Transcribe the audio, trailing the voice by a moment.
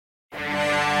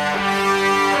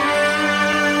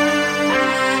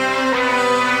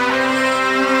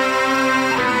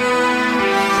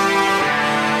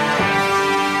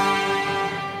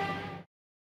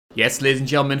Yes, ladies and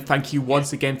gentlemen, thank you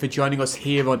once again for joining us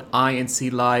here on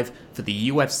INC Live for the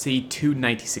UFC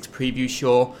 296 preview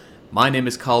show. My name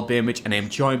is Carl Bainbridge and I am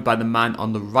joined by the man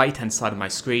on the right hand side of my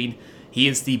screen. He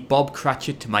is the Bob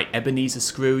Cratchit to my Ebenezer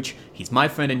Scrooge. He's my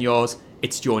friend and yours.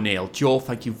 It's Joe Neal. Joe,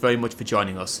 thank you very much for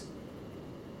joining us.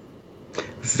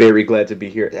 Very glad to be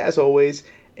here, as always.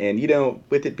 And,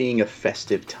 with it being a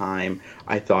festive time,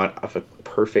 I thought of a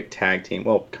perfect tag team,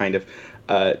 well, kind of,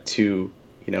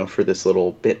 for this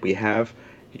little bit we have.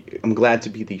 I'm glad to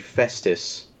be the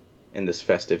Festus in this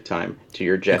festive time to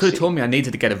your Jesse. You could have told me I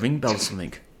needed to get a ring bell or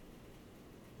something.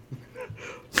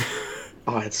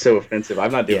 Oh, it's so offensive.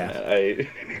 I'm not doing that.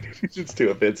 It's too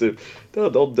offensive.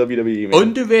 Don't WWE, man.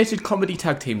 Underrated comedy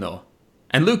tag team, though.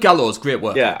 And Luke Gallows, great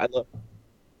work. Yeah, I love.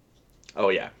 Oh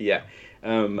yeah.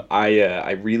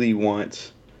 I really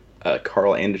want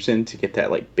Carl Anderson to get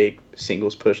that big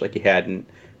singles push like he had in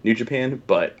New Japan,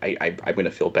 but I'm gonna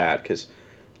feel bad because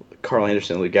Carl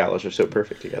Anderson and Luke Gallows are so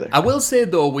perfect together. I will say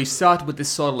though, we started with this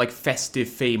sort of festive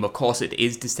theme. Of course, it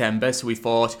is December, so we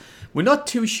thought we're not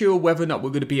too sure whether or not we're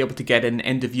going to be able to get an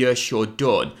end of year show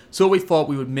done. So we thought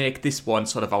we would make this one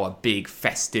sort of our big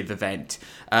festive event.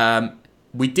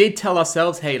 We did tell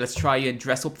ourselves, hey, let's try and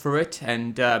dress up for it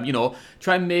and,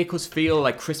 try and make us feel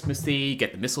like Christmassy,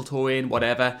 get the mistletoe in,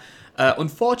 whatever.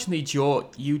 Unfortunately, Joe,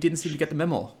 you didn't seem to get the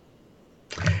memo.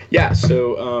 Yeah,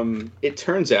 so it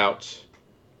turns out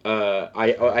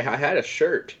I had a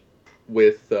shirt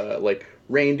with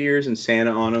reindeers and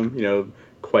Santa on them,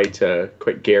 quite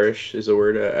garish is a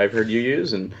word I've heard you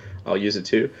use, and I'll use it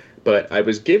too. But I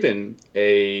was given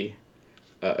a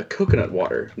coconut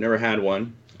water. Never had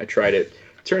one. I tried it.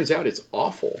 Turns out it's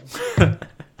awful.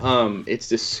 It's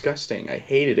disgusting. I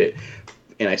hated it.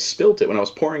 And I spilt it when I was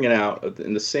pouring it out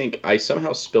in the sink. I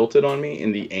somehow spilt it on me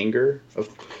in the anger of,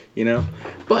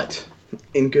 But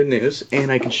in good news,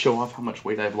 and I can show off how much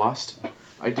weight I've lost.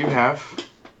 I do have.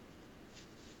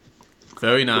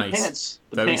 Very nice.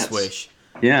 Very swish.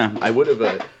 Yeah, I would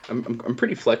have. I'm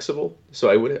pretty flexible, so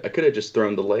I could have just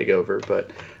thrown the leg over,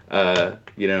 but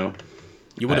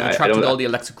You would have attracted all the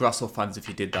Alexa Grasso fans if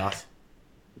you did that.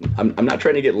 I'm not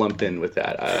trying to get lumped in with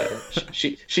that.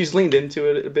 She's leaned into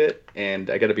it a bit,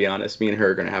 and I got to be honest, me and her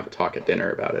are going to have a talk at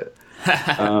dinner about it.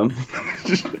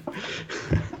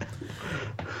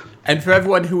 And for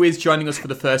everyone who is joining us for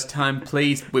the first time,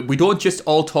 please, we don't just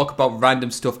all talk about random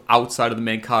stuff outside of the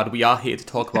main card. We are here to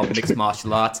talk about mixed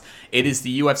martial arts. It is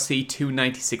the UFC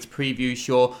 296 preview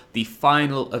show, the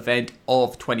final event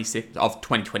of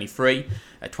 2023.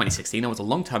 2016, that was a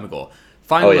long time ago.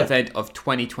 Final event of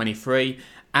 2023.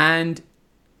 And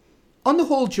on the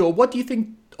whole, Joe, what do you think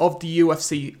of the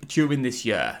UFC during this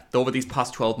year, over these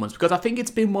past 12 months? Because I think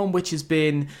it's been one which has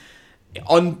been...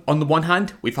 On the one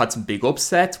hand, we've had some big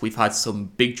upsets, we've had some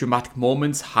big dramatic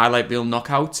moments, highlight reel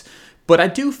knockouts, but I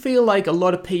do feel like a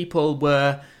lot of people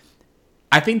were...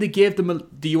 I think they gave the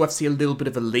UFC a little bit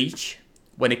of a leash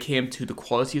when it came to the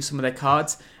quality of some of their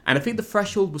cards, and I think the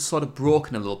threshold was sort of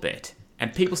broken a little bit,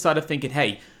 and people started thinking,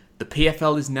 hey, the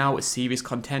PFL is now a serious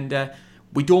contender,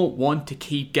 we don't want to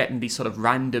keep getting these sort of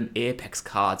random Apex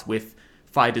cards with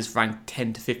fighters ranked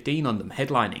 10 to 15 on them,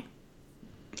 headlining.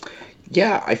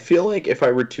 Yeah, I feel like if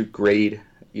I were to grade,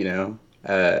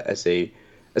 as a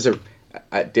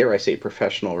dare I say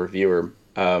professional reviewer,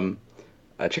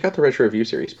 check out the retro review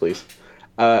series, please.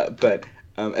 But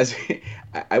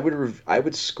I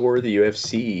would score the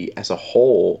UFC as a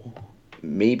whole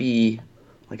maybe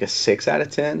like a 6 out of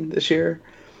 10 this year.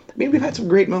 I mean, we've had some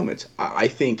great moments. I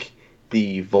think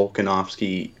the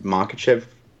Volkanovski-Makhachev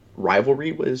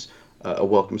rivalry was a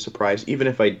welcome surprise, even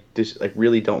if I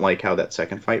really don't like how that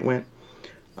second fight went.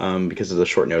 Because of the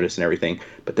short notice and everything.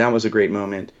 But that was a great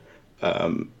moment.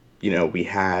 We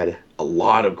had a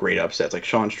lot of great upsets, like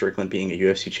Sean Strickland being a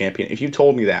UFC champion. If you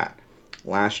told me that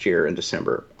last year in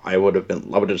December, I would have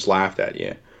just laughed at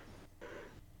you.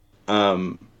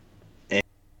 But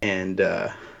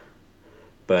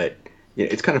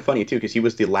it's kind of funny too, because he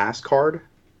was the last card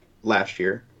last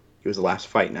year. He was the last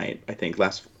fight night, I think,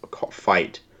 last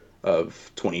fight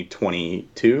of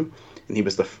 2022. And he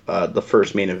was the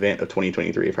first main event of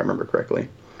 2023, if I remember correctly.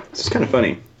 It's just kind of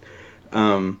funny.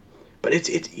 But it's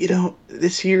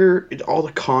this year, all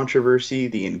the controversy,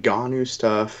 the Ngannou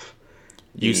stuff,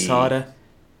 USADA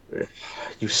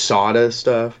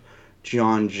stuff,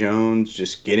 John Jones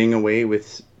just getting away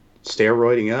with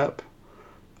steroiding up.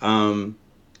 I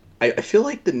feel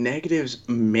like the negatives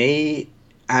may,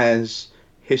 as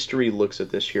history looks at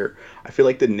this year, I feel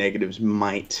like the negatives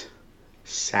might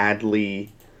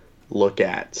sadly look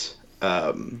at,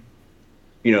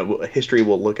 history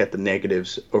will look at the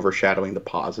negatives overshadowing the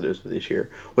positives of this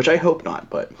year, which I hope not.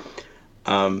 But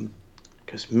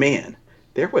Because man,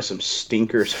 there was some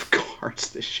stinkers of cards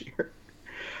this year.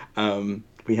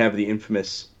 We have the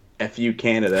infamous "FU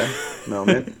Canada"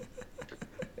 moment,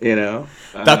 you know.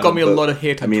 That got me a But lot of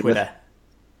hate I on mean, Twitter.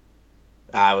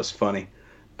 it was funny.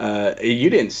 You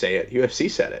didn't say it. UFC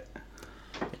said it.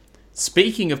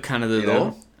 Speaking of Canada, You though,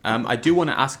 know. I do want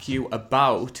to ask you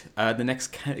about the next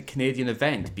Canadian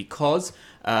event because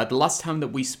the last time that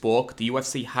we spoke, the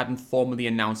UFC hadn't formally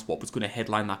announced what was going to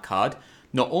headline that card.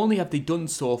 Not only have they done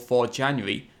so for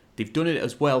January, they've done it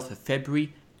as well for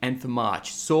February and for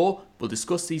March. So we'll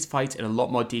discuss these fights in a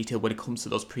lot more detail when it comes to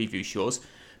those preview shows.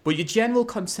 But your general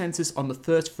consensus on the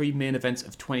first three main events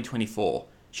of 2024: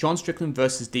 Sean Strickland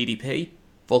versus DDP,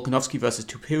 Volkanovski versus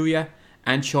Tupuria,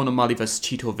 and Sean O'Malley versus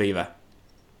Chito Vera.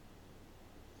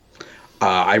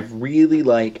 I really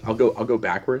like. I'll go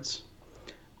backwards.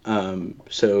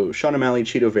 So Sean O'Malley,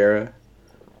 Cheeto Vera.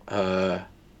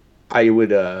 I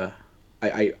would.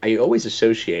 I always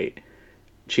associate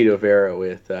Cheeto Vera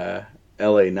with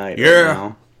L.A. Knight right Yeah.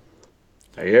 now.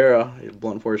 Yeah,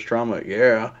 blunt force trauma.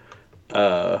 Yeah.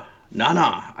 Nah.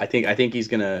 I think he's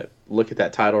gonna look at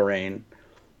that title reign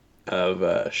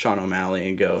of Sean O'Malley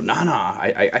and go, nah.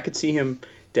 I could see him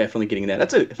definitely getting that.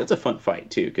 That's a fun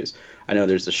fight too, because I know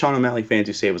there's the Sean O'Malley fans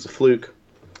who say it was a fluke.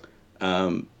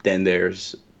 Then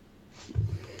there's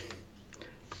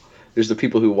the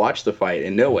people who watch the fight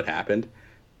and know what happened.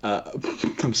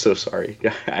 I'm so sorry.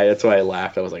 That's why I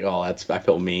laughed. I was like, oh, I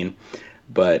felt mean.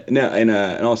 But no, in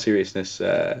all seriousness,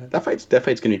 that fight's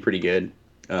gonna be pretty good.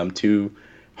 Two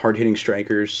hard-hitting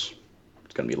strikers.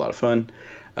 It's gonna be a lot of fun.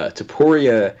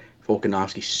 Topuria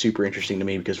Volkanovski super interesting to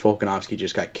me because Volkanovski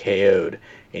just got KO'd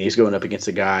and he's going up against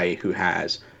a guy who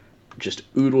has just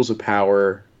oodles of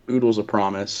power, oodles of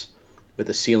promise, with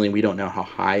a ceiling we don't know how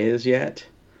high is yet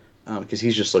because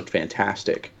he's just looked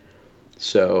fantastic.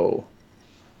 So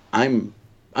I'm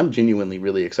genuinely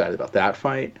really excited about that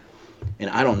fight. And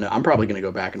I don't know. I'm probably going to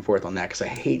go back and forth on that because I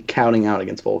hate counting out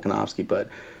against Volkanovski, but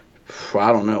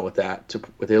I don't know with that.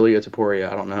 With Ilya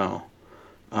Topuria, I don't know.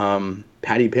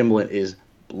 Paddy Pimblett is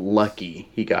lucky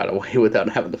he got away without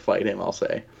having to fight him, I'll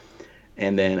say.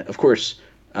 And then, of course,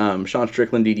 Sean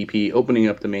Strickland, DDP, opening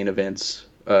up the main events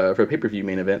for pay-per-view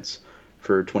main events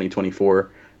for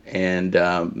 2024. And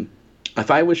if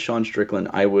I was Sean Strickland,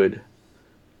 I would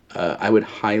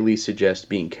highly suggest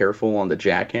being careful on the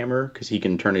jackhammer because he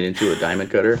can turn it into a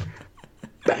diamond cutter.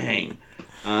 Bang!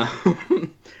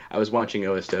 I was watching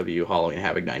OSW Halloween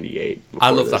Havoc 98.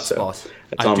 I love that spot.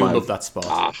 I do love that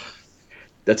spot.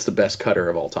 That's the best cutter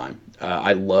of all time.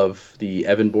 I love the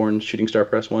Evan Bourne Shooting Star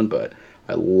Press one, but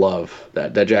I love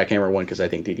that jackhammer one because I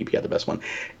think DDP had the best one.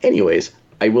 Anyways,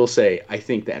 I will say I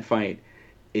think that fight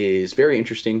is very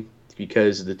interesting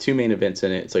because the two main events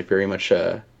in it, it's like very much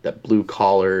that blue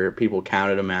collar. People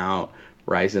counted them out,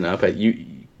 rising up.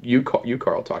 You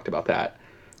Carl talked about that,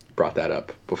 brought that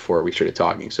up before we started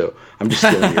talking. So I'm just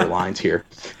stealing your lines here.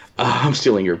 I'm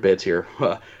stealing your bits here.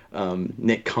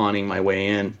 Nick Conning my way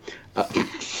in.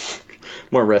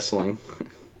 More wrestling.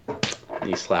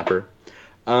 Knee slapper.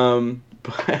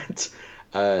 But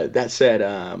that said,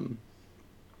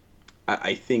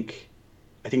 I think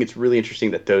it's really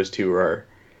interesting that those two are,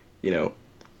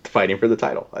 fighting for the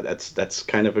title. That's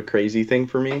kind of a crazy thing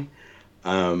for me.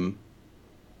 And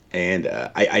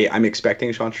I'm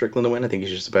expecting Sean Strickland to win. I think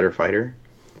he's just a better fighter.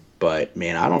 But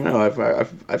man, I don't know.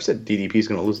 I've said DDP's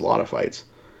going to lose a lot of fights,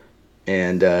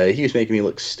 and he was making me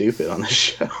look stupid on the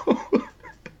show.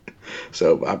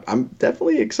 So I'm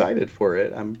definitely excited for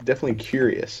it. I'm definitely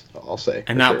curious, I'll say.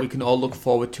 And that we can all look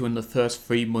forward to in the first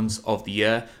 3 months of the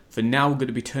year. For now, we're going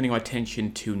to be turning our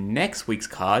attention to next week's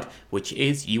card, which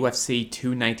is UFC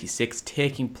 296,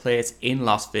 taking place in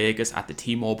Las Vegas at the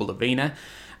T-Mobile Arena.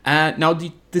 Now,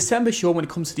 the December show, when it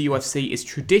comes to the UFC, is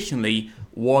traditionally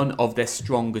one of their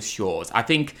strongest shows. I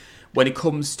think when it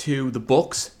comes to the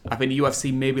books, I think the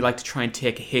UFC maybe like to try and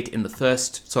take a hit in the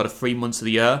first sort of 3 months of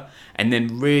the year and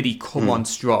then really come on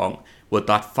strong with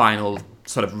that final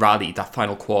sort of rally, that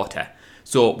final quarter.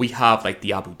 So we have like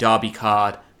the Abu Dhabi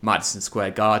card, Madison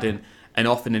Square Garden, and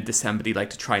often in December they like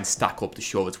to try and stack up the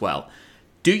show as well.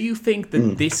 Do you think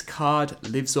that this card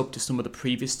lives up to some of the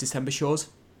previous December shows?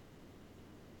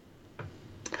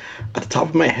 At the top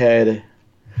of my head,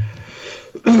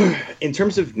 in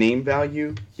terms of name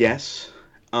value, yes.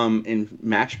 In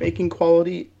matchmaking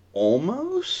quality,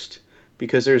 almost.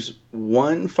 Because there's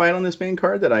one fight on this main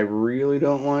card that I really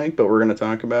don't like, but we're going to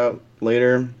talk about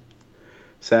later,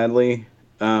 sadly.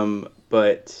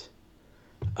 But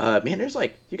man, there's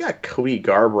you got Cody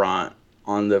Garbrandt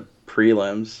on the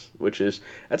prelims,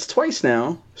 that's twice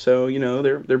now. So,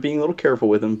 they're being a little careful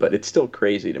with him, but it's still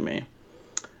crazy to me.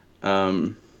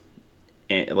 Um,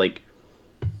 and like,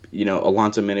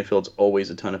 Alonzo Minifield's always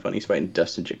a ton of fun. He's fighting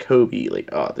Dustin Jacoby. Like,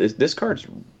 oh, this card's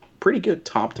pretty good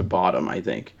top to bottom, I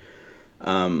think.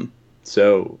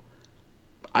 So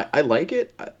I like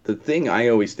it. The thing I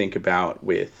always think about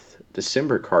with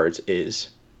December cards is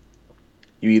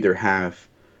you either have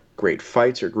great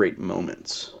fights or great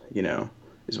moments,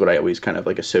 is what I always kind of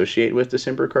like associate with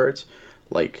December cards.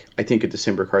 Like, I think of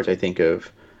December cards, I think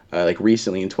of like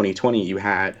recently in 2020, you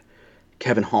had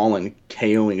Kevin Holland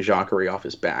KOing Jacare off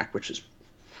his back, which is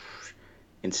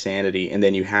insanity. And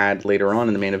then you had later on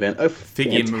in the main event a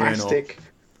Figgy and Moreno.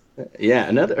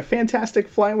 a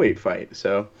fantastic flyweight fight.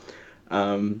 So,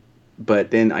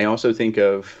 but then I also think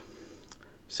of,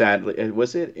 sadly,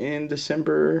 was it in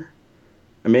December?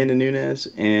 Amanda Nunes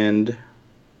and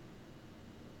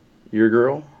your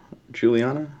girl,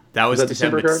 Juliana? That was that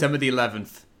December card? December the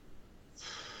 11th.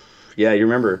 Yeah, you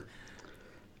remember.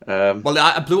 Well,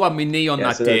 I blew out my knee on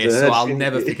that day, so I'll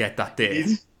never forget that day.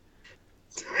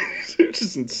 It's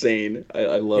just insane.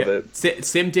 I love it.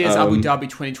 Same day as Abu Dhabi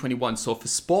 2021. So for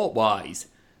sport-wise,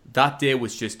 that day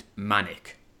was just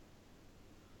manic.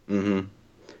 Mm-hmm.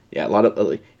 Yeah, a lot of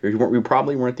we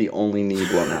probably weren't the only knee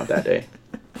blown out that day.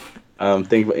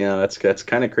 Think that's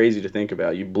kind of crazy to think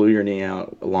about. You blew your knee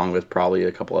out along with probably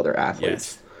a couple other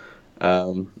athletes. Yes.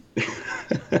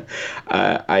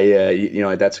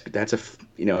 That's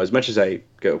as much as I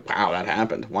go, wow, that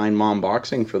happened. Wine Mom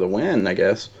Boxing for the win, I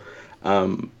guess.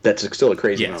 That's still a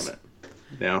crazy moment.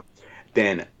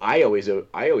 Then I always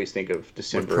think of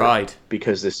December with Pride,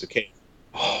 because this okay.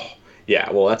 Oh yeah,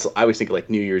 well I always think of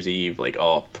like New Year's Eve, like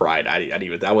Pride.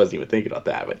 I wasn't even thinking about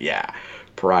that, but yeah,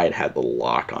 Pride had the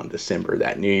lock on December.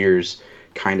 That New Year's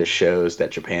kind of shows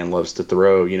that Japan loves to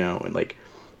throw, and like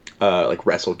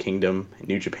Wrestle Kingdom,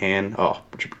 New Japan. Oh,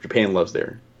 Japan loves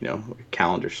their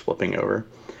calendars flipping over.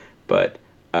 But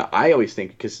I always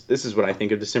think, because this is what I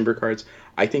think of December cards.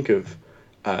 I think of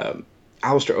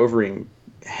Alistair Overeem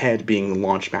head being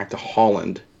launched back to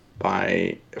Holland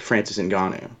by Francis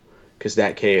Ngannou, because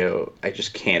that KO I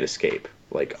just can't escape.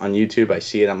 Like on YouTube, I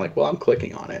see it. I'm like, well, I'm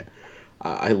clicking on it.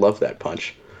 I love that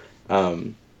punch.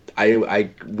 I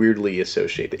weirdly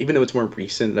associate that, even though it's more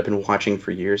recent and I've been watching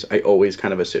for years. I always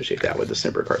kind of associate that with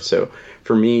December cards. So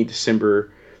for me,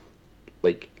 December,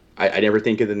 like I never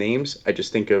think of the names. I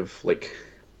just think of like,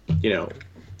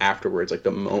 afterwards, like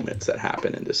the moments that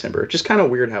happen in December. Just kind of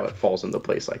weird how it falls into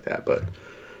place like that, but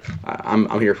I'm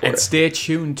here for it. And stay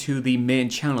tuned to the main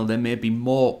channel. There may be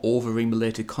more Overeem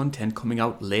related content coming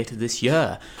out later this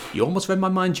year. You almost read my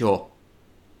mind, Joe.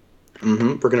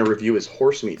 Mm-hmm. We're gonna review his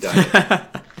horse meat diet.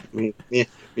 me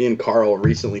and Carl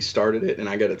recently started it, and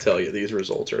I got to tell you, these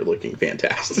results are looking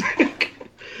fantastic.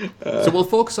 So we'll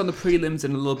focus on the prelims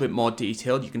in a little bit more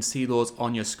detail. You can see those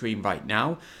on your screen right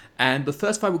now. And the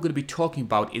first fight we're going to be talking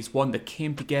about is one that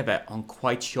came together on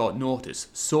quite short notice.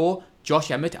 So,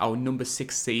 Josh Emmett, our number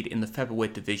 6 seed in the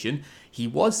featherweight division, he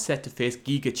was set to face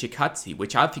Giga Chikadze,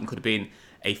 which I think could have been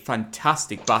a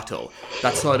fantastic battle.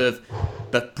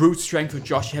 That brute strength of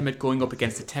Josh Emmett going up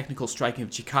against the technical striking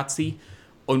of Chikadze.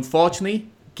 Unfortunately,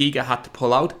 Giga had to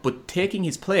pull out, but taking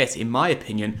his place, in my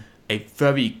opinion, a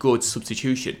very good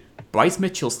substitution. Bryce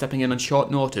Mitchell stepping in on short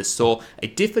notice, so a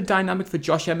different dynamic for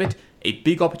Josh Emmett, a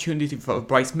big opportunity for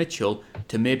Bryce Mitchell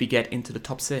to maybe get into the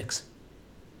top 6.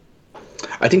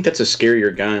 I think that's a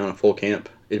scarier guy on a full camp,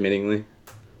 admittingly.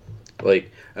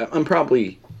 Like, I'm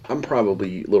probably a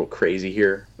little crazy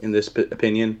here in this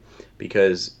opinion,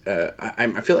 because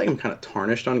I feel like I'm kind of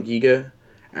tarnished on Giga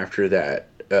after that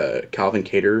Calvin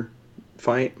Kattar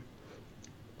fight,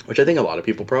 which I think a lot of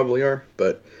people probably are,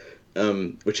 but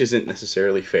which isn't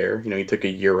necessarily fair. He took a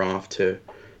year off to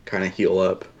kind of heal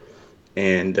up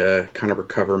and kind of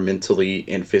recover mentally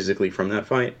and physically from that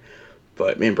fight.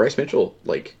 But man, Bryce Mitchell,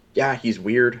 like, yeah, he's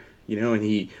weird, and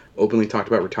he openly talked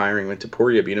about retiring when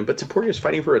Topuria beat him. But Topuria's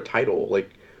fighting for a title, like,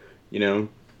 who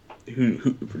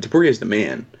Topuria's the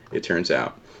man, it turns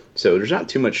out. So there's not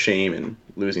too much shame in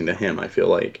losing to him, I feel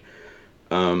like.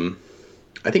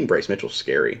 I think Bryce Mitchell's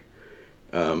scary.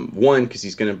 One, because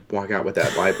he's gonna walk out with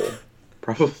that Bible.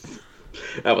 Probably.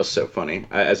 That was so funny.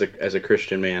 As a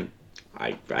Christian man,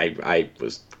 I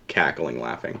was cackling,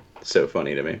 laughing. So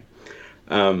funny to me.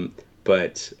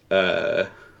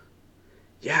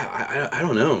 Yeah, I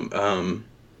don't know.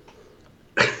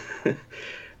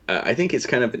 I think it's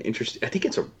kind of an interesting. I think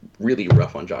it's a really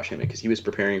rough on Josh Emmett, because he was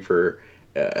preparing for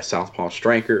a southpaw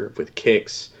striker with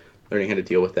kicks, learning how to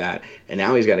deal with that, and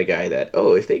now he's got a guy that,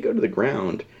 if they go to the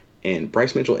ground and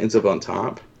Bryce Mitchell ends up on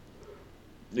top,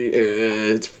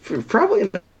 it's probably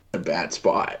in a bad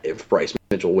spot if Bryce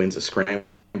Mitchell wins a scramble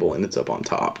and ends up on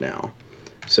top now.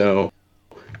 So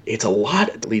it's a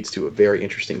lot that leads to a very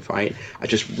interesting fight. I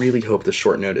just really hope the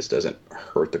short notice doesn't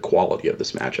hurt the quality of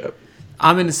this matchup.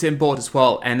 I'm in the same boat as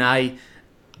well, and I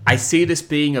see this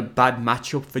being a bad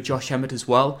matchup for Josh Emmett as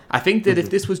well. I think that if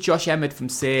this was Josh Emmett from,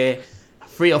 say,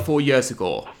 3 or 4 years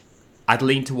ago, I'd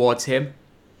lean towards him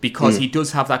because he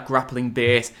does have that grappling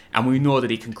base and we know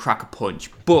that he can crack a punch.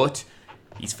 But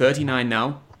he's 39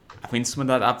 now. I think some of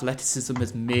that athleticism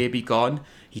has maybe gone.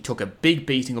 He took a big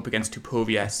beating up against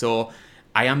Tupovia, so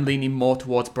I am leaning more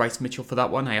towards Bryce Mitchell for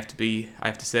that one, I have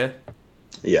to say.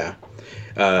 Yeah.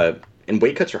 And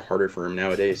weight cuts are harder for him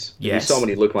nowadays. Yes. You saw what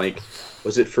he looked like.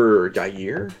 Was it for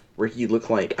Jair? Where he looked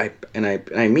like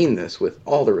I mean this with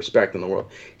all the respect in the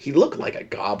world. He looked like a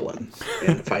goblin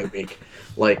in Fight Week.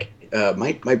 Like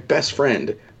my best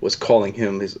friend was calling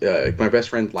him his. My best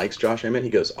friend likes Josh Emmett.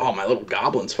 He goes, "Oh, my little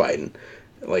goblin's fighting."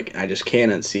 Like I just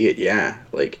can't unsee it. Yeah,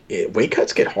 like weight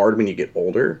cuts get hard when you get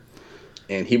older.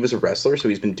 And he was a wrestler, so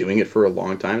he's been doing it for a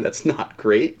long time. That's not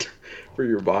great for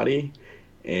your body.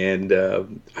 And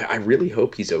I really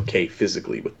hope he's okay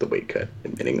physically with the weight cut,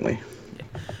 admittingly.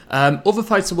 Other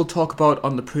fights that we'll talk about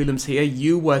on the prelims here,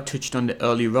 you were touched on it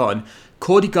earlier on.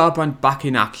 Cody Garbrandt back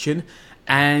in action,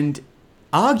 and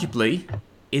arguably,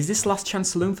 is this last chance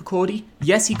saloon for Cody?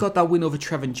 Yes, he got that win over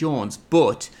Trevin Jones,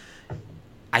 but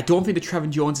I don't think that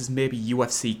Trevin Jones is maybe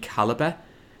UFC caliber.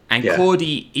 And yeah.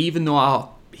 Cody, even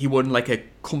though he won like a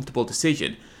comfortable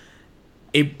decision,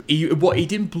 he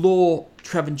didn't blow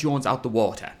Trevin Jones out the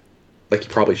water. Like he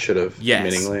probably should have,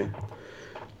 admittingly.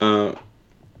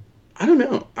 I don't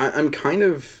know. I'm kind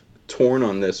of torn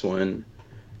on this one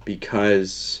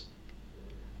because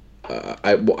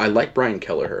I like Brian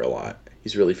Kelleher a lot.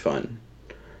 He's really fun.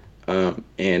 And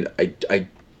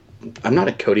I'm not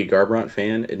a Cody Garbrandt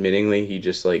fan, admittingly.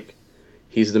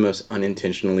 He's the most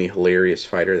unintentionally hilarious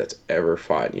fighter that's ever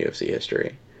fought in UFC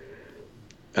history.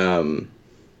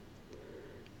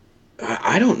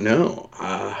 I don't know.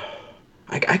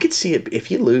 I could see it if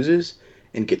he loses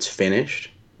and gets finished,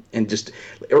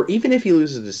 or even if he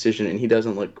loses a decision and he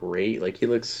doesn't look great, like he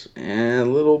looks a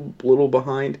little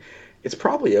behind, it's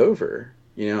probably over.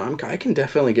 You know, I can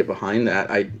definitely get behind that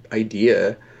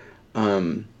idea.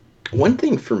 One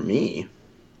thing for me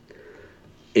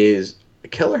is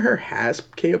Kelleher has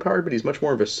KO power, but he's much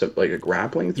more of a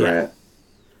grappling threat.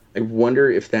 Yeah. I wonder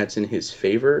if that's in his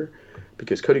favor.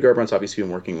 Because Cody Garbrandt's obviously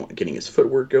been working on getting his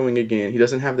footwork going again. He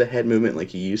doesn't have the head movement like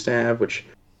he used to have, which,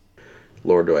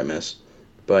 Lord, do I miss.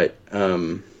 But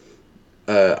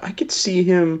I could see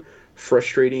him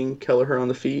frustrating Kelleher on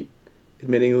the feet,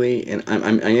 admittingly, and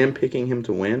I am picking him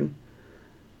to win.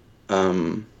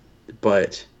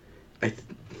 But I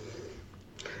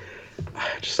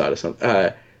just thought of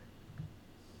something.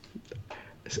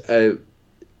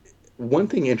 One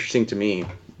thing interesting to me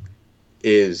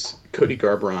is Cody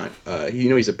Garbrandt.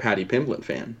 He's a Paddy Pimblett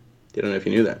fan. I don't know if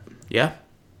you knew that. Yeah.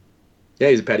 Yeah,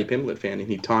 he's a Paddy Pimblett fan, and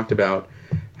he talked about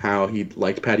how he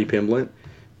liked Paddy Pimblett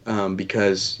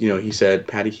because he said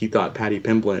he thought Paddy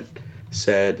Pimblett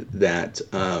said that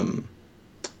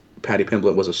Paddy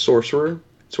Pimblett was a sorcerer.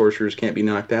 Sorcerers can't be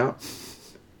knocked out.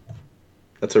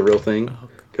 That's a real thing. Oh,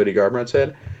 okay. Cody Garbrandt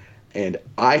said, and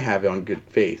I have it on good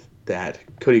faith that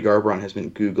Cody Garbrandt has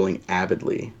been Googling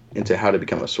avidly into how to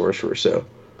become a sorcerer. So,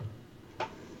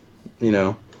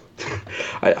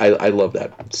 I love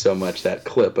that so much, that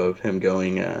clip of him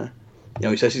going,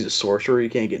 he says he's a sorcerer, he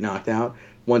can't get knocked out.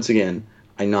 Once again,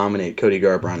 I nominate Cody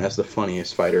Garbrandt as the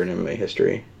funniest fighter in MMA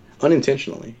history.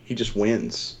 Unintentionally. He just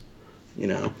wins,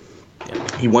 Yeah.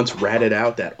 He once ratted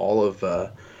out that all of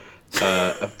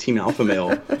Team Alpha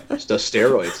Male just does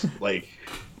steroids.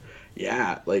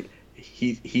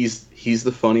 He's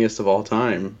the funniest of all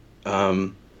time.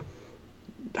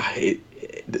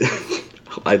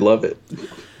 I love it.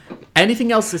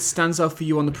 Anything else that stands out for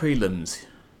you on the prelims?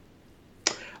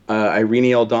 Irene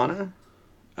Aldana,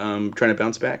 trying to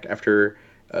bounce back after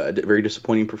a very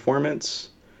disappointing performance.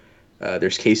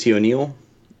 There's Casey O'Neill,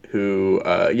 who,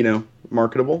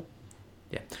 marketable.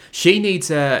 Yeah, she needs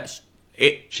I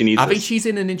think she's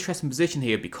in an interesting position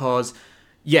here because,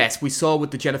 yes, we saw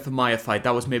with the Jennifer Maia fight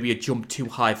that was maybe a jump too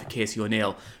high for Casey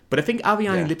O'Neill, but I think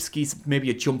Ariane Lipski's maybe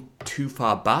a jump too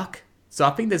far back. So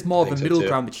I think there's more of a middle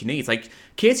ground that she needs. Like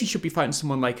Casey should be fighting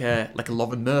someone like a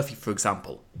Lauren Murphy, for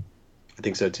example. I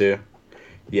think so too.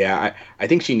 Yeah, I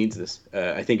think she needs this.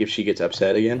 I think if she gets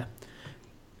upset again,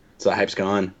 so the hype's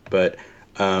gone. But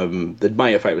the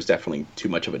Maia fight was definitely too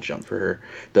much of a jump for her.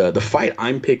 The fight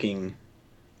I'm picking,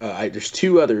 there's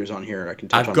two others on here I can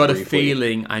touch on. I've got a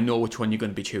feeling I know which one you're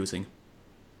going to be choosing.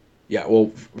 Yeah, well,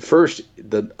 first,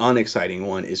 the unexciting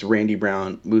one is Randy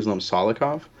Brown, Muslim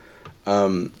Salikov.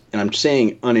 And I'm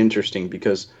saying uninteresting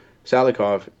because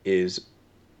Salikov is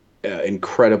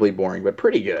incredibly boring, but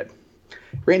pretty good.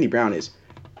 Randy Brown is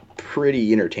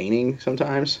pretty entertaining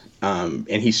sometimes, and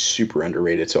he's super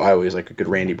underrated. So I always like a good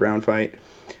Randy Brown fight.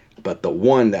 But the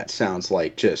one that sounds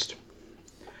like just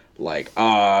like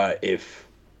if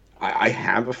I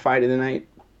have a fight of the night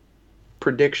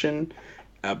prediction,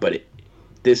 but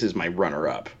this is my runner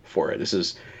up for it. This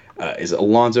is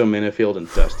Alonzo Menifield and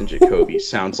Dustin Jacoby.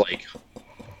 Sounds like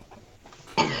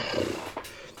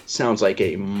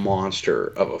a monster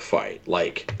of a fight.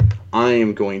 Like, I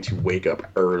am going to wake up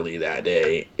early that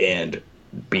day and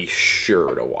be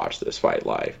sure to watch this fight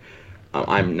live.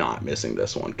 I'm not missing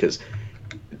this one because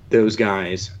those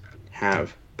guys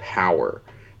have power.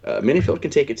 Minifield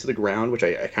can take it to the ground, which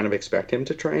I kind of expect him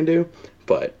to try and do,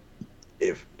 but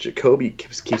if Jacoby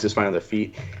keeps his fight on the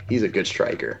feet, he's a good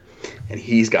striker, and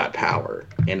he's got power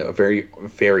and a very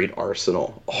varied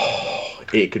arsenal. Oh,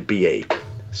 it could be a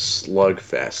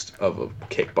slugfest of a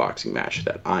kickboxing match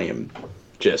that I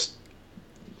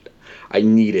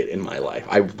need it in my life.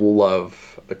 I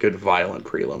love a good violent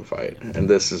prelim fight, and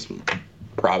this is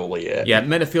probably it. Yeah,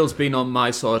 Menifield's been on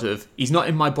my sort of... He's not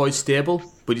in my boys' stable,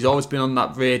 but he's always been on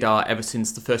that radar ever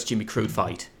since the first Jimmy Crude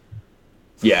fight.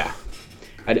 Yeah.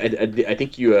 I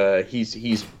think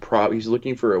he's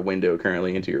looking for a window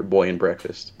currently into your boy and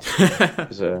breakfast.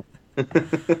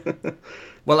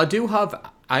 Well, I do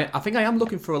have... I think I am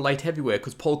looking for a light heavyweight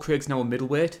because Paul Craig's now a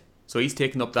middleweight, so he's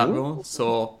taken up that role.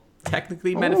 So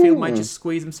technically, Menifield might just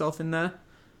squeeze himself in there.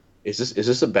 Is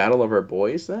this a battle of our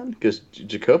boys then? Because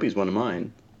Jacoby's one of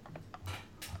mine.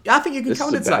 Yeah, I think you can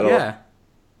count it that. Yeah.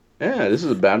 Yeah, this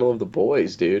is a battle of the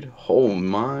boys, dude. Oh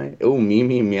my! Oh me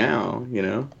meow. You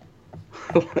know,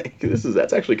 like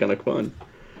that's actually kind of fun.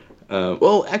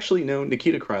 Well, actually, no.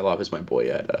 Nikita Krylov is my boy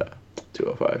at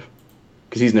 205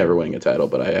 because he's never winning a title,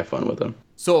 but I have fun with him.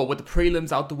 So, with the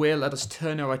prelims out the way, let us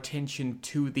turn our attention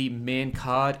to the main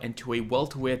card and to a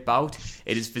welterweight bout.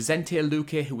 It is Vicente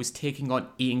Luque who is taking on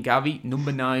Ian Garry,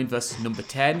 number 9 versus number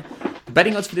 10. The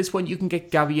betting odds for this one, you can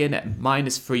get Garry in at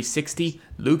minus 360.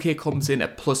 Luque comes in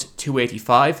at plus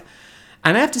 285.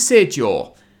 And I have to say,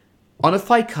 Joe, on a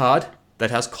fight card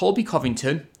that has Colby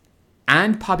Covington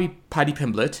and Paddy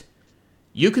Pimblett,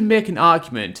 you can make an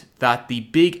argument that the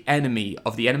big enemy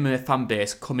of the MMA fan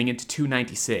base coming into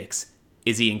 296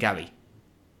 is Ian Garry.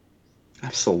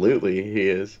 Absolutely, he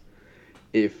is.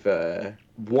 If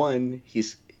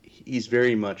he's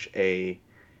very much a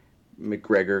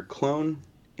McGregor clone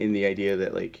in the idea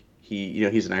that like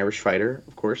he's an Irish fighter,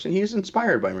 of course, and he's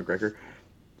inspired by McGregor.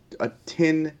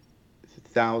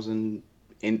 10,000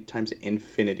 times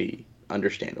infinity,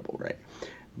 understandable, right?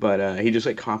 But he just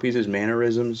like copies his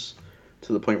mannerisms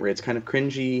to the point where it's kind of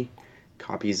cringy.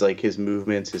 Copies like his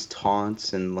movements, his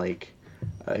taunts, and like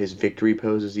his victory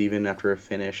poses even after a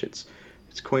finish. It's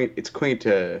quite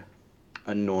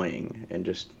annoying and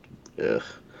just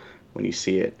when you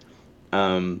see it.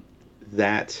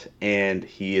 That, and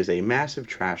he is a massive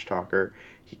trash talker.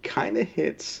 He kind of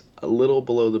hits a little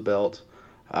below the belt.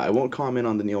 I won't comment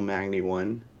on the Neil Magny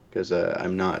one because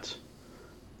I'm not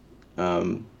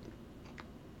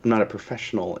a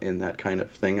professional in that kind of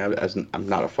thing. I'm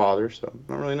not a father, so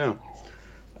I don't really know.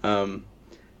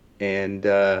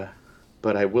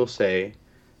 But I will say,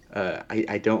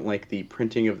 I don't like the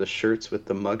printing of the shirts with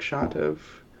the mugshot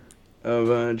of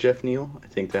Jeff Neal. I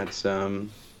think that's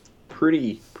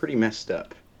pretty messed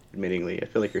up. Admittingly, I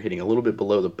feel like you're hitting a little bit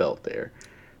below the belt there,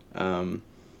 and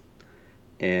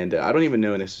I don't even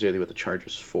know necessarily what the charge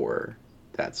is for.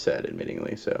 That said,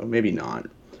 admittingly, so maybe not,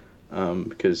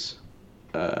 because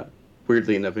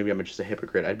weirdly enough, maybe I'm just a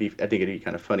hypocrite. I think it'd be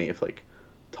kind of funny if like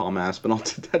Tom Aspinall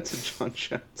did that to John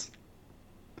Jones.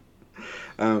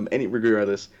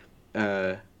 Regardless,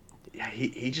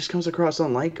 he just comes across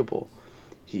unlikable.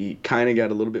 He kind of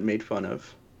got a little bit made fun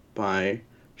of by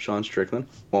Sean Strickland.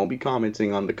 Won't be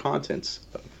commenting on the contents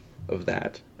of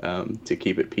that to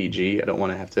keep it PG. I don't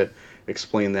want to have to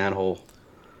explain that whole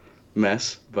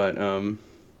mess. But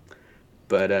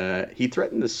he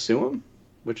threatened to sue him,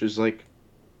 which is like,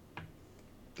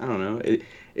 I don't know.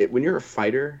 When you're a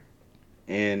fighter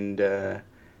and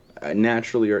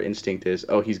naturally your instinct is,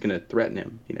 oh, he's gonna threaten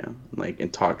him,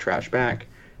 and talk trash back,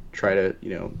 try to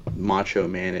macho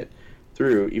man it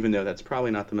through, even though that's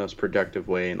probably not the most productive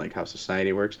way in like how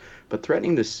society works. But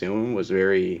threatening to sue him was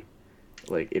very,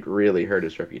 like, it really hurt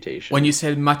his reputation. When you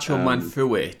said macho man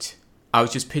through it, I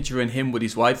was just picturing him with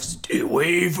his wife. Stay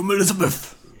away from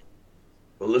Elizabeth.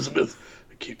 I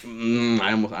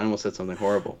almost said something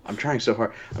horrible. I'm trying so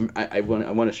hard. I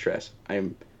want to stress.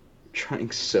 I'm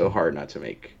trying so hard not to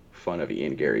make fun of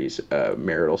Ian Garry's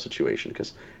marital situation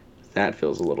because that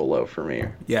feels a little low for me.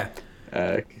 Yeah.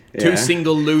 Two Yeah.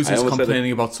 single I losers almost said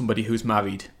complaining about somebody who's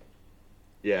married.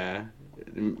 yeah,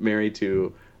 married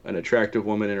to an attractive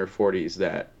woman in her 40s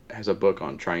that has a book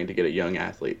on trying to get a young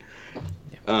athlete.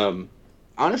 Yeah.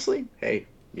 Honestly, hey,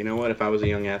 you know what? If I was a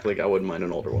young athlete, I wouldn't mind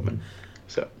an older woman.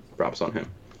 So props on him.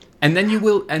 And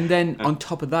then on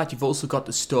top of that, you've also got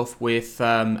the stuff with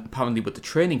apparently with the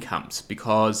training camps,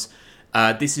 because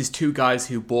this is two guys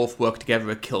who both work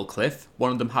together at Killcliff.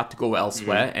 One of them had to go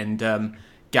elsewhere, and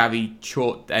Gary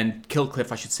and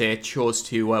Killcliff, I should say, chose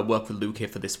to work with Luke here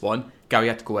for this one. Gary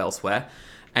had to go elsewhere,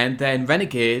 and then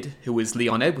Renegade, who is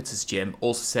Leon Edwards' gym,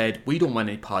 also said we don't want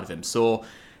any part of him. So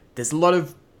there's a lot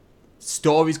of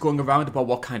stories going around about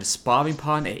what kind of sparring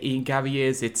partner Ian Gary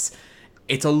is.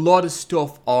 It's a lot of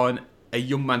stuff on a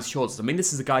young man's shoulders. I mean,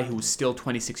 this is a guy who is still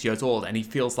 26 years old, and he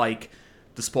feels like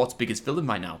the sport's biggest villain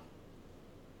right now.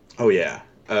 Oh yeah,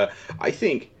 I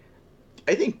think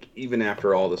even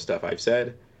after all the stuff I've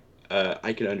said,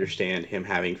 I can understand him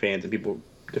having fans and people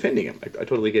defending him. I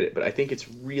totally get it, but I think it's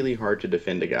really hard to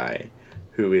defend a guy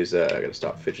who is I gotta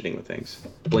stop fidgeting with things.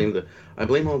 I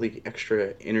blame all the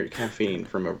extra inner caffeine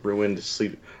from a ruined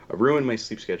my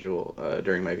sleep schedule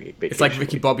during my vacation. It's like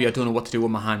Ricky Bobby. I don't know what to do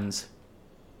with my hands.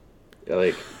 Yeah,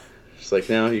 like, just like,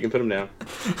 no, you can put them down.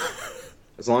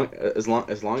 As long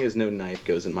as no knife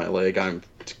goes in my leg, I'm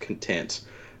content.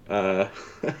 I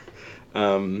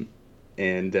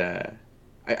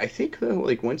think though,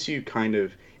 like once you kind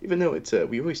of, even though we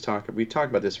talk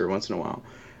about this every once in a while,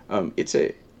 it's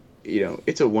a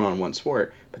one-on-one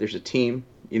sport, but there's a team,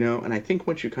 and I think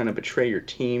once you kind of betray your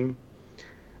team,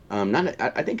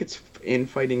 I think it's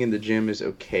infighting in the gym is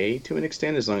okay to an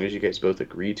extent as long as you guys both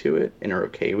agree to it and are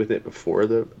okay with it before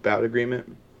the bout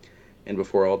agreement and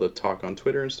before all the talk on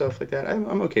Twitter and stuff like that.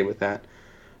 I'm okay with that.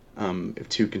 If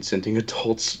two consenting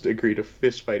adults agree to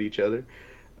fist fight each other.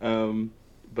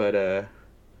 But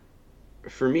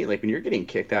for me, like when you're getting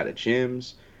kicked out of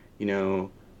gyms,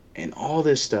 and all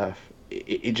this stuff,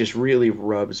 it just really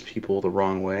rubs people the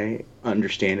wrong way,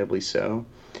 understandably so.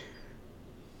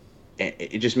 And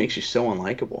it just makes you so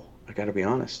unlikable. I gotta be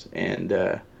honest.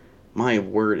 And my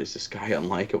word, is this guy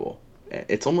unlikable?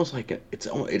 It's almost like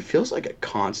it feels like a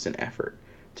constant effort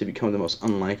to become the most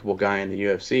unlikable guy in the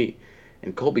UFC.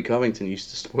 And Colby Covington used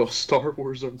to spoil Star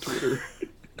Wars on Twitter,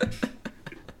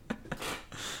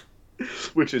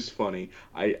 which is funny.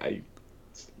 I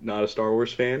not a Star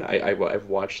Wars fan. I've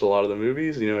watched a lot of the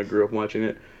movies. I grew up watching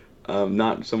it.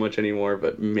 Not so much anymore,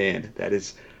 but man, that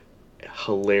is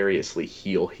hilariously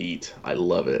heel heat. I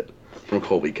love it from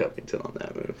Colby Covington on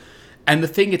that move. And the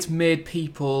thing it's made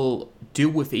people do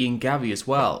with Ian Gary as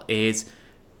well is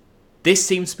this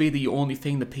seems to be the only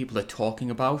thing that people are talking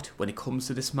about when it comes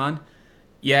to this man.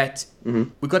 Yet,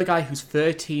 we've got a guy who's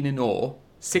 13-0,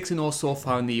 6-0 so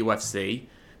far in the UFC.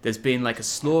 There's been like a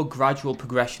slow, gradual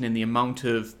progression in the amount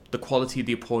of the quality of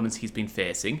the opponents he's been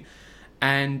facing.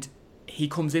 And he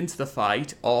comes into the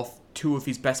fight off two of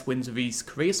his best wins of his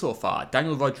career so far.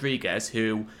 Daniel Rodriguez,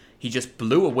 who he just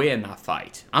blew away in that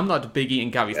fight. I'm not a big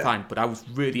Ian Gary fan, but I was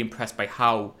really impressed by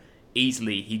how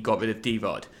easily he got rid of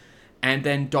D-Rod. And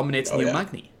then dominates Neil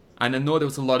Magny. And I know there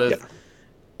was a lot of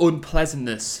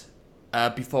unpleasantness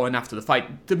before and after the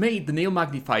fight. To me, the Neil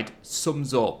Magny fight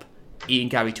sums up Ian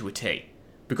Gary to a T.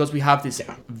 Because we have this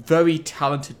very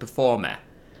talented performer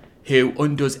who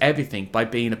undoes everything by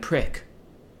being a prick.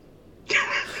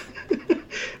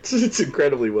 It's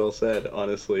incredibly well said,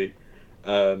 honestly.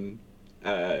 We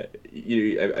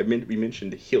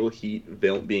mentioned heel heat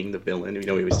being the villain. We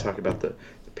always talk about the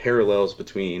parallels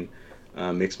between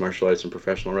mixed martial arts and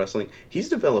professional wrestling. He's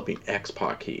developing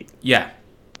X-Pac heat. Yeah.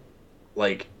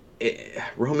 Like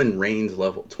Roman Reigns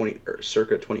level 20 or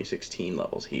circa 2016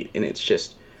 levels heat, and it's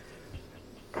just,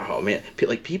 oh man,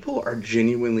 like people are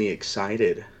genuinely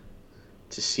excited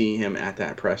to see him at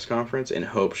that press conference and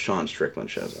hope Sean Strickland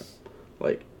shows up.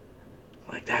 Like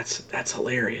that's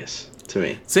hilarious to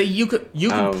me. So you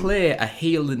can play a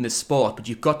heel in this sport, but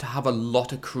you've got to have a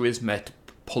lot of charisma to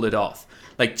pull it off.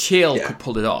 Like Chael could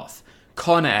pull it off.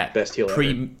 Conor, best heel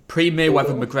pre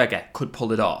Mayweather McGregor, could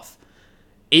pull it off.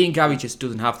 Ian Gary just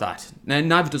doesn't have that. And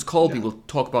neither does Colby. No. We'll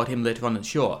talk about him later on in the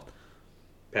show.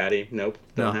 Patty, nope,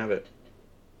 don't have it.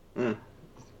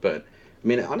 But I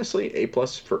mean, honestly, A+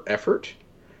 for effort.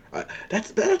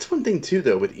 That's one thing too,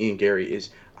 though, with Ian Gary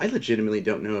is I legitimately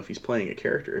don't know if he's playing a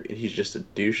character. He's just a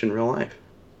douche in real life.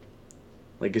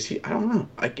 Like, is he? I don't know.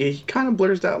 He kind of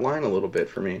blurs that line a little bit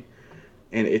for me,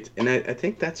 and I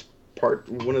think that's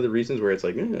one of the reasons where it's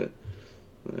like,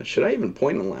 should I even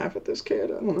point and laugh at this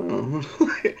kid? I don't know.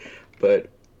 But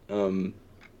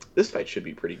This fight should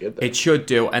be pretty good, though. It should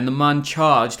do. And the man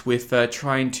charged with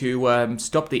trying to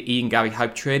stop the Ian Gary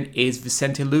hype train is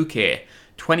Vicente Luque.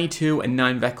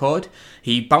 22-9 record.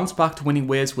 He bounced back to winning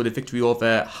ways with a victory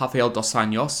over Rafael dos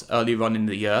Anjos earlier on in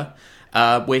the year,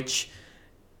 which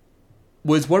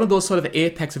was one of those sort of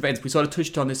apex events. We sort of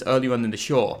touched on this earlier on in the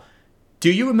show.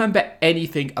 Do you remember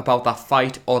anything about that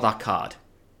fight or that card?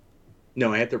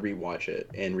 No, I had to rewatch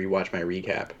it and rewatch my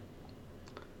recap.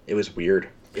 It was weird.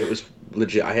 It was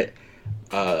legit. I had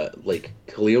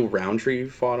Khalil Roundtree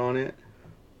fought on it.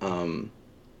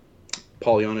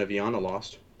 Pauliana Viana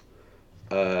lost.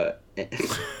 But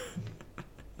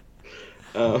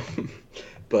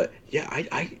yeah, I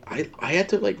had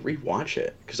to rewatch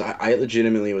it because I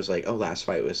legitimately was like, oh, last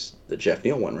fight was the Jeff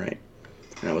Neal one, right?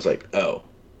 And I was like, oh,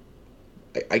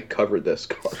 I covered this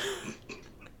card.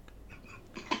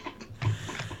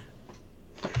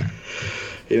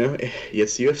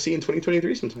 It's UFC in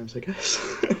 2023 sometimes, I guess.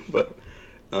 But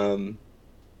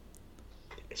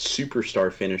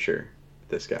superstar finisher,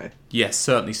 this guy. Yes,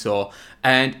 certainly so.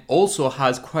 And also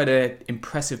has quite an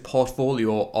impressive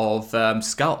portfolio of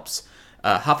scalps.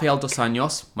 Rafael dos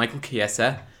Anjos, Michael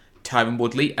Chiesa, Tyron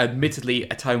Woodley, admittedly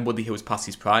a Tyron Woodley who was past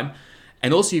his prime.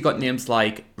 And also you got names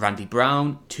like Randy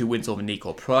Brown, 2 wins over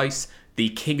Nico Price, the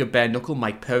king of bare knuckle,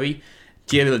 Mike Perry,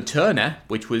 Jalen Turner,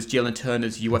 which was Jalen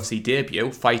Turner's UFC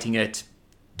debut, fighting at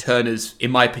Turner's,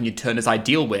 in my opinion, Turner's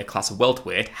ideal weight class of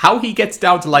welterweight. How he gets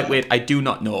down to lightweight, I do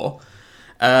not know.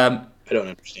 I don't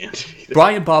understand either.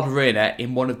 Brian Barberena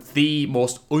in one of the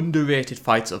most underrated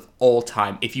fights of all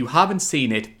time. If you haven't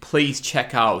seen it, please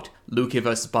check out Luque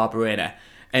vs. Barberena.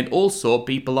 And also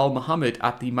beat Bilal Muhammad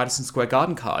at the Madison Square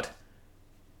Garden card.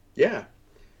 Yeah.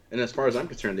 And as far as I'm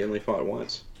concerned, they only fought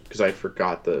once. Because I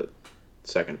forgot the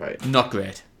second fight. Not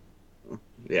great.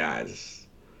 Yeah,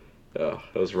 that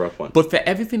was a rough one. But for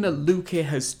everything that Luque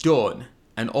has done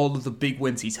and all of the big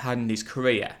wins he's had in his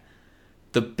career,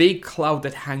 the big cloud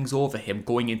that hangs over him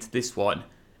going into this one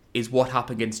is what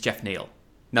happened against Jeff Neal.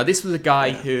 Now, this was a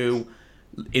guy who,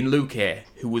 in Luque,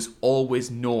 who was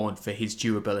always known for his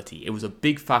durability. It was a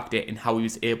big factor in how he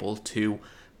was able to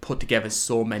put together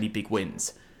so many big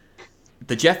wins.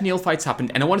 The Jeff Neal fights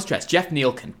happened, and I want to stress, Jeff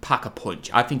Neal can pack a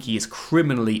punch. I think he is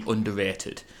criminally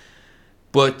underrated.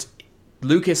 But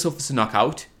Luque suffers a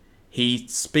knockout. He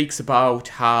speaks about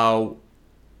how,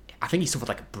 I think he suffered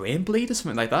like a brain bleed or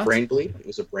something like that. Brain bleed? It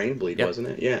was a brain bleed, wasn't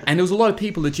it? Yeah. And there was a lot of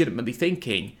people legitimately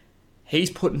thinking, he's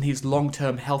putting his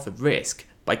long-term health at risk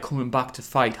by coming back to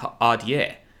fight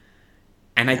RDA.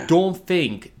 And I don't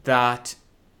think that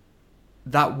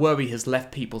worry has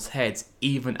left people's heads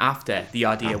even after the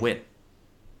RDA win.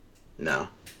 No,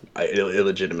 it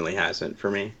legitimately hasn't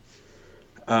for me.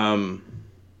 I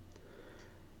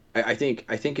think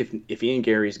if Ian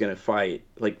Gary's gonna fight,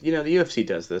 the UFC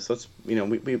does this.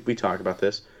 We talk about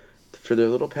this for their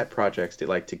little pet projects. They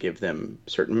like to give them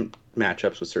certain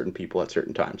matchups with certain people at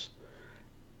certain times.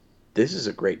 This is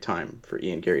a great time for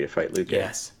Ian Gary to fight Luque.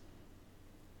 Yes.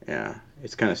 Yeah,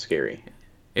 it's kind of scary.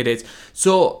 It is.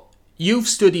 So you've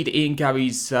studied Ian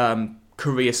Gary's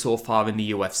career so far in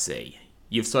the UFC.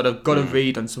 You've sort of got a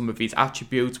read on some of his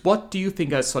attributes. What do you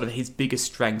think are sort of his biggest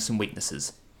strengths and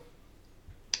weaknesses?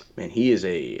 Man,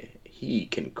 he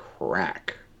can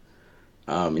crack.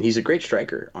 And he's a great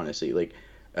striker, honestly.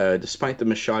 Despite the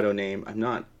Machado name, I'm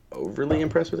not overly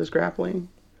impressed with his grappling.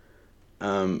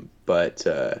 But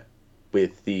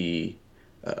with a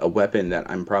weapon that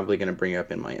I'm probably going to bring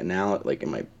up in my in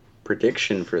my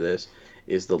prediction for this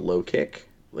is the low kick.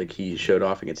 He showed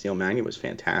off against Neil Magny, was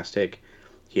fantastic.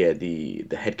 He had the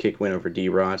head kick win over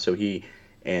D-Rod, so he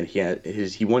won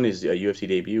his UFC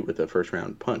debut with a first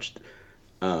round punch,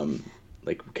 KO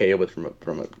with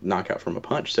from a knockout from a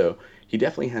punch. So he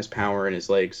definitely has power in his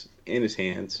legs, in his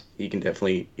hands. He can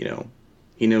definitely,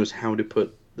 he knows how to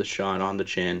put the shot on the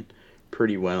chin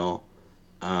pretty well.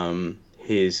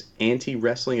 His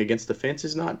anti-wrestling against the fence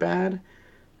is not bad.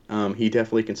 He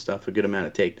definitely can stuff a good amount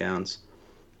of takedowns.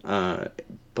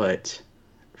 But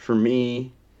for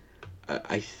me,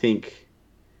 I think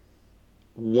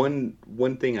one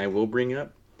thing I will bring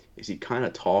up is he kind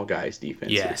of tall guys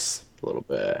defense. Yes. A little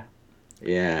bit.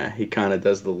 Yeah, he kind of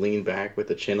does the lean back with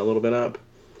the chin a little bit up.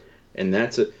 And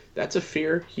that's a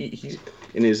fear. He's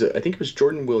in his I think it was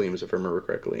Jordan Williams, if I remember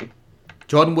correctly.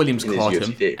 Jordan Williams caught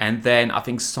him, and then I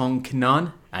think Song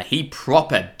Kenan, he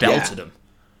proper belted him.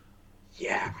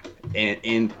 Yeah,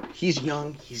 and he's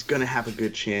young. He's gonna have a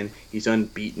good chin. He's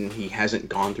unbeaten. He hasn't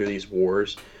gone through these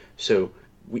wars, so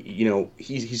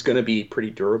he's gonna be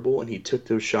pretty durable. And he took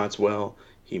those shots well.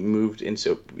 He moved, and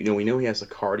so we know he has the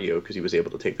cardio because he was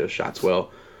able to take those shots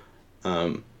well.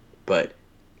 But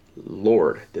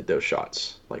lord, did those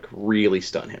shots like really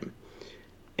stun him.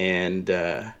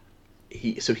 And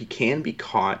he can be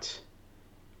caught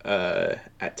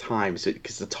at times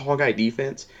because the tall guy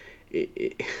defense.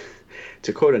 It,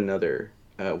 to quote another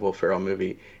Will Ferrell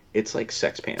movie, it's like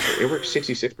Sex Panther. It works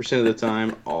 66% of the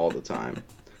time, all the time.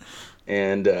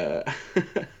 And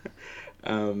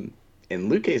and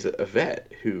Luque's a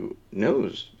vet who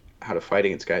knows how to fight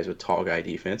against guys with tall guy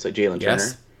defense, like Jalen Turner.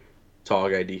 Yes. Tall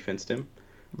guy defensed him.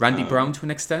 Randy Brown to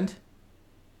an extent.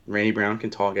 Randy Brown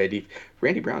can tall guy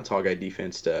Randy Brown tall guy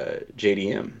defensed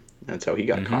JDM. That's how he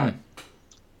got caught.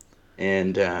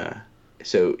 And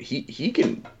so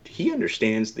he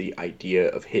understands the idea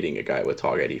of hitting a guy with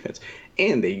tall guy defense.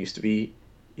 And they used to be,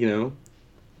 you know,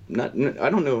 not I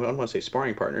don't know, I don't want to say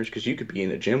sparring partners, because you could be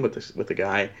in a gym with a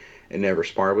guy and never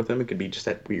spar with him. It could be just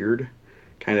that weird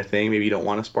kind of thing. Maybe you don't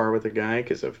want to spar with a guy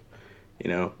because of, you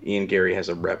know, Ian Gary has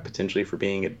a rep potentially for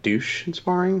being a douche in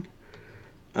sparring.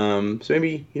 So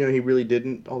maybe, you know, he really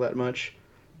didn't all that much.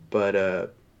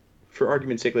 But for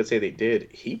argument's sake, let's say they did.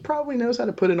 He probably knows how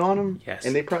to put it on him. Yes.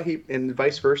 And and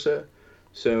vice versa.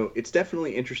 So it's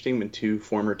definitely interesting when two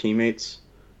former teammates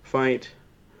fight.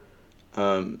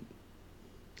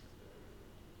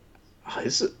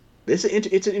 It's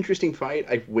an interesting fight.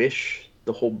 I wish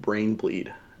the whole brain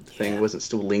bleed thing wasn't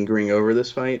still lingering over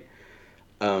this fight.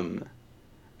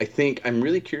 I think I'm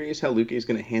really curious how Luque is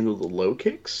going to handle the low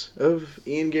kicks of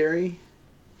Ian Gary.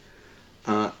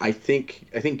 I think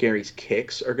Gary's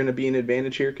kicks are going to be an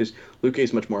advantage here because Luque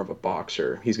is much more of a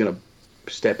boxer. He's going to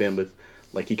step in with,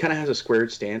 like, he kind of has a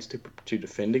squared stance to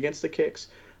defend against the kicks,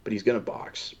 but he's going to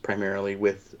box primarily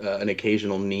with an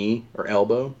occasional knee or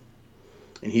elbow,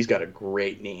 and he's got a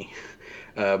great knee.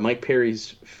 Mike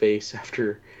Perry's face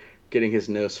after getting his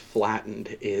nose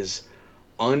flattened is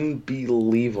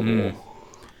unbelievable.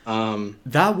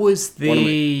 That was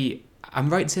I'm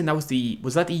right in saying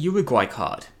was that the Uruguay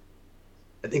card?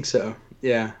 I think so.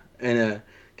 Yeah, and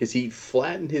because he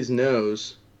flattened his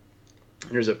nose.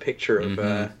 There's a picture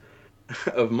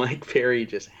of Mike Perry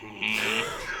just.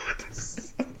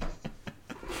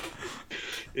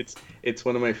 It's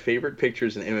one of my favorite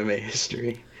pictures in MMA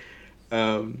history.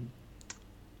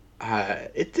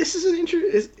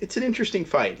 It's an interesting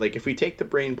fight. Like, if we take the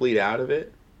brain bleed out of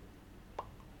it,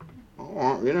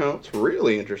 you know, it's a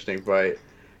really interesting fight.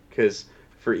 Because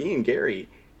for Ian Gary,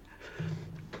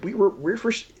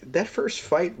 that first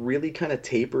fight really kind of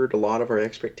tapered a lot of our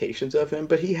expectations of him,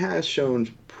 but he has shown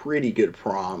pretty good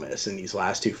promise in these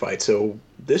last two fights. So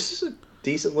this is a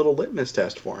decent little litmus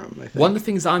test for him, I think. One of the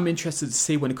things I'm interested to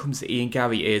see when it comes to Ian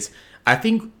Gary is, I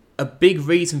think a big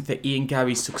reason for Ian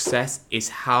Gary's success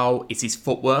is his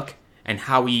footwork and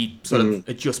how he sort of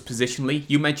adjusts positionally.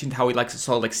 You mentioned how he likes to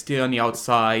sort of like stay on the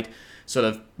outside, sort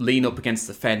of lean up against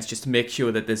the fence just to make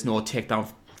sure that there's no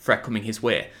takedown threat coming his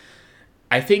way.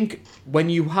 I think when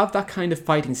you have that kind of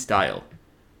fighting style,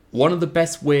 one of the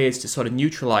best ways to sort of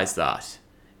neutralize that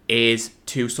is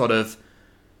to sort of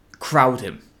crowd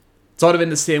him. Sort of in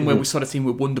the same way we sort of seen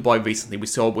with Wonderboy recently. We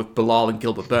saw with Bilal and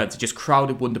Gilbert Burns. He just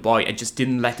crowded Wonderboy and just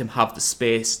didn't let him have the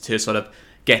space to sort of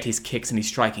get his kicks and his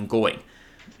striking going.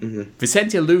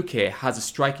 Vicente Luque has a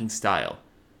striking style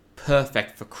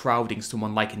perfect for crowding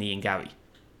someone like an Ian Gary.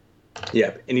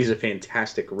 Yeah, and he's a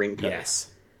fantastic ring cutter.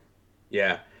 Yes.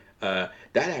 Yeah. That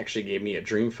actually gave me a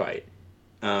dream fight.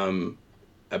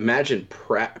 Imagine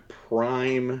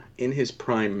in his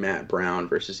prime Matt Brown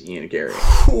versus Ian Gary.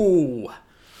 Ooh.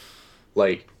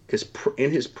 Like, because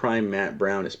in his prime Matt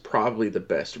Brown is probably the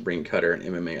best ring cutter in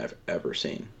MMA I've ever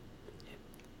seen.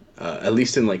 At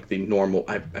least in like the normal,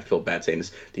 I feel bad saying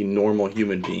this, the normal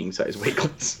human being size weight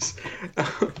classes.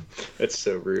 That's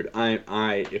so rude.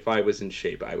 If I was in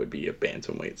shape, I would be a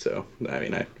bantamweight. So I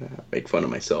mean, I make fun of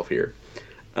myself here.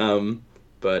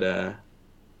 But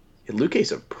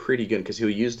Luque's a pretty good, because he'll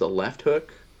use the left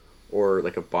hook or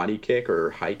like a body kick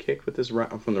or high kick with his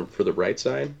for the right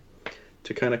side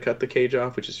to kind of cut the cage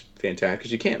off, which is fantastic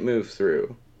because you can't move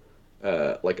through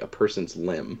like a person's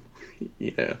limb,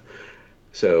 you know.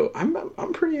 So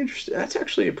I'm pretty interested. That's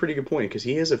actually a pretty good point because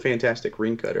he is a fantastic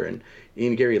ring cutter, and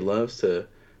Ian Gary loves to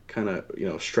kind of, you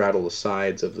know, straddle the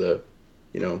sides of the,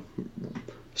 you know,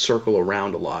 circle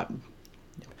around a lot.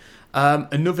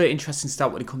 Another interesting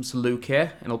stat when it comes to Luque,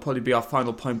 and it'll probably be our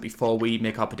final point before we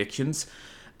make our predictions.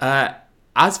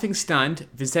 As things stand,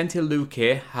 Vicente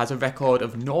Luque has a record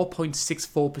of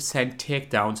 0.64%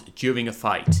 takedowns during a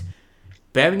fight.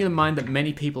 Bearing in mind that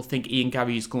many people think Ian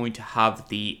Gary is going to have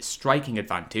the striking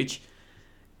advantage,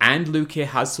 and Luque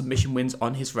has submission wins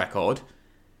on his record,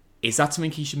 is that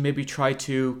something he should maybe try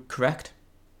to correct?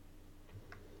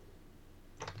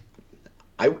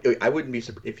 I wouldn't be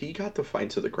surprised if he got the fight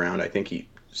to the ground. I think he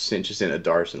cinches in a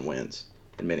Darce and wins,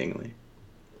 admittingly,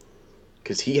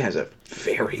 because he has a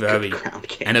very good Very. ground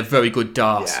game. And a very good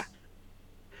dart. Yeah.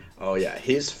 Oh yeah,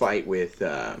 his fight with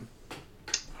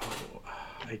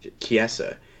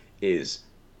Chiesa is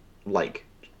like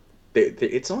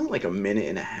it's only like a minute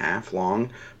and a half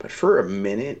long, but for a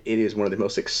minute, it is one of the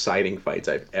most exciting fights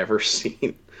I've ever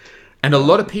seen. And a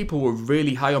lot of people were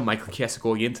really high on Michael Chiesa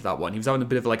going into that one. He was having a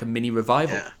bit of like a mini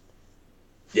revival. Yeah,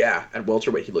 yeah. At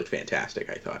welterweight, he looked fantastic,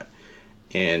 I thought,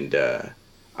 and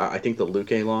I think the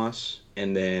Luque loss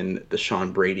and then the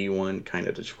Sean Brady one kind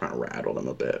of rattled him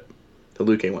a bit. The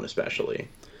Luque one especially.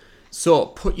 So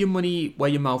put your money where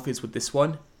your mouth is with this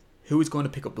one. Who is going to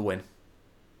pick up the win?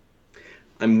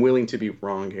 I'm willing to be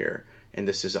wrong here, and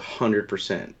this is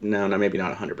 100%. No, maybe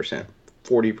not 100%.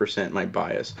 40% my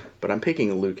bias, but I'm picking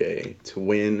Luque to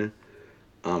win.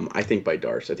 I think by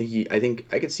Darce. I think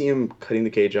I could see him cutting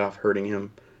the cage off, hurting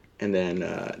him, and then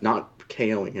not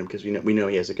KOing him because we know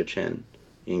he has a good chin.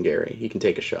 Ian Gary, he can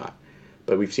take a shot,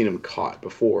 but we've seen him caught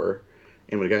before.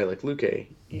 And with a guy like Luque,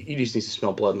 you just need to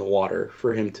smell blood in the water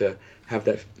for him to have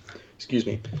that. Excuse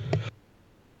me.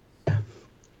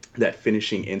 That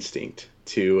finishing instinct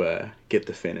to get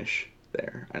the finish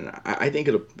there, and I think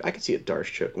I could see a Darce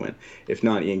choke win. If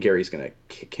not, Ian Gary's gonna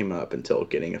kick him up until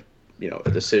getting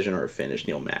a decision or a finish,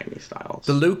 Neil Magny style.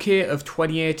 The Luque of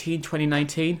 2018,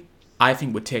 2019, I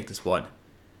think would take this one.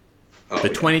 The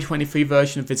 2023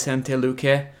 version of Vicente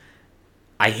Luque,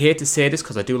 I hate to say this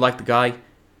because I do like the guy.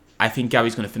 I think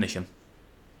Gary's gonna finish him.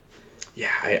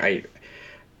 Yeah,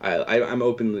 I'm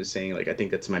openly saying I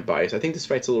think that's my bias. I think this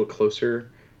fight's a little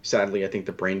closer. Sadly, I think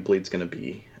the brain bleed's going to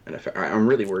be an effect. I'm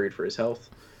really worried for his health.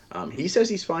 He says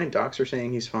he's fine. Docs are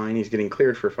saying he's fine. He's getting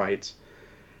cleared for fights.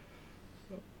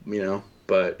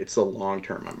 But it's the long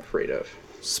term I'm afraid of.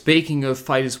 Speaking of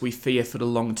fighters we fear for the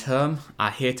long term,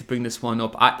 I hate to bring this one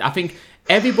up. I think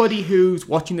everybody who's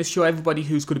watching this show, everybody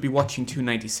who's going to be watching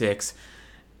 296,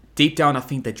 deep down I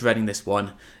think they're dreading this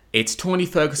one. It's Tony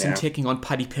Ferguson taking on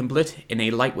Paddy Pimblett in a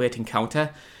lightweight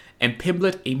encounter. And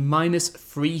Pimblett, a minus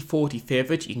 340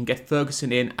 favourite. You can get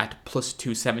Ferguson in at plus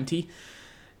 270.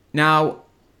 Now,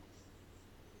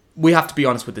 we have to be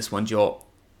honest with this one, Joe.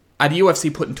 Are the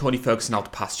UFC putting Tony Ferguson out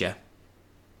to pasture?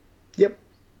 Yep,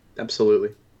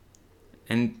 absolutely.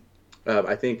 And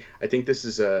I think this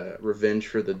is a revenge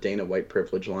for the Dana White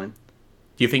privilege line.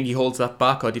 Do you think he holds that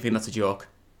back, or do you think that's a joke?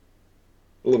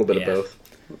 A little bit of both.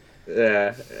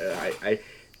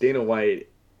 Dana White,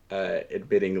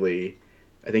 admittingly,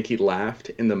 I think he laughed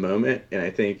in the moment, and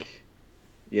I think,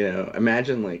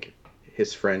 imagine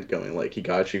his friend going he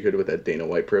got you good with that Dana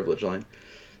White privilege line.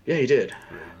 Yeah, he did.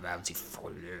 Where's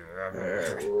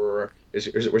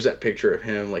that picture of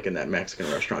him in that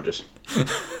Mexican restaurant just, every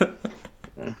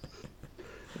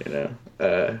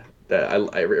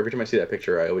time I see that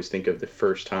picture, I always think of the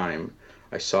first time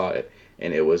I saw it,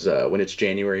 and it was when it's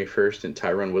January 1st and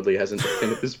Tyron Woodley hasn't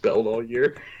defended his belt all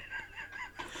year.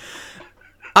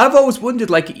 I've always wondered,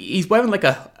 he's wearing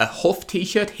a Huff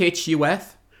t-shirt,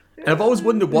 HUF, and I've always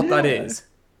wondered what that is.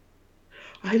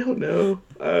 I don't know.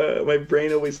 My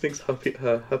brain always thinks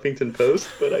Huffington Post,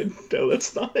 but I know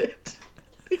that's not it.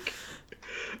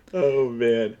 Oh,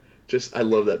 man. I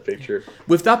love that picture.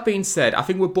 With that being said, I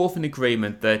think we're both in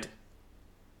agreement that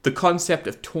the concept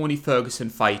of Tony Ferguson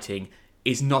fighting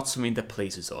is not something that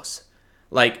pleases us.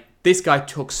 This guy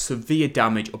took severe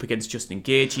damage up against Justin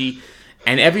Gaethje.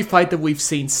 And every fight that we've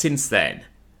seen since then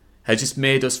has just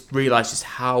made us realise just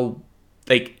how,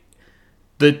 the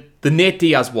Nate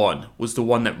Diaz one was the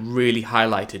one that really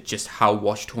highlighted just how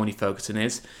washed Tony Ferguson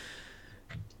is.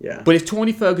 Yeah. But if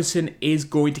Tony Ferguson is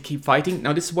going to keep fighting,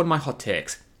 now this is one of my hot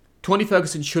takes. Tony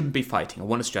Ferguson shouldn't be fighting, I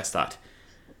want to stress that.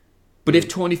 But if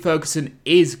Tony Ferguson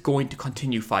is going to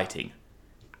continue fighting,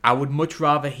 I would much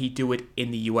rather he do it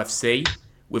in the UFC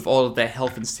with all of their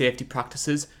health and safety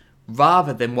practices,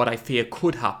 rather than what I fear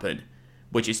could happen,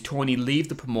 which is Tony leave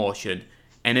the promotion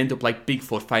and end up like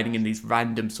Bigfoot fighting in these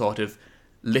random sort of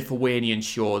Lithuanian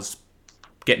shows,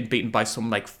 getting beaten by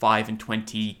some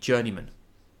 5-20 journeymen.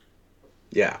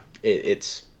 Yeah,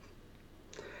 it's.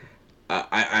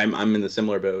 I'm in the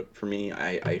similar boat. For me,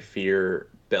 I fear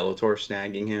Bellator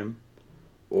snagging him,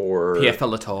 or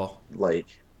PFL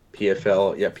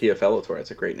PFL. Yeah, PFLator.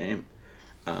 That's a great name.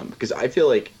 Because I feel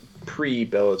like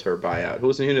pre-Bellator buyout,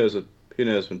 who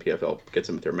knows when PFL gets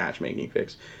them their matchmaking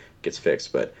gets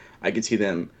fixed, but I could see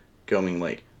them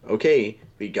going okay,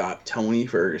 we got Tony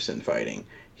Ferguson fighting.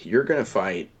 You're gonna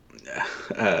fight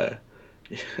one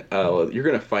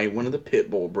of the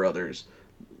Pitbull brothers.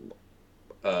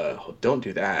 Don't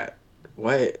do that.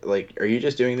 What? Are you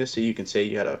just doing this so you can say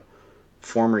you had a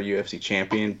former UFC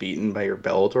champion beaten by your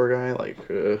Bellator guy. Like,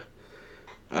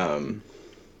 um,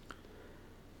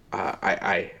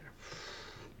 I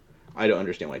I don't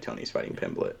understand why Tony's fighting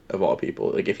Pimblett of all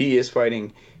people. Like, if he is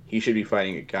fighting, he should be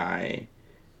fighting a guy.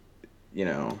 You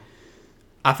know,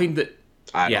 I think that,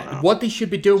 I don't yeah, know. what they should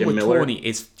be doing Jim with Miller? Tony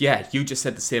is, yeah, you just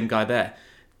said the same guy there.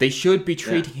 They should be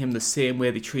treating him the same way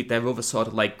they treat their other sort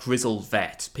of like grizzled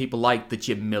vets. People like the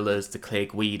Jim Millers, the Clay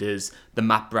Guidas, the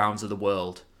Matt Browns of the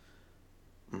world.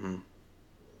 Mm-hmm.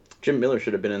 Jim Miller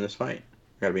should have been in this fight.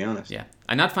 Gotta be honest. Yeah,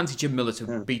 and I'd fancy Jim Miller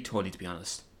to beat Tony, to be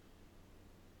honest.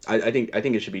 I think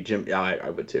it should be Jim. Yeah, I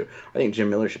would too. I think Jim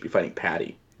Miller should be fighting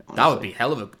Paddy. Honestly. That would be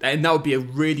hell of a, and that would be a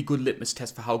really good litmus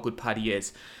test for how good Paddy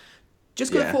is.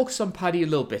 Just going to focus on Paddy a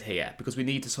little bit here because we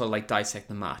need to sort of like dissect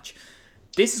the match.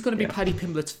 This is going to be Paddy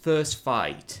Pimblett's first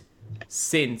fight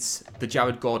since the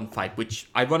Jared Gordon fight, which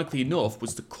ironically enough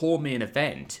was the core main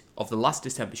event of the last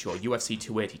December show, UFC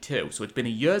 282. So it's been a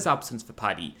year's absence for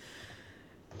Paddy.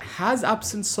 Has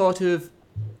absence sort of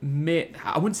made,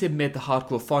 I wouldn't say made the heart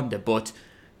grow fonder, but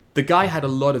the guy had a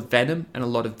lot of venom and a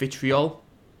lot of vitriol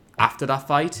after that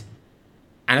fight.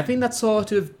 And I think that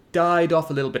sort of died off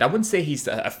a little bit. I wouldn't say he's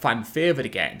a fan favourite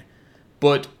again,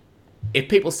 but if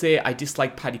people say I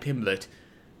dislike Paddy Pimblett,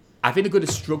 I think they're going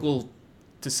to struggle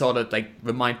to sort of like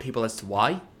remind people as to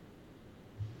why.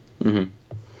 Mm-hmm.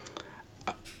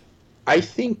 I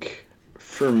think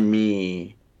for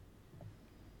me,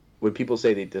 when people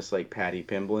say they dislike Paddy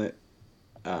Pimblett,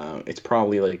 it's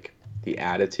probably like the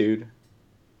attitude,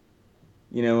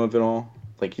 of it all.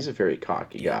 Like, he's a very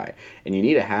cocky guy, and you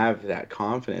need to have that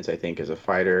confidence, I think, as a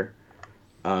fighter.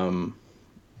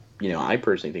 I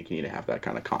personally think you need to have that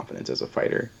kind of confidence as a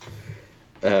fighter,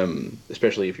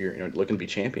 especially if you're looking to be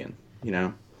champion,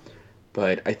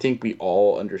 But I think we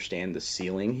all understand the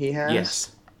ceiling he has.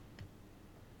 Yes.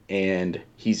 And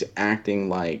he's acting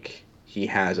like he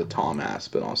has a Tom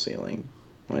Aspinall ceiling.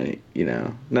 When,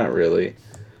 not really.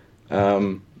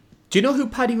 Do you know who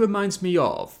Paddy reminds me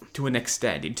of, to an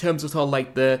extent, in terms of sort of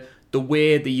like the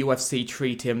way the UFC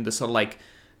treat him, the sort of like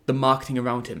the marketing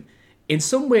around him? In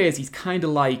some ways, he's kind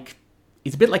of like,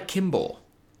 he's a bit like Kimbo,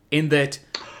 in that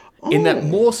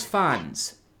most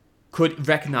fans could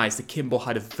recognise that Kimbo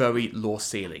had a very low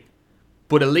ceiling.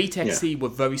 But Elite XC were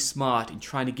very smart in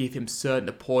trying to give him certain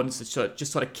opponents to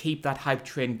just sort of keep that hype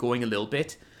train going a little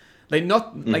bit. Like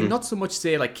not so much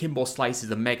say like Kimbo Slice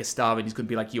is a mega star and he's going to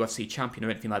be like UFC champion or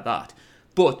anything like that,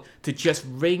 but to just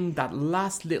ring that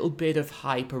last little bit of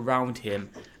hype around him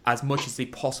as much as they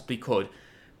possibly could.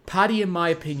 Paddy, in my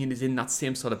opinion, is in that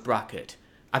same sort of bracket.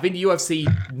 I think the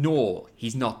UFC know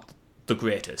he's not the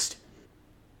greatest,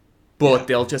 but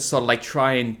they'll just sort of like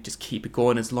try and just keep it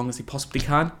going as long as they possibly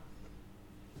can.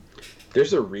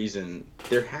 There's a reason.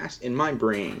 In my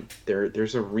brain,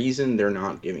 there's a reason they're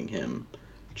not giving him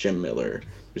Jim Miller.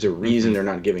 There's a reason they're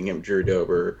not giving him Drew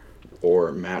Dober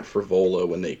or Matt Frivola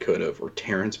when they could have, or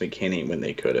Terrence McKinney when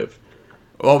they could have.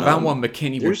 Oh, that one,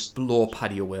 McKinney would blow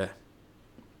Paddy away.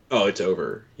 Oh, it's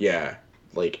over. Yeah.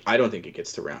 Like, I don't think it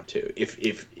gets to round 2.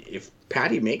 If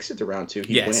Paddy makes it to round 2,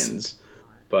 he wins.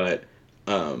 But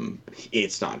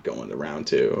it's not going to round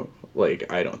 2.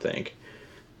 Like, I don't think.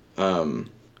 I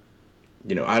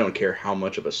don't care how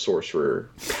much of a sorcerer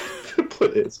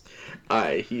Pimblett is.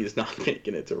 He is not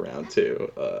making it to round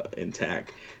 2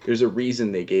 intact. There's a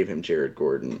reason they gave him Jared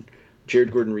Gordon.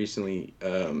 Jared Gordon recently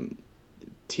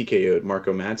TKO'd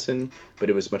Marco Madsen, but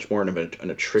it was much more of an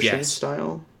attrition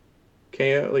style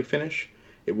KO, like finish.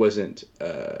 It wasn't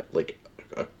like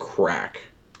a crack,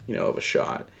 of a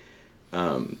shot.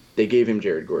 They gave him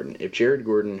Jared Gordon. If Jared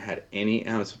Gordon had any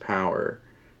ounce of power,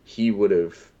 he would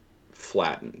have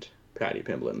flattened Paddy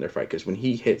Pimblett in their fight, because when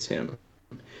he hits him,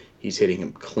 he's hitting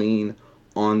him clean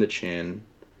on the chin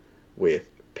with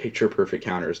picture-perfect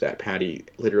counters that Paddy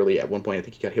literally, at one point, I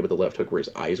think he got hit with a left hook where his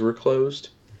eyes were closed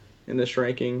in the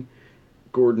striking.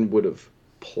 Gordon would have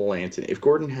planted. If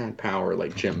Gordon had power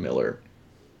like Jim Miller,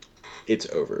 it's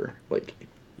over. Like,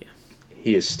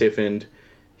 he is stiffened.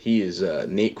 He is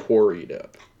Nate quarried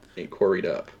up.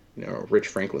 Rich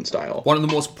Franklin style. One of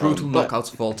the most brutal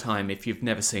knockouts of all time, if you've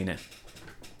never seen it.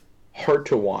 Hard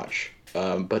to watch,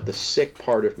 but the sick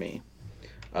part of me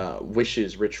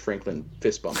wishes Rich Franklin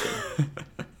fist bumped him.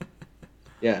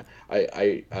 Yeah,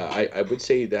 I would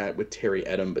say that with Terry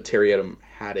Edom, but Terry Edom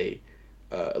had a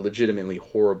legitimately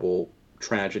horrible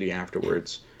tragedy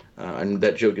afterwards. And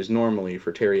that joke is normally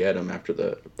for Terry Edom after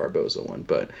the Barboza one,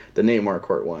 but the Nate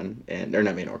Marquardt one,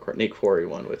 Nate Quarry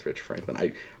one with Rich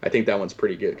Franklin, I think that one's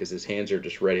pretty good because his hands are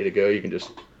just ready to go. You can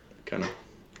just kind of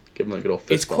give him a good old fist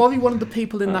bump. Is Quarry one of the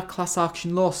people in that class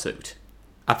action lawsuit?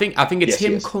 I think it's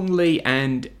him, Kung Lee,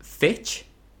 and Fitch.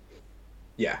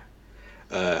 Yeah.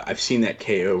 I've seen that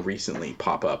KO recently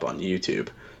pop up on YouTube,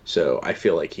 so I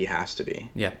feel like he has to be.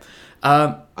 Yeah.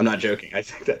 Um, I'm not joking. I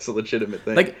think that's a legitimate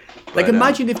thing. like, But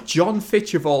imagine if John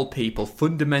Fitch of all people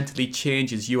fundamentally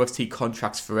changes UFC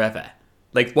contracts forever.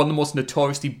 Like, one of the most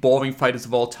notoriously boring fighters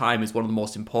of all time is one of the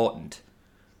most important.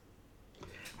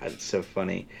 it's so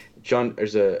funny. John,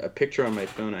 there's a picture on my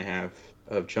phone I have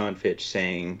of John Fitch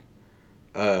saying,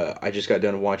 "I just got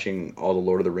done watching all the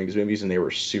Lord of the Rings movies, and they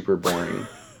were super boring."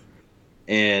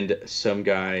 And some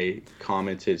guy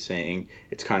commented saying,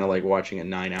 "It's kind of like watching a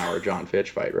 9-hour John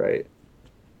Fitch fight, right?"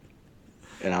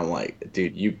 And I'm like,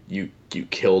 "Dude, you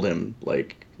killed him."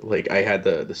 Like I had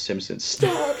the Simpsons,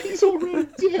 "Stop, he's already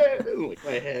dead." And like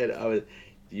my head, I was,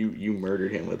 you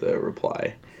murdered him with a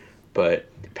reply. But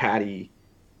Patty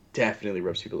definitely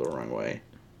rubs people the wrong way,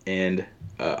 and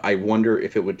I wonder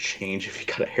if it would change if he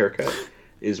got a haircut.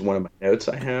 Is one of my notes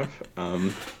I have.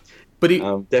 But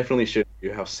Definitely shows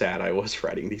you how sad I was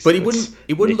writing these. but Notes,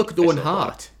 he wouldn't look at the Owen myself laugh.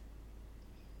 Hart.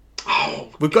 Oh,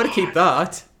 We've got to keep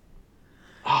that.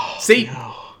 oh, See,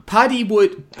 no. Paddy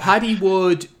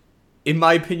would, in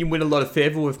my opinion, win a lot of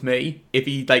favour with me if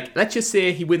he, like, let's just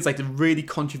say he wins like the really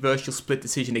controversial split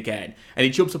decision again, and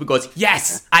he jumps up and goes,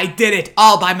 "Yes, I did it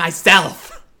all by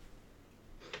myself."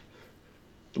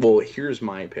 Well, here's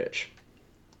my pitch.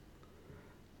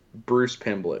 Bruce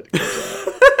Pimblett goes out.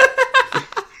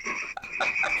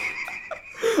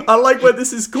 I like where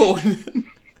this is going.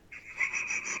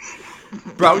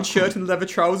 Brown shirt and leather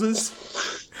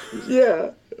trousers.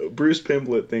 Yeah, Bruce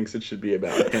Pimblett thinks it should be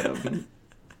about him.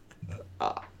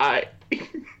 I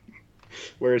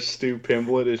whereas Stu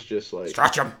Pimblett is just like,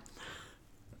 Stretch him.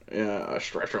 yeah,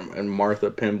 stretch him, and Martha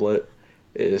Pimblett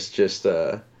is just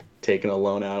taking a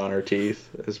loan out on her teeth.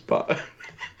 As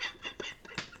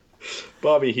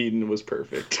Bobby Heenan was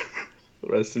perfect.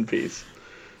 Rest in peace.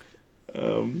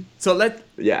 So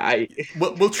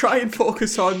we'll try and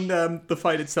focus on the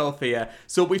fight itself here.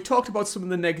 So we've talked about some of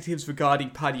the negatives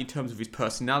regarding Paddy in terms of his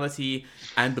personality,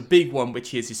 and the big one,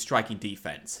 which is his striking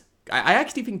defense. I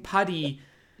actually think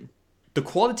the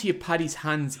quality of Paddy's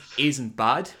hands isn't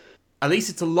bad. At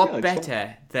least it's a lot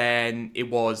better than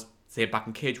it was, say, back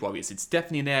in Cage Warriors. It's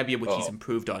definitely an area which he's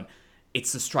improved on.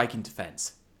 It's the striking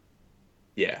defense.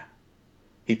 Yeah.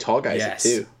 He tall guys it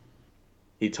too.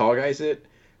 He tall guys it,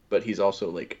 but he's also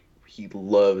like, he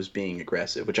loves being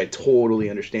aggressive, which I totally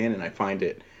understand, and I find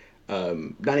it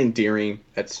not endearing.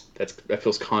 That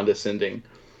feels condescending.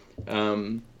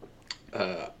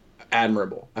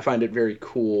 Admirable. I find it very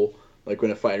cool, like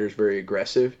when a fighter is very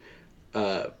aggressive.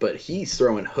 But he's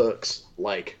throwing hooks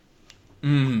like,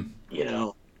 you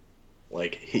know,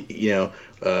 like he,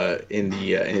 in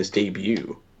his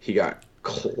debut, he got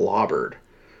clobbered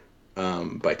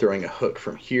by throwing a hook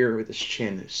from here with his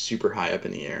chin super high up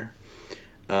in the air.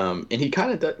 And he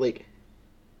kind of does, like,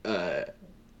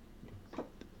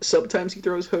 sometimes he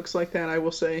throws hooks like that, I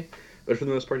will say, but for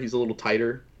the most part, he's a little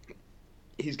tighter.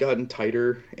 He's gotten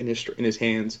tighter in his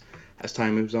hands as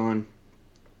time moves on.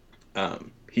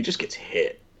 He just gets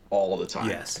hit all the time.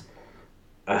 Yes.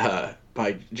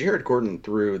 By Jared Gordon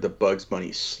threw the Bugs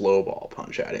Bunny slow ball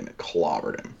punch at him and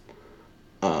clobbered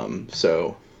him.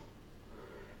 So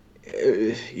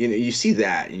you see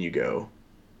that and you go,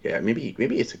 yeah, maybe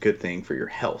it's a good thing for your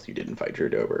health you didn't fight Drew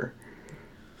Dober.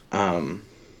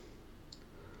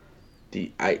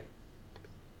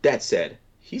 That said,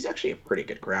 he's actually a pretty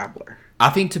good grappler. I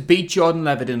think to beat Jordan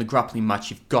Levitt in a grappling match,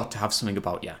 you've got to have something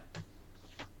about you.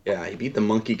 Yeah, he beat the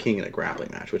Monkey King in a grappling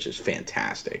match, which is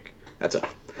fantastic. That's a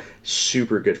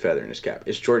super good feather in his cap.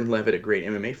 Is Jordan Levitt a great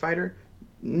MMA fighter?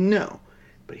 No,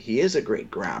 but he is a great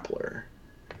grappler.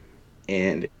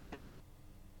 And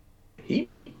he,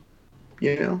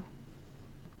 Yeah.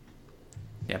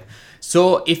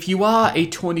 So if you are a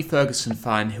Tony Ferguson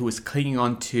fan who is clinging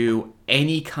on to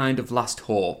any kind of last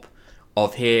hope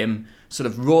of him sort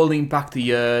of rolling back the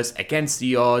years against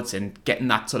the odds and getting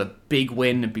that sort of big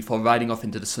win before riding off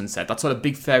into the sunset, that sort of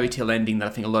big fairy tale ending that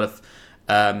I think a lot of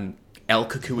El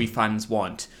Kukui fans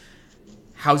want,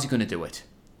 how's he going to do it?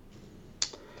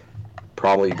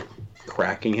 Probably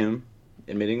cracking him,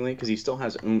 admittingly, because he still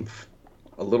has oomph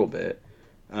a little bit.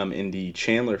 In the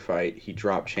Chandler fight, he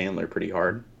dropped Chandler pretty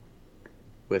hard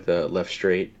with a left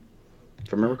straight.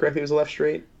 If I remember correctly, it was a left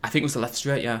straight? I think it was the left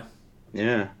straight, yeah.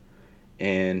 Yeah.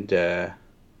 And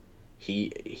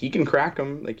he can crack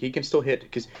him. Like, he can still hit.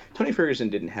 Because Tony Ferguson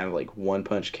didn't have, like,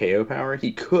 one-punch KO power.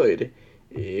 He could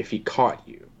if he caught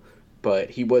you. But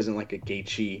he wasn't like a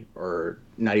Gaethje or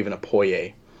not even a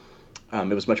Poirier.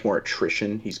 It was much more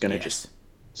attrition. He's going to just,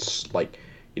 like,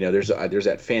 there's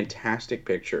that fantastic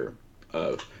picture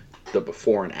of the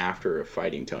before and after of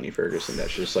fighting Tony Ferguson.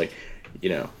 That's just like,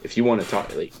 if you want to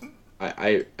talk, like,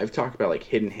 I've talked about like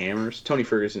hidden hammers. Tony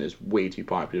Ferguson is way too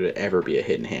popular to ever be a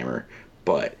hidden hammer,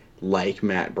 but like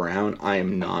Matt Brown, I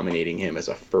am nominating him as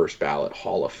a first ballot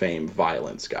Hall of Fame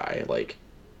violence guy. Like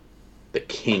the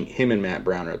king, him and Matt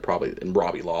Brown are probably, and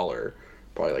Robbie Lawler,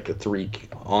 probably like the three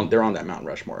they're on that Mount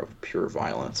Rushmore of pure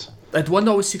violence. The one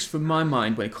that always sticks from my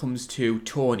mind when it comes to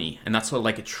Tony, and that's sort of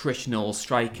like attritional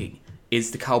striking,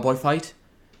 is the cowboy fight.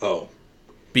 Oh,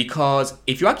 Because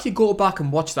if you actually go back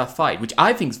and watch that fight, which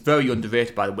I think is very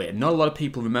underrated, by the way, not a lot of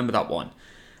people remember that one.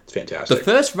 it's fantastic. The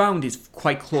first round is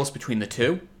quite close between the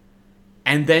two,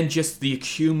 and then just the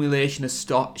accumulation of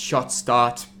shots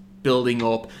start building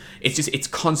up. It's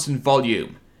constant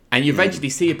volume, and you eventually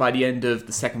see it by the end of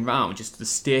the second round, just the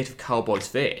state of Cowboy's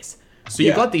face. So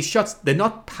you've got these shots; they're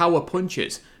not power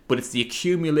punches, but it's the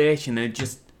accumulation, and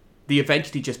they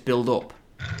eventually just build up.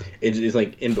 It's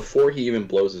like, and before he even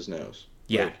blows his nose.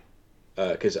 Yeah.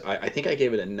 Because I think I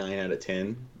gave it a 9 out of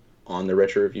 10 on the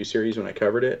retro review series when I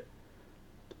covered it.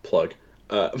 Plug.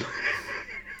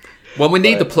 When we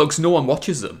need the plugs, no one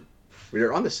watches them.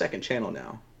 We're on the second channel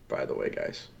now, by the way,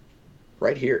 guys.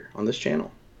 Right here on this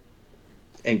channel.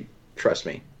 And trust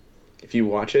me, if you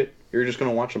watch it, you're just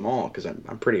gonna watch them all because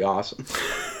I'm pretty awesome.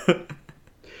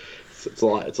 It's a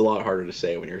lot harder to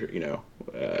say when you're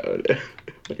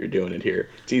when you're doing it here.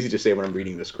 It's easy to say when I'm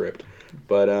reading the script,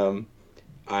 but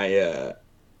I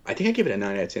think I give it a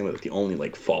 9 out of 10 with the only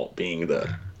like fault being the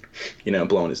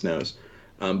blowing his nose.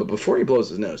 But before he blows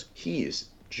his nose, he is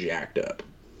jacked up.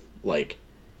 Like,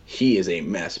 he is a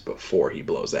mess before he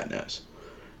blows that nose.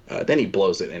 Then he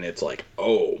blows it, and it's like,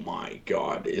 oh my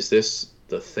god, is this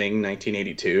the Thing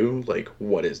 1982? Like,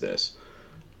 what is this?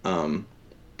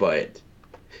 But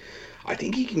I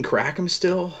think he can crack him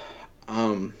still.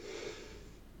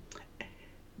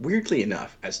 Weirdly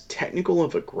enough, as technical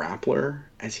of a grappler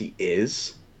as he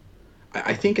is,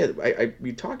 I think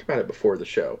we talked about it before the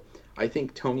show. I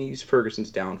think Tony Ferguson's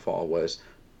downfall was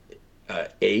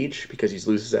age, because he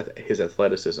loses his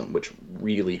athleticism, which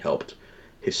really helped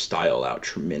his style out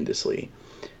tremendously.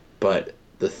 But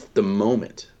the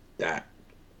moment that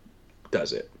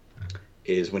does it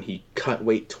is when he cut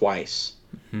weight twice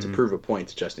to prove a point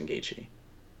to Justin Gaethje.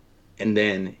 And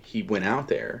then he went out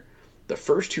there. The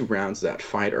first 2 rounds of that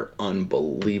fight are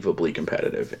unbelievably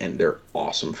competitive, and they're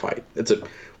awesome fight. It's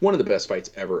one of the best fights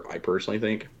ever, I personally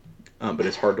think. But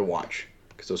it's hard to watch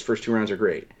because those first 2 rounds are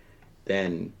great.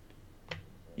 Then,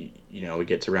 we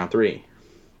get to round 3,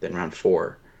 then round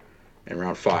 4, and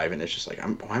round 5, and it's just like,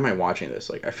 why am I watching this?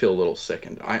 Like, I feel a little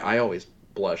sickened. I always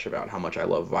blush about how much I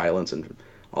love violence and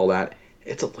all that.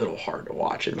 It's a little hard to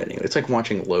watch, admitting it. It's like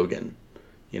watching Logan,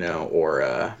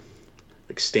 or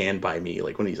like Stand By Me,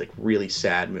 like one of these like really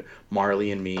sad,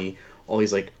 Marley and Me, all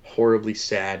these like horribly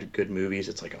sad good movies.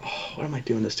 It's like, oh, what am I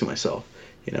doing this to myself?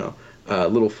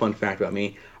 Little fun fact about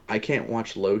me: I can't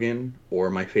watch Logan or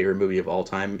my favorite movie of all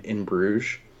time, In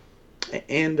Bruges,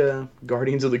 and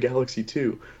Guardians of the Galaxy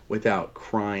 2 without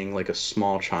crying like a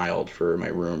small child for my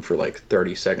room for like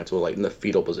 30 seconds, while like in the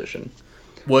fetal position.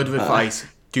 Word of advice: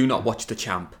 do not watch The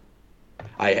Champ.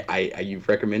 You've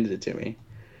recommended it to me.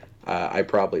 I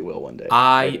probably will one day.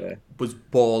 I was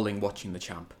bawling watching The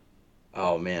Champ.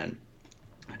 Oh man,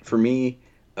 for me,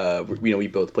 we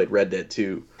both played Red Dead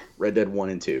 2, Red Dead 1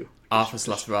 and 2. Arthur's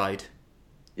Last Ride.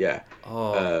 Yeah.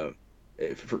 Oh.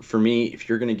 For me, if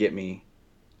you're gonna get me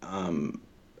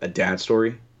a dad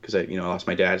story, because I lost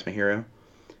my dad as my hero,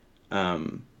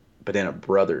 but then a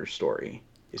brother story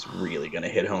is really gonna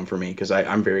hit home for me, because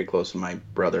I'm very close to my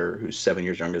brother who's 7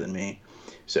 years younger than me.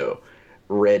 So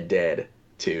Red Dead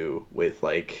 2 with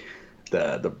like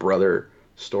the brother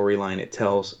storyline it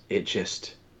tells, it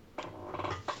just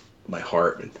my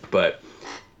heart. But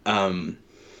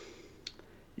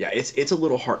it's a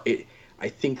little hard. I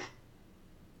think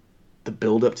the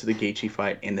build up to the Gaethje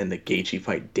fight and then the Gaethje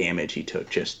fight damage he took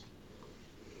just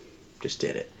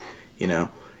did it.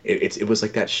 It was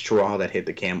like that straw that hit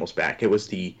the camel's back. It was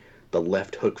the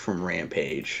left hook from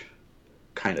Rampage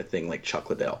kind of thing, like Chuck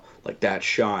Liddell. Like that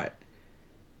shot,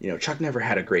 Chuck never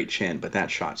had a great chin, but that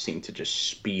shot seemed to just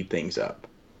speed things up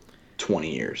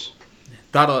 20 years.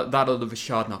 That or the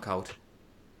Rashad knockout.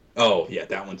 Oh, yeah,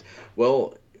 that one's...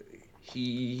 Well,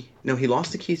 he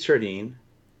lost to Keith Jardine.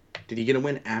 Did he get a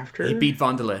win after? He beat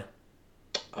Vanderlei.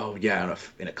 Oh, yeah,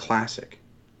 in a classic.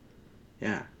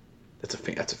 Yeah, that's a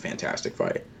fantastic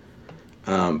fight.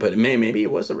 But maybe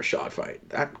it was the Rashad fight.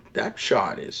 That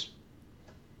shot is...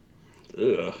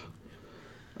 Ugh.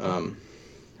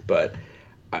 But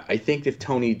I think if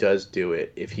Tony does do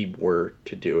it, if he were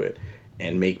to do it,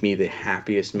 and make me the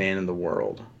happiest man in the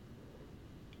world,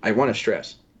 I want to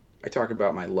stress, I talk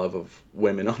about my love of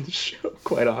women on the show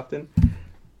quite often.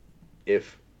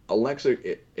 If Alexa,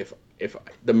 if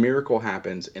the miracle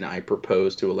happens and I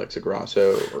propose to Alexa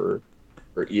Grasso or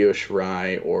Io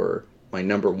Shirai or my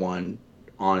number one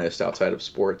honest outside of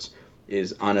sports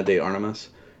is Ana de Armas,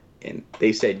 and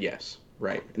they said yes,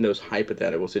 right? In those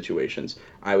hypothetical situations,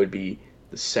 I would be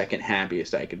the second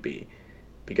happiest I could be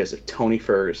because if Tony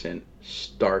Ferguson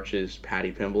starches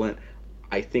Patty Pimblett,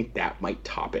 I think that might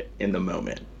top it in the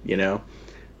moment, you know?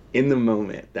 In the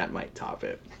moment, that might top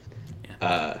it.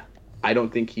 Yeah. I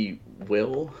don't think he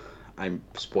will. I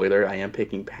am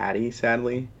picking Patty,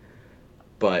 sadly.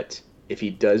 But if he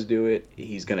does do it,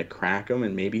 he's going to crack him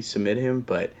and maybe submit him.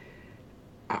 But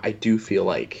I do feel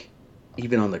like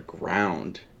even on the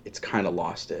ground, it's kind of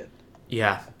lost it.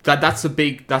 Yeah, that's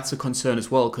a concern as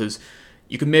well, because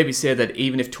you can maybe say that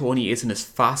even if Tony isn't as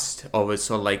fast or as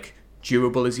sort of like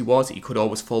durable as he was, he could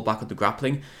always fall back on the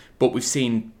grappling. But we've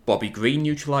seen Bobby Green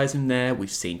neutralise him there. We've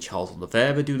seen Charles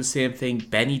Oliveira do the same thing.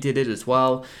 Benny did it as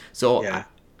well. So Yeah.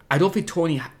 I don't think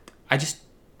Tony. I just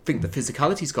think the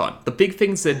physicality's gone. The big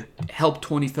things that helped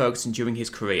Tony Ferguson during his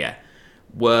career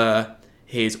were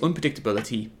his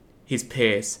unpredictability, his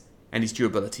pace, and his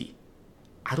durability.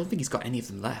 I don't think he's got any of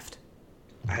them left.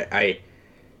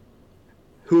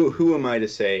 Who am I to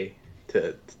say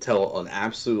to tell an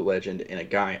absolute legend and a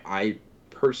guy I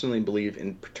personally believe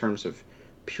in terms of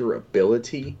pure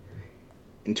ability?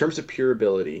 In terms of pure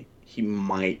ability, he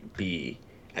might be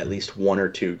at least one or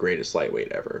two greatest lightweight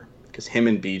ever. Because him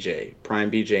and Prime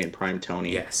BJ and Prime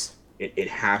Tony, Yes. it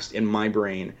has in my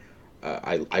brain.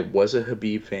 I was a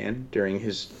Habib fan during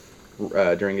his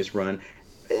run.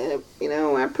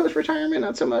 Post retirement,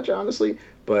 not so much, honestly.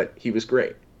 But he was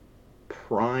great.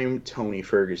 Prime Tony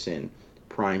Ferguson,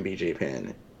 Prime BJ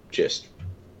Penn, just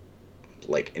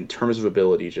like in terms of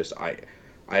ability, just I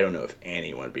don't know if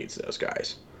anyone beats those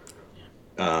guys.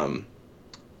 Um,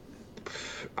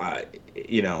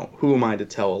 who am I to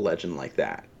tell a legend like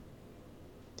that?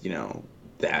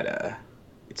 That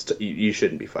you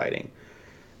shouldn't be fighting.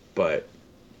 But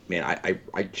man,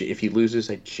 if he loses,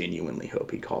 I genuinely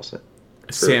hope he calls it.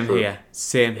 Same here.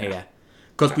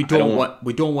 Because we don't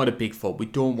want a big fault. We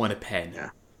don't want a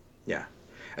Penn. Yeah.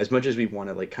 As much as we want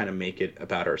to like kind of make it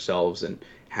about ourselves and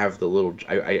have the little,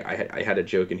 I had a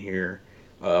joke in here,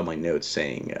 my notes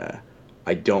saying,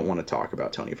 I don't want to talk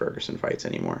about Tony Ferguson fights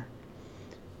anymore.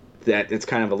 That it's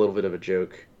kind of a little bit of a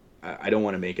joke. I don't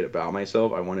want to make it about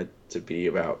myself. I want it to be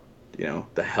about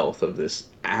the health of this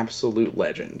absolute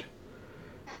legend.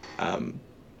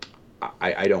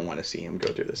 I don't want to see him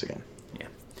go through this again. Yeah.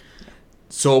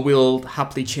 So we'll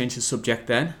happily change the subject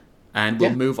then, and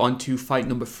we'll move on to fight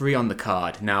number 3 on the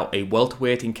card. Now, a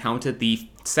welterweight encounter, the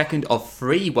second of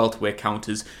 3 welterweight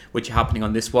counters which are happening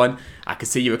on this one. I can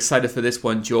see you're excited for this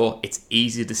one, Joe. It's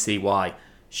easy to see why.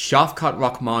 Shavkat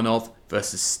Rakhmonov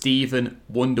versus Stephen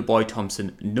Wonderboy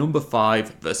Thompson, number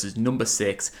 5 versus number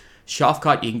 6.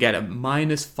 Shavkat, you can get a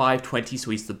minus 520,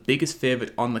 so he's the biggest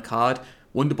favourite on the card.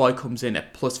 Wonderboy comes in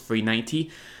at plus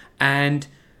 390. And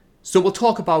so we'll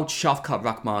talk about Shavkat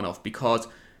Rakhmonov, because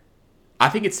I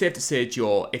think it's safe to say,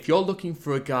 Joe, if you're looking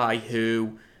for a guy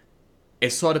who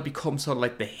has sort of become sort of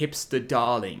like the hipster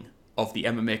darling of the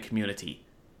MMA community,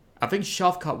 I think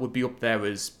Shavkat would be up there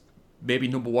as maybe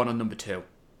number 1 or number 2.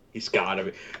 He's got to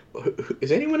be.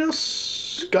 Has anyone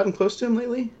else gotten close to him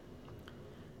lately?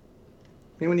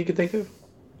 Anyone you can think of?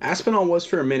 Aspinall was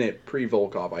for a minute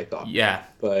pre-Volkov, I thought. Yeah.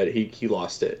 But he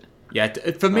lost it. Yeah,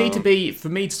 for me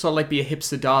to sort of like be a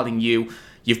hipster darling,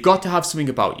 you've got to have something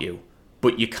about you,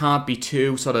 but you can't be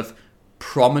too sort of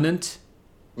prominent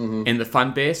in the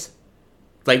fan base.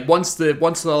 Like once the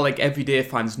like everyday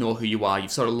fans know who you are,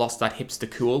 you've sort of lost that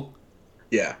hipster cool.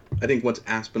 Yeah, I think once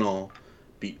Aspinall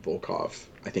beat Volkov,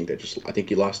 I think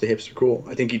he lost the hipster cool.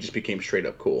 I think he just became straight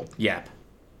up cool. Yeah.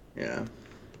 Yeah.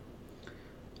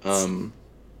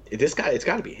 This guy, it's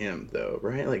got to be him though,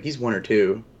 right? Like he's 1 or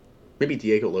 2. Maybe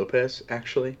Diego Lopez,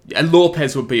 actually. And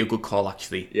Lopez would be a good call,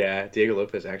 actually. Yeah, Diego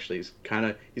Lopez actually is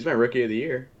he's my rookie of the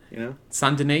year,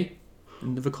 Saint Denis,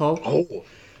 another call.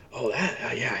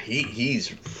 Yeah,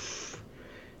 he's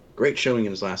great showing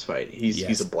in his last fight.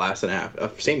 He's a blast and a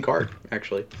half. Same card,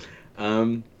 actually.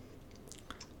 Man,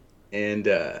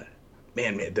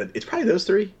 it's probably those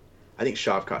 3. I think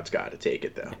Shavkat's got to take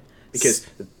it though, because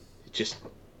just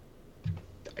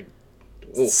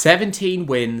 17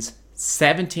 wins,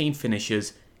 17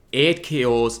 finishes, 8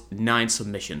 KOs, 9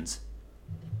 submissions.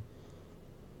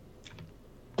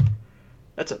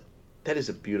 That is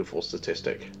a beautiful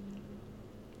statistic.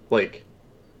 Like,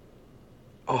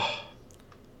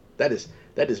 that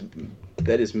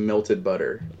is melted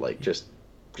butter. Like just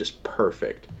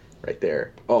perfect. right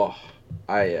there. Oh,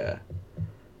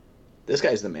 this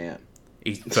guy's the man.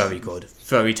 He's very good,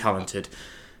 very talented.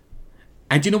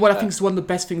 And you know what I think is one of the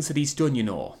best things that he's done,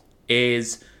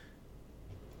 is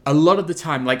a lot of the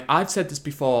time, like I've said this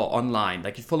before online,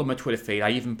 like you follow my Twitter feed,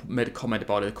 I even made a comment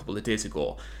about it a couple of days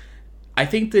ago. I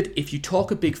think that if you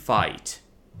talk a big fight,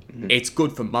 it's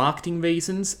good for marketing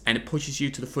reasons and it pushes you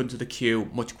to the front of the queue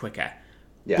much quicker.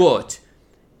 Yeah. But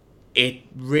it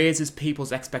raises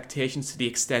people's expectations to the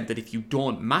extent that if you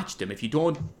don't match them, if you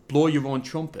don't blow your own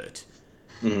trumpet,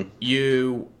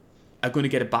 you are going to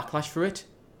get a backlash for it.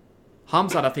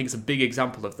 Hamzat, I think, is a big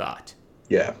example of that.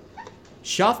 Yeah.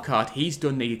 Shavkat, he's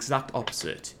done the exact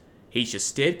opposite. He's just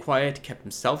stayed quiet, kept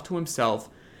himself to himself.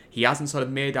 He hasn't sort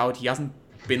of made out, he hasn't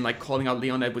been like calling out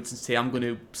Leon Edwards and say, I'm going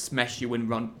to smash you in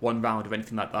one round or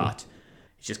anything like that.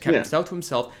 He's just kept himself to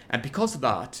himself. And because of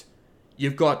that,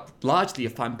 you've got largely a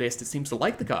fan base that seems to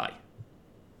like the guy.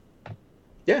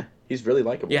 Yeah, he's really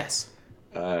likable. Yes.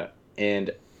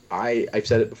 And I've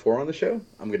said it before on the show.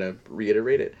 I'm going to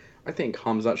reiterate it. I think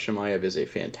Hamzat Chimaev is a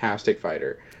fantastic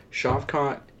fighter.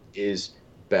 Shavkat is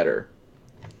better.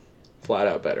 Flat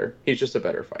out better. He's just a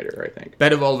better fighter, I think.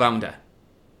 Better all-rounder.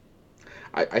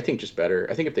 I think just better.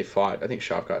 I think if they fought, I think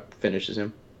Shavkat finishes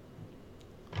him.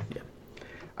 Yeah.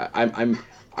 I'm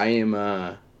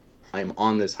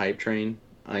on this hype train.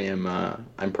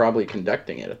 I'm probably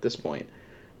conducting it at this point.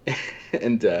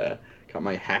 And got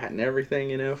my hat and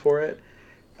everything, for it.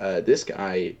 This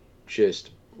guy just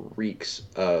reeks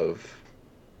of,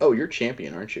 oh, you're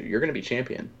champion, aren't you? You're going to be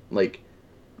champion. Like,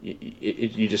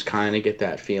 you just kind of get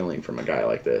that feeling from a guy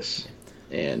like this.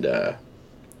 And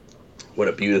what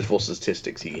a beautiful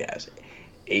statistics he has.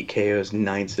 8 KOs,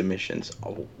 9 submissions.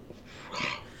 Oh.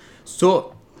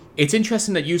 So, it's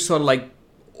interesting that you sort of like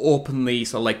openly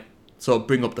sort of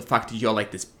bring up the fact that you're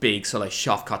like this big sort of like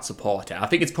Shavkat supporter. I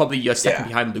think it's probably you're second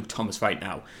behind Luke Thomas right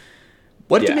now.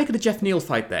 What did you make of the Jeff Neal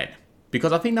fight then?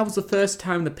 Because I think that was the first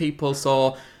time that people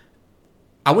saw,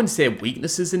 I wouldn't say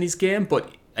weaknesses in his game,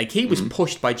 but like he was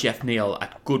pushed by Jeff Neal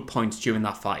at good points during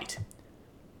that fight.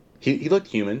 He looked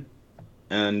human,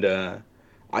 and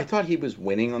I thought he was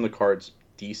winning on the cards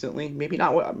decently. Maybe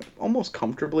not, almost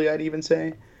comfortably, I'd even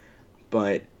say.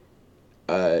 But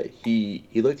he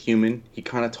looked human. He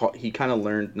kind of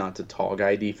learned not to tall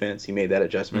guy defense. He made that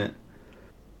adjustment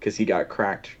because he got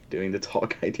cracked doing the tall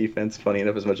guy defense. Funny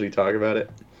enough, as much as we talk about it.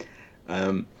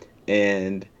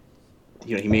 And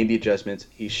he made the adjustments.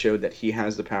 He showed that he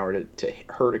has the power to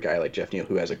hurt a guy like Jeff Neal,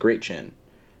 who has a great chin.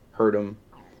 Hurt him,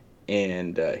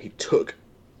 and he took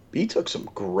some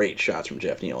great shots from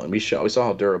Jeff Neal, and we saw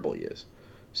how durable he is.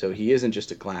 So he isn't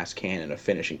just a glass cannon of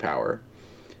finishing power.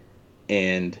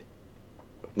 And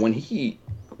when he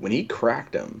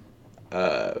cracked him,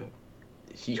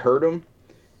 he hurt him,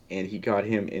 and he got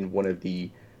him in one of the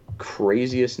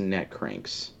craziest neck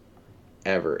cranks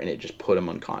ever, and it just put him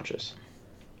unconscious.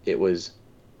 It was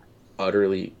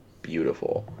utterly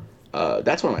beautiful.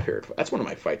 That's one of my favorite. That's one of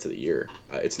my fights of the year.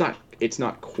 It's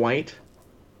not quite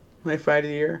my fight of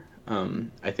the year.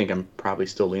 I think I'm probably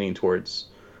still leaning towards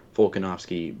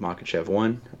Volkanovski Makhachev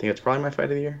 1. I think that's probably my fight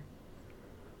of the year.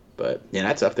 But yeah,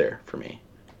 that's up there for me.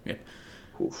 Yeah.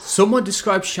 Someone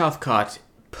described Shavkat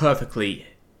perfectly.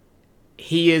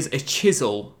 He is a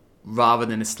chisel rather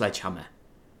than a sledgehammer.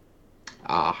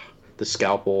 The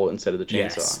scalpel instead of the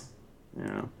chainsaw.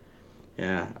 Yes.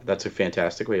 Yeah, that's a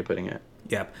fantastic way of putting it.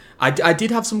 Yeah, I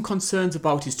did have some concerns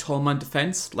about his tall man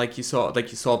defense, like you saw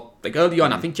early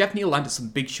on. I think Jeff Neal landed some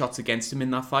big shots against him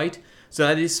in that fight, so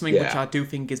that is something which I do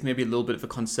think is maybe a little bit of a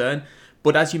concern.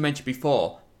 But as you mentioned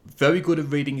before, very good at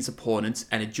reading his opponents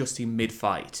and adjusting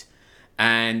mid-fight.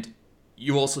 And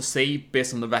you also see,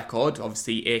 based on the record,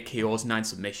 obviously 8 KOs, 9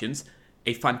 submissions,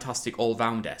 a fantastic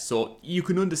all-rounder. So you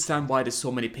can understand why there's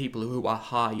so many people who are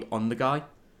high on the guy.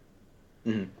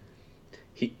 Mm-hmm.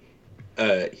 He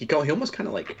almost kind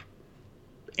of like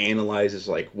analyzes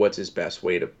like what's his best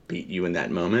way to beat you in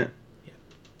that moment.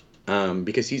 Yeah.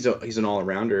 Because he's an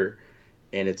all-arounder,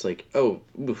 and it's like, oh,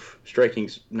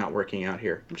 striking's not working out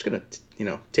here. I'm just gonna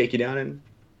take you down and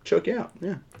choke you out.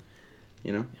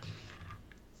 Yeah.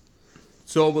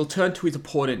 So we'll turn to his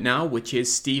opponent now, which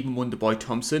is Stephen Wonderboy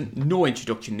Thompson. No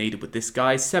introduction needed with this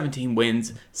guy. 17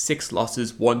 wins, 6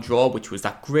 losses, 1 draw, which was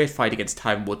that great fight against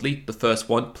Tyron Woodley. The first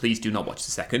one. Please do not watch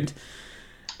the second.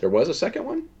 There was a second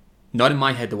one? Not in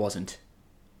my head, there wasn't.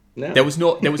 No. There was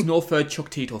no third Chuck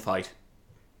Tito fight.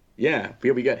 Yeah,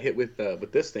 we got hit with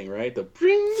this thing, right? The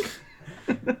bring.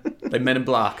 Like Men in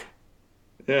Black.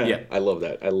 Yeah. I love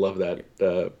that. I love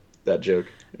that joke.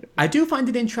 I do find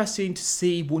it interesting to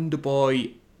see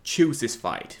Wonderboy choose this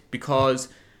fight, because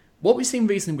what we've seen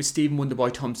recently with Stephen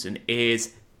Wonderboy Thompson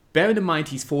is bearing in mind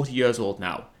he's 40 years old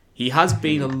now, he has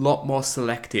been a lot more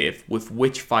selective with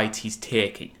which fights he's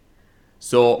taking.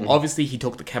 So obviously he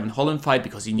took the Kevin Holland fight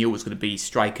because he knew it was going to be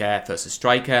striker versus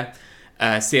striker.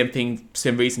 Same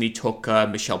reason he took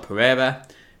Michel Pereira,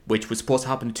 which was supposed to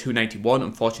happen in 291.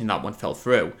 Unfortunately, that one fell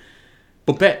through.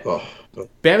 But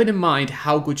bearing in mind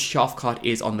how good Shafkat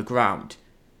is on the ground,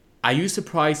 are you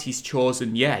surprised he's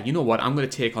chosen, you know what, I'm going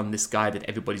to take on this guy that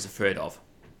everybody's afraid of?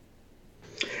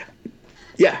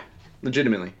 Yeah,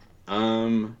 legitimately.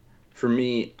 For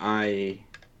me,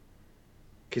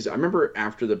 because I remember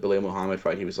after the Belal Muhammad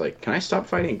fight, he was like, "Can I stop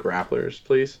fighting grapplers,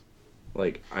 please?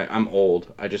 Like, I'm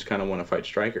old. I just kind of want to fight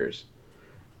strikers."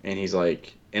 And he's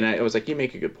like, and I was like, "You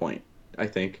make a good point. I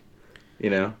think,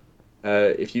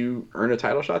 if you earn a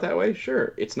title shot that way,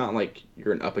 sure. It's not like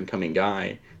you're an up and coming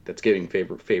guy that's getting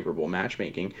favorable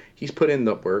matchmaking. He's put in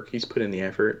the work. He's put in the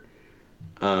effort.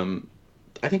 I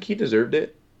think he deserved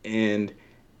it. And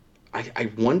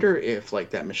I wonder if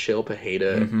like that Michel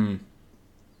Pereira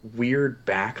weird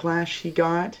backlash he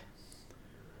got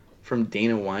from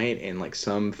Dana White and like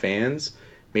some fans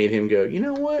made him go, you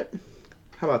know what?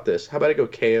 How about this? How about I go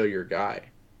KO your guy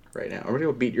right now? I'm going to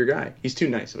go beat your guy. He's too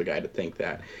nice of a guy to think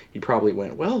that. He probably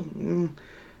went, well,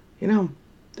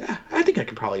 I think I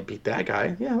could probably beat that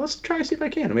guy. Yeah, let's try to see if I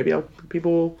can. Maybe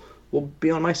people will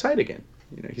be on my side again.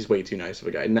 He's way too nice of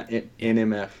a guy.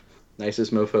 NMF,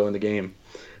 nicest mofo in the game.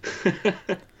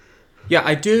 Yeah,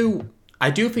 I do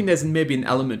think there's maybe an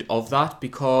element of that,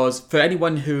 because for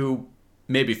anyone who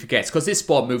maybe forgets, because this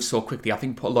sport moves so quickly, I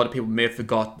think a lot of people may have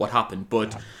forgot what happened,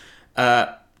 but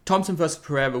Thompson versus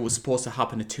Pereira was supposed to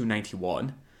happen at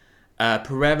 291.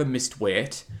 Pereira missed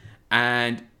weight,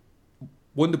 and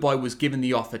Wonderboy was given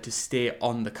the offer to stay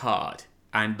on the card,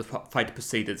 and the fight to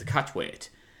proceed as a catchweight.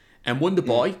 And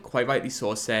Wonderboy, quite rightly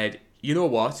so, said, you know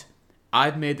what,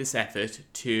 I've made this effort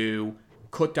to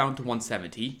cut down to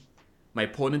 170. My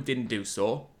opponent didn't do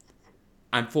so.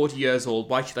 I'm 40 years old.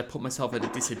 Why should I put myself at a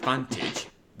disadvantage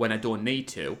when I don't need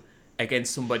to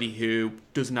against somebody who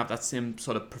doesn't have that same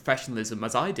sort of professionalism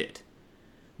as I did?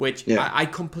 Which I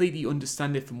completely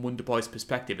understand it from Wonderboy's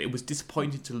perspective. It was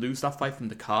disappointing to lose that fight from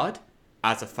the card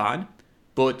as a fan,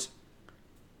 but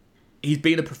he's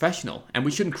been a professional, and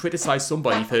we shouldn't criticize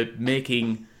somebody for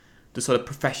making the sort of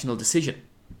professional decision.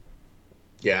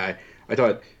 Yeah, I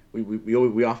thought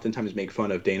we oftentimes make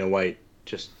fun of Dana White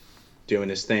just doing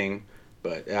his thing,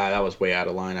 but that was way out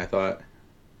of line. I thought,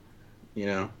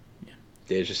 they're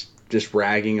just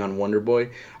ragging on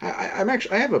Wonderboy. I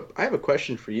have a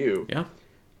question for you. Yeah.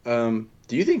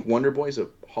 Do you think Wonderboy's a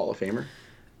Hall of Famer?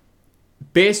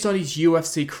 Based on his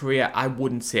UFC career, I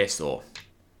wouldn't say so.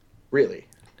 Really?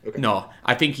 Okay. No,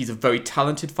 I think he's a very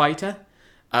talented fighter.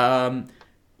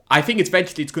 I think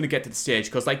eventually it's going to get to the stage,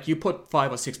 because like you put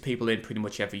 5 or 6 people in pretty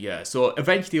much every year, so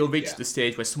eventually he'll reach the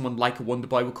stage where someone like a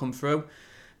Wonderboy will come through.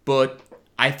 But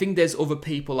I think there's other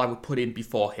people I would put in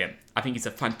before him. I think he's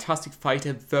a fantastic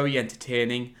fighter, very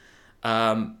entertaining.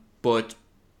 But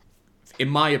in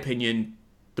my opinion,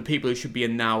 the people who should be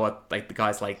in now are like the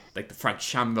guys like the Frank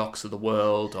Shamrocks of the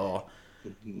world, or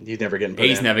he's never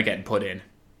getting put in.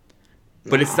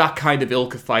 But it's that kind of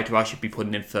ilk of fighter I should be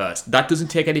putting in first. That doesn't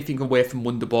take anything away from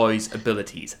Wonderboy's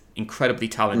abilities. Incredibly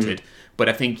talented. But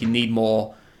I think you need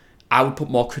more. I would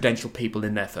put more credentialed people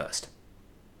in there first.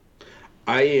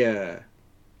 I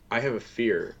have a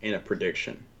fear and a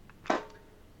prediction.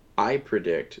 I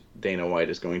predict Dana White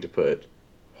is going to put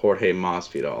Jorge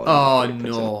Masvidal in. Oh,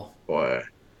 no. Boy.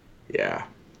 Yeah.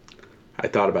 I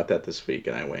thought about that this week,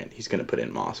 and I went, he's going to put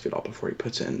in Masvidal before he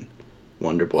puts in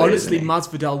Wonderboy. Honestly,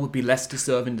 Masvidal would be less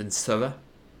deserving than Serra.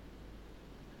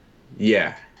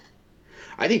 Yeah.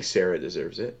 I think Serra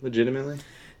deserves it, legitimately.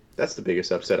 That's the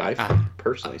biggest upset I've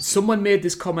personally seen. Someone made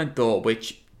this comment, though,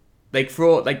 which,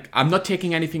 I'm not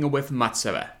taking anything away from Matt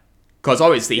Serra. Because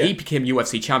obviously he became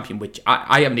UFC champion, which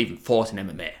I haven't even fought in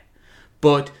MMA.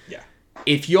 But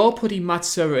if you're putting Matt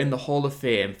Serra in the Hall of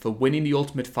Fame for winning the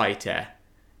Ultimate Fighter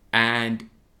and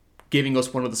giving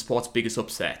us one of the sport's biggest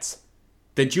upsets,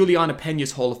 then Juliana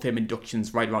Peña's Hall of Fame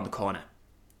induction's right around the corner.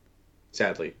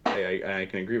 Sadly, I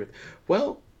can agree with.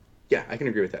 Well, yeah, I can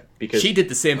agree with that, because she did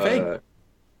the same thing.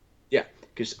 Yeah,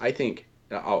 because I think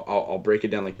I'll break it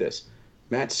down like this: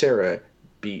 Matt Serra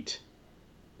beat,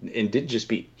 and didn't just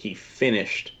beat, he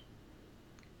finished,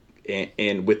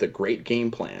 and with a great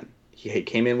game plan. He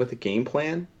came in with a game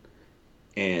plan,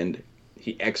 and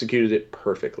he executed it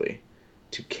perfectly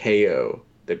to KO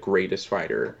the greatest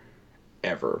fighter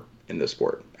ever in the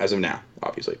sport, as of now,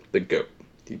 obviously, the GOAT.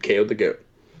 He KO'd the GOAT.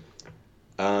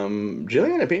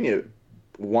 Juliana Peña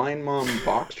Wine Mom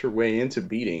boxed her way into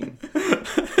beating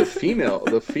the female.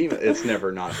 It's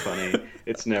never not funny.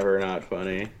 It's never not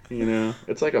funny. You know,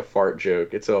 it's like a fart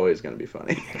joke. It's always gonna be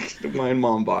funny. Wine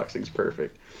Mom boxing's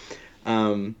perfect.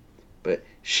 Um, but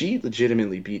she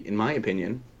legitimately beat, in my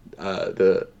opinion,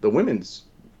 the women's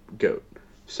goat.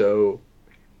 So,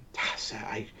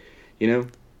 I, you know,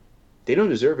 they don't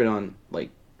deserve it on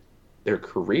like their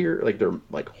career, like their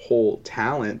like whole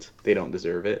talent. They don't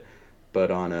deserve it, but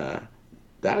on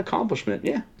that accomplishment,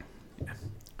 yeah.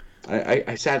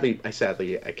 I sadly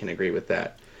I can agree with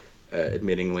that,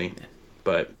 admittingly,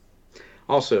 but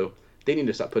also they need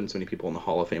to stop putting so many people in the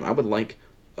Hall of Fame. I would like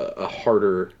a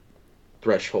harder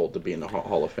threshold to be in the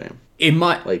Hall of Fame. In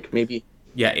my Like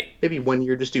yeah, maybe 1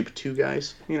 year just do two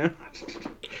guys. You know.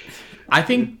 I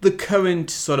think the current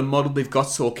sort of model they've got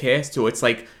so okay. So it's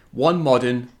like one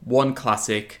modern, one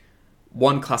classic,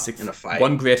 In a fight.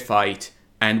 one great fight,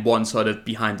 and one sort of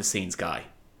behind the scenes guy.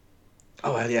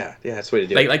 Oh yeah, yeah, that's the way to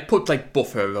do it. Like put like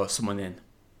Buffer or someone in.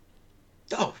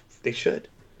 Oh, they should.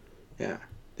 Yeah,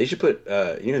 they should put.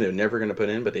 They're never gonna put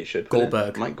in, but they should put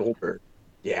Goldberg. in Mike Goldberg.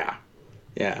 Yeah,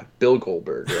 yeah, Bill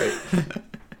Goldberg, right?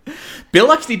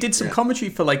 Bill actually did some Yeah.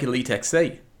 commentary for like Elite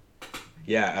XC.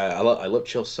 Yeah, I love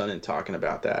Chael Sonnen talking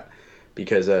about that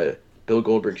because Bill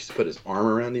Goldberg used to put his arm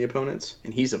around the opponents,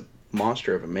 and he's a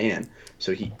monster of a man,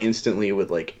 so he instantly would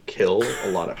like kill a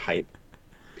lot of hype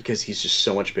because he's just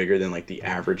so much bigger than like the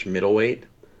average middleweight.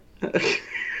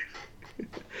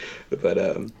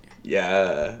 But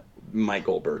yeah, Mike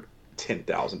Goldberg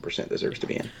 10,000% deserves to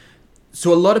be in.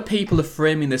 So a lot of people are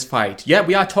framing this fight. Yeah,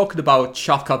 we are talking about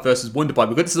Shafkat versus Wonderboy.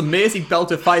 We've got this amazing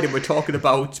belter fight, and we're talking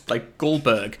about like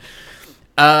Goldberg.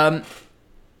 A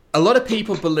lot of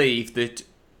people believe that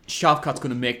Shafkat's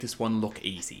going to make this one look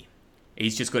easy.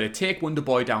 He's just going to take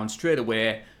Wonderboy down straight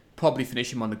away, probably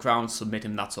finish him on the ground, submit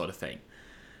him, that sort of thing.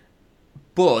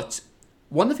 But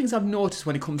one of the things I've noticed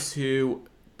when it comes to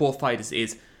both fighters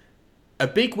is a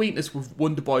big weakness with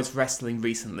Wonderboy's wrestling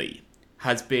recently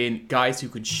has been guys who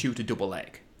can shoot a double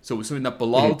leg. So it was something that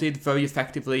Bilal did very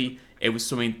effectively. It was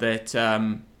something that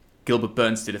Gilbert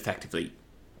Burns did effectively.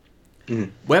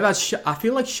 Whereas I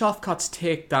feel like Shafkat's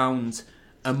takedowns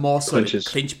are more sort Clinches.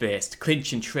 of clinch-based,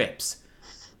 clinch and trips.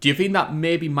 Do you think that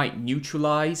maybe might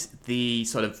neutralise the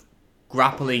sort of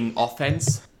grappling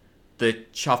offense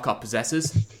that Shafkat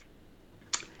possesses?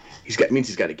 Means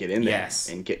he's got to get in there Yes.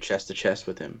 and get chest to chest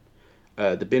with him.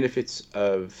 The benefits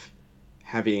of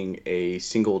having a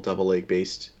single double leg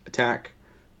based attack,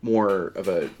 more of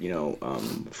a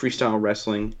freestyle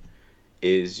wrestling,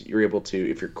 is you're able to,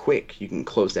 if you're quick, you can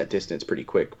close that distance pretty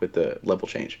quick with the level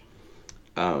change.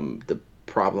 The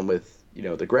problem with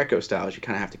the Greco style is you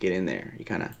kind of have to get in there.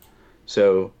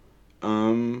 So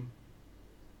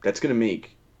that's gonna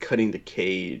make cutting the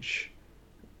cage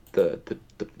the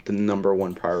number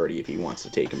one priority if he wants to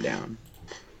take him down.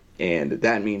 And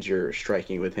that means you're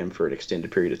striking with him for an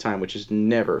extended period of time, which is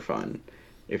never fun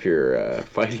if you're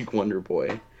fighting Wonder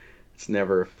Boy. It's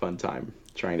never a fun time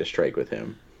trying to strike with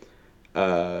him.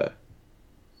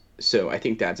 So I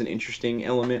think that's an interesting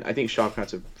element. I think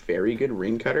Shafkat's a very good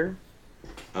ring cutter.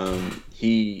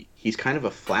 He's kind of a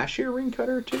flashier ring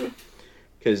cutter too,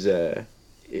 because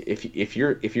if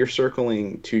you're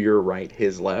circling to your right,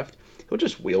 his left, he'll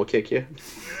just wheel kick you.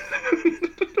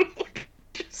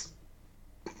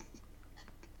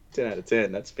 10 out of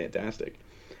 10. That's fantastic.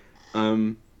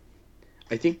 I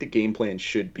think the game plan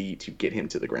should be to get him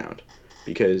to the ground,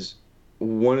 because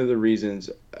one of the reasons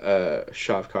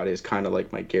Shafkat is kind of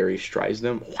like my Gary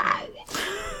Streisand. Wow.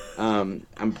 I'm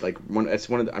like one. That's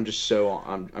one of the.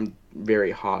 I'm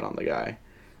very hot on the guy.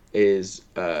 Is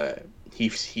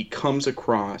he comes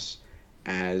across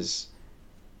as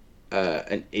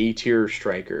an A tier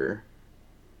striker,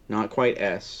 not quite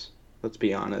S. Let's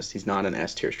be honest, he's not an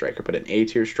S tier striker, but an A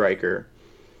tier striker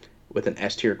with an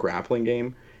S tier grappling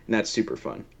game, and that's super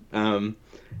fun.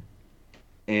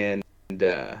 And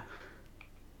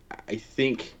I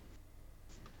think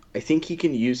he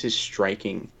can use his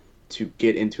striking to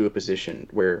get into a position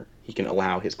where he can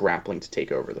allow his grappling to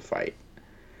take over the fight.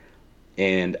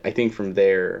 And I think from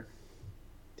there,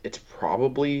 he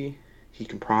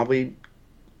can probably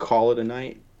call it a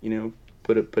night.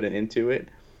 Put an end to it,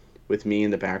 with me in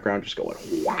the background just going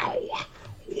wow,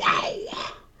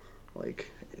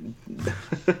 like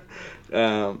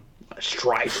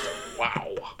Streist,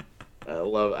 wow.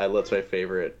 That's my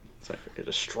favorite.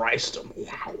 Just Streist him,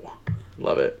 wow,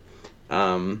 love it.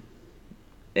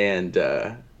 And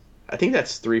I think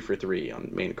that's 3 for 3 on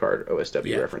main card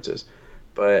OSW references,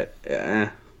 but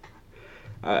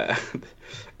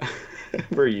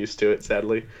we're used to it,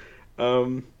 sadly.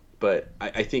 But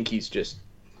I think he's just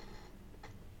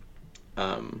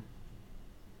Um,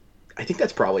 I think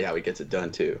that's probably how he gets it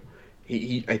done too.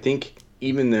 I think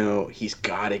even though he's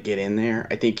got to get in there,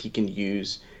 I think he can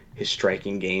use his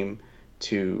striking game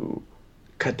to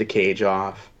cut the cage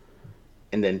off,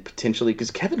 and then potentially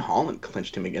because Kevin Holland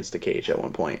clinched him against the cage at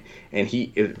one point, and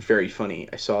it was very funny.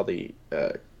 I saw the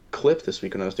clip this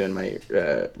week when I was doing my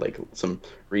like some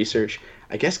research.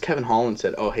 I guess Kevin Holland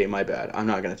said, "Oh, hey, my bad. I'm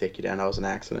not gonna take you down. That was an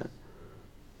accident."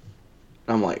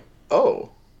 I'm like, "Oh,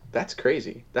 that's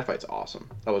crazy. That fight's awesome.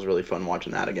 That was really fun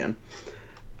watching that again."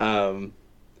 Um,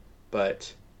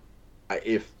 but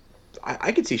if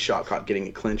I could see Shavkat getting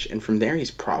a clinch, and from there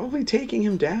he's probably taking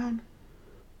him down.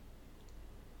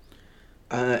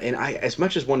 And as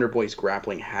much as Wonder Boy's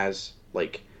grappling has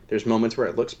like, there's moments where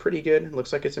it looks pretty good. It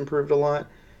looks like it's improved a lot.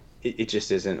 It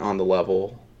just isn't on the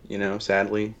level,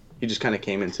 sadly. He just kind of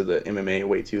came into the MMA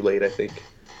way too late, I think,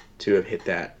 to have hit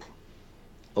that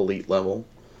elite level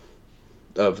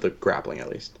of the grappling, at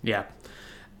least. Yeah.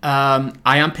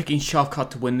 I am picking Shavkat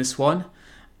to win this one.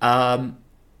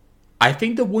 I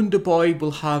think the Wonder Boy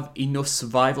will have enough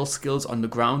survival skills on the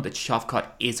ground that Shavkat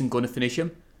isn't going to finish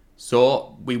him.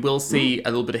 So we will see a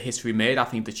little bit of history made. I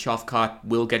think that Shavkat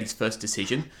will get his first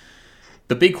decision.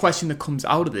 The big question that comes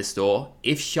out of this, though,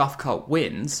 if Shavkat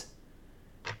wins,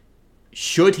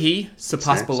 should he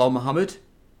surpass Bilal Muhammad?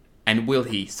 And will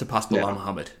he surpass Bilal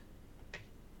Muhammad?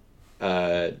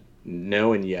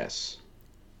 No and yes.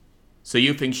 So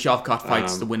you think Shavkat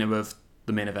fights the winner of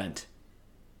the main event?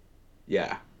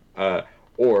 Yeah.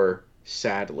 Or,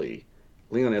 sadly,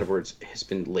 Leon Edwards has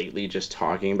been lately just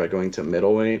talking about going to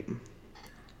middleweight.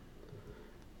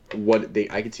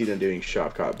 I could see them doing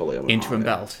Shavkat Bilal Muhammad. Interim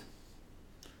belt.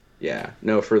 Yeah.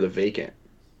 No, for the vacant.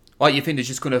 Or you think they're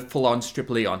just going to full on strip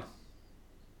Leon?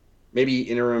 Maybe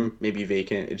interim, maybe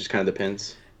vacant. It just kind of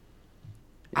depends.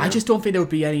 I just don't think there would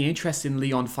be any interest in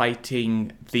Leon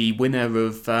fighting the winner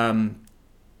of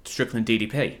Strickland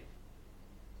DDP.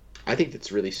 I think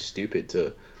it's really stupid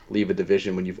to leave a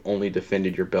division when you've only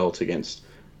defended your belt against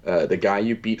the guy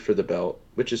you beat for the belt,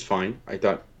 which is fine. I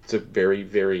thought it's a very,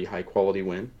 very high quality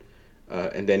win.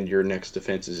 And then your next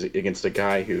defense is against a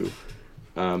guy who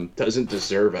doesn't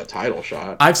deserve a title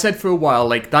shot. I've said for a while,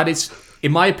 like, that is,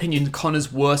 in my opinion,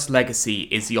 Conor's worst legacy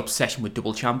is the obsession with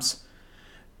double champs.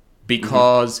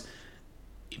 Because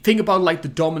think about like the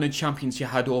dominant champions you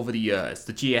had over the years,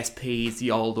 the GSPs,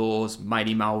 the Aldos,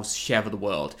 Mighty Mouse, Chef of the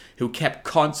world, who kept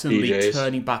constantly DJs.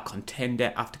 turning back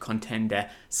contender after contender,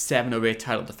 7 or 8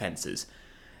 title defenses.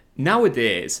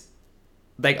 Nowadays,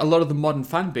 like a lot of the modern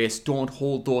fan base don't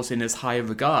hold those in as high a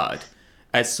regard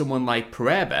as someone like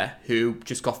Pereira, who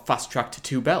just got fast tracked to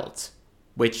 2 belts,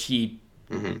 which he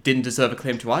didn't deserve a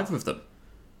claim to either of them.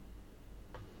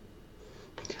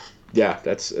 Yeah,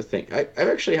 that's a thing. I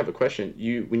actually have a question.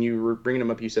 When you were bringing them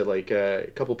up, you said like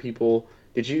a couple people.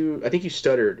 I think you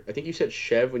stuttered. I think you said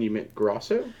Chev when you meant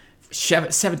Grosso.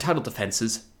 Chev, 7 title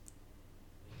defenses.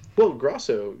 Well,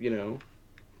 Grosso, I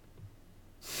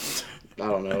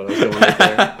don't know what I was going with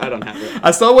there. I don't have it.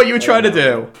 I saw what you were trying to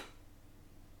do.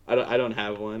 I don't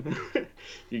have one.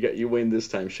 You win this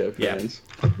time, Chev fans.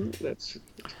 That's.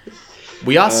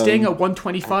 We are staying at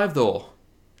 125 though.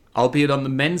 Albeit on the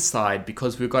men's side,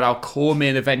 because we've got our core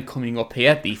main event coming up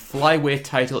here. The flyweight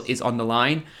title is on the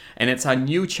line, and it's our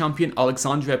new champion,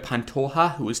 Alexandre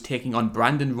Pantoja, who is taking on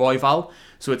Brandon Royval.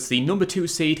 So it's the number 2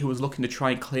 seed who is looking to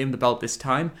try and claim the belt this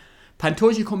time.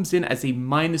 Pantoja comes in as a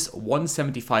minus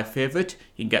 175 favourite.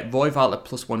 You can get Royval at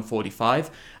plus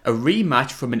 145. A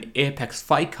rematch from an Apex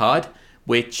fight card,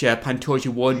 which Pantoja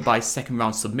won by second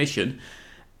round submission.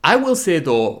 I will say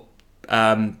though,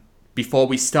 before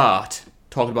we start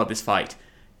talking about this fight,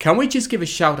 can we just give a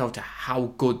shout out to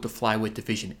how good the flyweight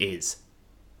division is?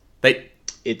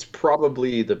 It's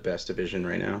probably the best division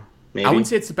right now. Maybe. I wouldn't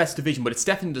say it's the best division, but it's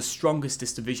definitely the strongest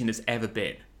this division has ever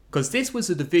been. Because this was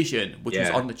a division which was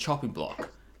on the chopping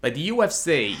block. Like the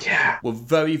UFC were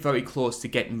very, very close to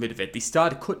getting rid of it. They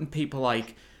started cutting people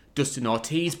like Dustin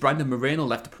Ortiz. Brandon Moreno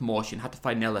left the promotion, had to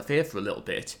fight an LFA for a little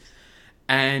bit.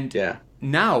 And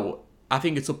now I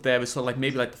think it's up there as sort of like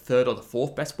maybe like the 3rd or the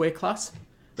 4th best weight class.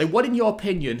 Like, what in your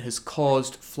opinion has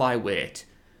caused flyweight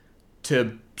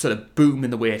to sort of boom in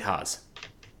the way it has?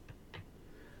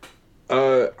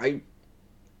 I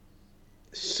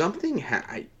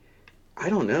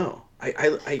don't know.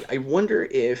 I wonder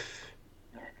if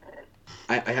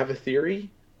I have a theory.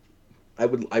 I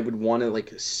would want to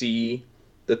like see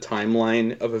the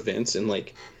timeline of events and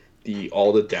like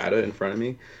all the data in front of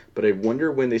me. But I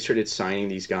wonder when they started signing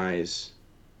these guys,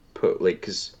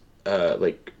 because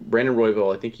Brandon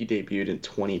Royval, I think he debuted in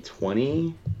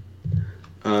 2020.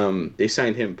 They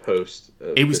signed him post.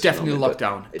 It was definitely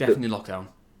lockdown. Definitely lockdown.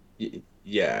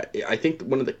 Yeah, I think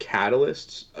one of the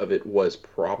catalysts of it was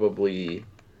probably,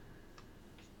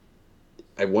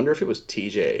 I wonder if it was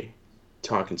TJ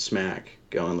talking smack,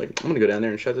 going like, I'm gonna go down there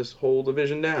and shut this whole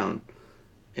division down,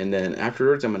 and then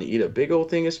afterwards I'm gonna eat a big old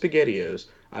thing of SpaghettiOs.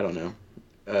 I don't know.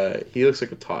 He looks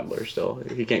like a toddler still.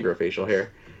 He can't grow facial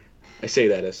hair. I say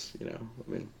that as,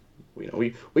 I mean,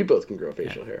 we both can grow Yeah.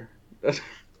 facial hair.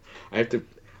 I have to.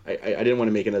 I didn't want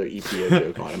to make another EPO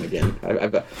joke on him again.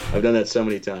 I've done that so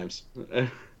many times.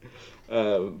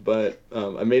 But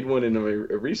I made one in a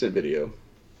recent video.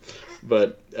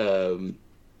 But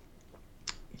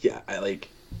yeah, I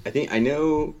think I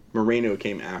know Moreno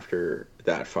came after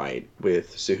that fight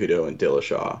with Cejudo and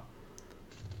Dillashaw.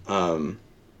 Um,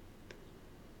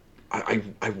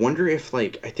 I wonder if,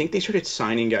 like, I think they started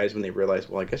signing guys when they realized,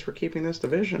 well, I guess we're keeping this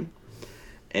division.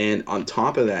 And on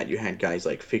top of that, you had guys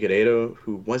like Figueiredo,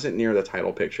 who wasn't near the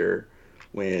title picture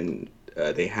when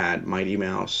they had Mighty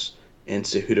Mouse and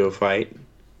Cejudo fight.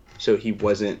 So he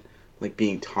wasn't like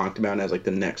being talked about as like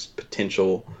the next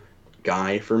potential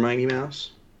guy for Mighty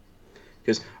Mouse.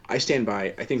 Because I stand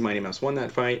by, I think Mighty Mouse won that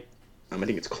fight. I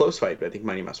think it's a close fight, but I think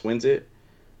Mighty Mouse wins it.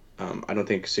 I don't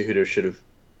think Cejudo should have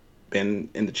been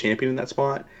in the champion in that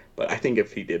spot, but I think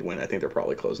if he did win, I think they're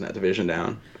probably closing that division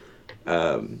down.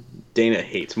 Dana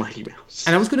hates Mighty Mouse.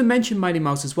 And I was going to mention Mighty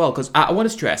Mouse as well, because I want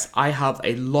to stress, I have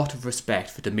a lot of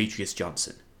respect for Demetrius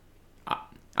Johnson.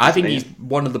 I think he's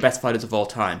one of the best fighters of all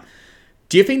time.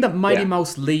 Do you think that Mighty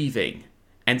Mouse leaving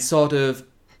and sort of...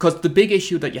 Because the big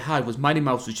issue that you had was Mighty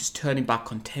Mouse was just turning back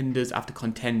contenders after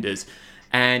contenders,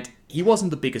 and he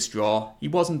wasn't the biggest draw. He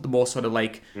wasn't the more sort of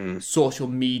like social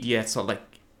media, sort of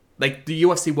like the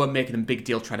UFC weren't making a big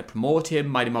deal trying to promote him.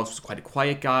 Mighty Mouse was quite a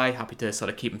quiet guy, happy to sort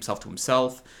of keep himself to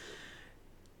himself.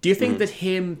 Do you think that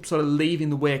him sort of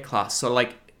leaving the weight class, so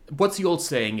like, what's the old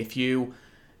saying? If you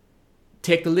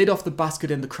take the lid off the basket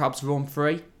and the crabs roam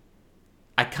free?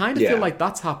 I kind of feel like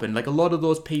that's happened. Like a lot of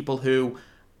those people who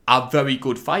are very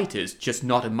good fighters, just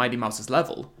not at Mighty Mouse's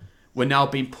level, were now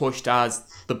being pushed as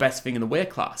the best thing in the weight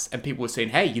class. And people were saying,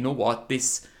 hey, you know what?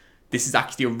 This is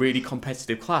actually a really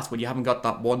competitive class when you haven't got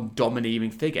that one domineering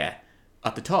figure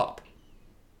at the top.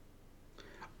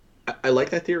 I like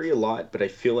that theory a lot, but I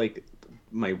feel like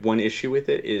my one issue with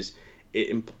it is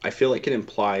I feel like it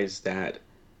implies that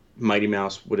Mighty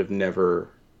Mouse would have never,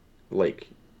 like,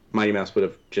 Mighty Mouse would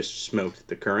have just smoked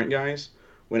the current guys,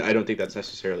 when I don't think that's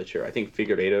necessarily true. I think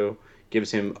Figueiredo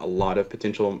gives him a lot of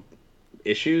potential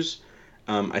issues.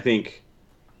 I think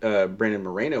Brandon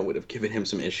Moreno would have given him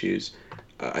some issues.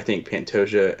 I think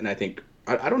Pantoja, and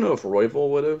I don't know if Royval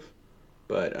would have,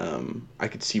 but I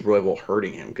could see Royval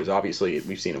hurting him, because obviously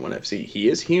we've seen in ONE FC, he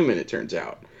is human, it turns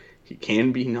out. He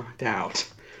can be knocked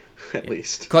out, at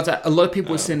least. Because a lot of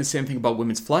people were saying the same thing about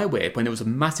women's flyweight when there was a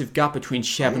massive gap between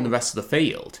Chev and the rest of the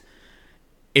field.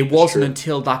 It wasn't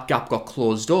until that gap got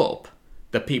closed up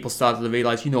that people started to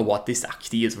realise, you know what, this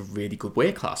actually is a really good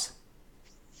weight class.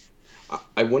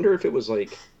 I wonder if it was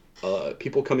like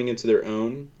people coming into their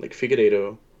own, like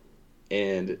Figueiredo,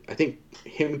 and I think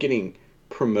him getting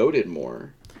promoted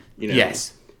more,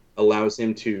 Yes. allows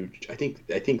him to. I think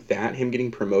that him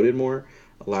getting promoted more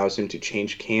allows him to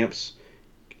change camps,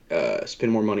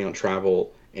 spend more money on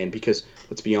travel, and because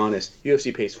let's be honest,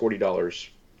 UFC pays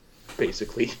 $40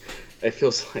 basically. It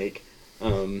feels like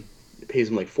it pays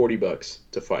him like $40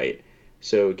 to fight.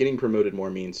 So getting promoted more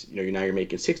means you're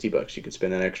making $60. You can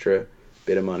spend that extra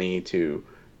bit of money to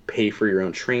pay for your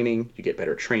own training. You get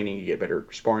better training. You get better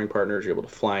sparring partners. You're able to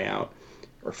fly out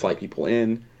or fly people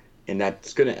in, and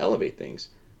that's going to elevate things.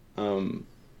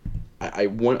 I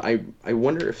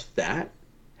wonder if that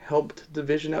helped the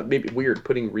division out. Maybe weird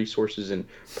putting resources and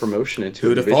promotion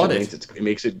into a division. It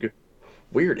makes it good.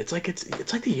 Weird. It's like the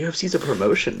UFC's a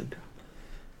promotion.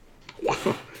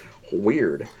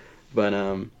 Weird, but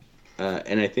and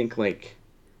I think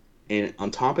and on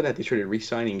top of that, they started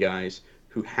re-signing guys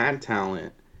who had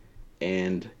talent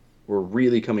and were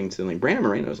really coming to Brandon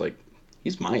Moreno's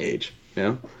he's my age,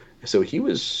 so he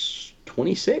was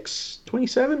 26,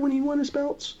 27 when he won his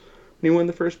belts. When he won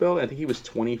the first belt, I think he was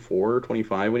 24 or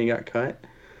 25 when he got cut.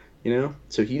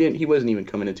 So he wasn't even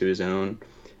coming into his own.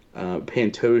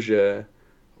 Pantoja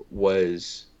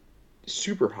was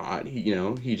super hot.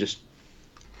 He just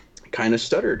kind of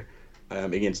stuttered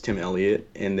against Tim Elliott,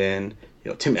 and then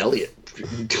Tim Elliott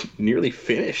nearly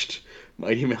finished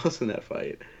Mighty Mouse in that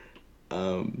fight.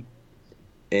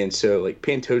 And so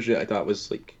Pantoja, I thought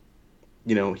was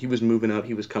he was moving up,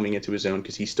 he was coming into his own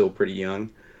because he's still pretty young,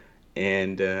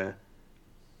 and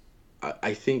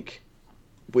I think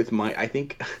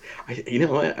you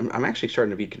know what, I'm actually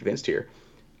starting to be convinced here.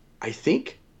 I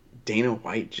think Dana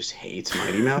White just hates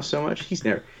Mighty Mouse so much.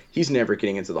 he's never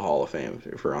getting into the Hall of Fame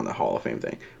if we're on the Hall of Fame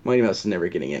thing. Mighty Mouse is never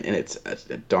getting in, and it's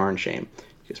a darn shame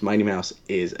because Mighty Mouse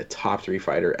is a top 3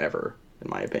 fighter ever, in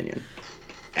my opinion,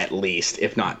 at least,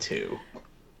 if not 2.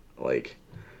 Like,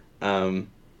 and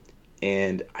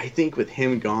I think with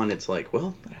him gone, it's like,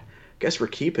 well, I guess we're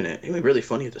keeping it. It'd be really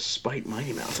funny to spite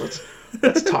Mighty Mouse.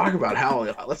 Let's talk about how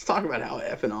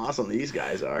effing awesome these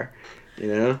guys are, you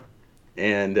know,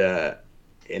 and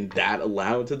that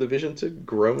allowed the division to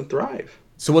grow and thrive.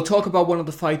 So we'll talk about one of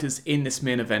the fighters in this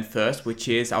main event first, which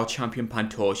is our champion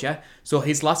Pantoja. So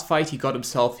his last fight, he got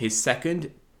himself his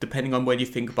second, depending on where you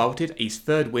think about it, his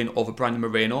third win over Brandon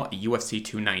Moreno at UFC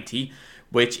 290,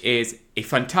 which is a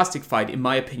fantastic fight, in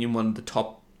my opinion, one of the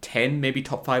top 10, maybe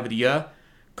top 5 of the year.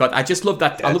 God, I just love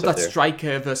that. Yeah, I love that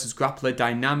striker versus grappler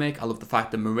dynamic. I love the fact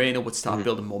that Moreno would start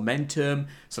building momentum,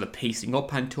 sort of pacing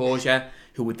up Pantoja,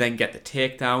 who would then get the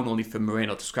takedown, only for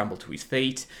Moreno to scramble to his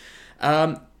feet.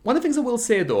 One of the things I will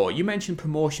say, though, you mentioned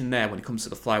promotion there when it comes to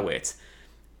the flyweights.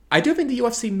 I do think the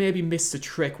UFC maybe missed a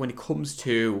trick when it comes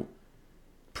to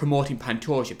promoting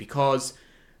Pantoja, because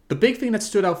the big thing that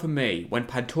stood out for me when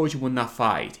Pantoja won that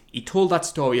fight, he told that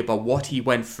story about what he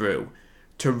went through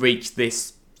to reach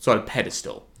this sort of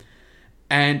pedestal.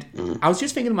 And I was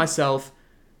just thinking to myself,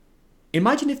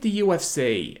 imagine if the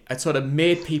UFC had sort of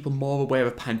made people more aware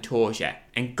of Pantoja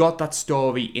and got that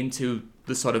story into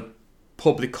the sort of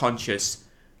public conscious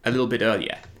a little bit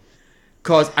earlier.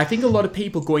 Because I think a lot of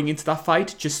people going into that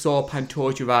fight just saw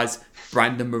Pantoja as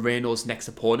Brandon Moreno's next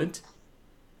opponent.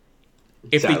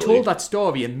 If they told that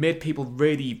story and made people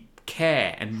really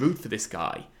care and root for this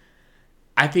guy,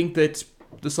 I think that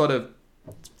the sort of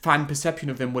fan perception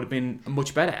of him would have been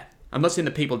much better. I'm not saying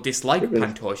that people dislike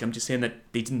Pantoja, I'm just saying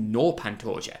that they didn't know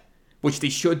Pantoja, which they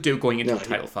should do going into a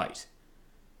title fight.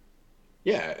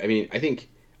 Yeah, I mean, I think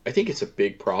it's a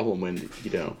big problem when,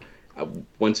 you know,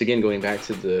 once again, going back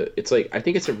to it's like, I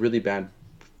think it's a really bad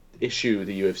issue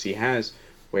the UFC has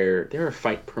where they're a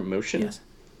fight promotion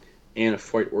and a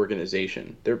fight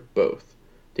organization. They're both.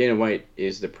 Dana White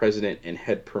is the president and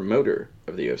head promoter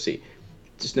of the UFC,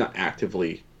 just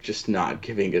not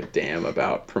giving a damn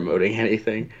about promoting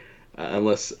anything,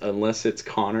 unless it's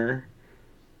Connor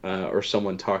or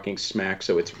someone talking smack,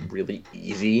 so it's really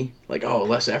easy. Like, oh,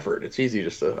 less effort. It's easy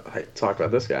just to talk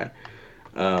about this guy.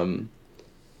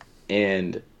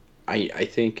 And I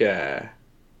think that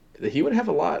he would have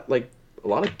a lot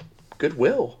of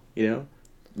goodwill, you know,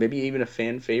 maybe even a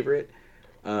fan favorite,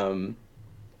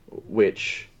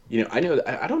 which, you know,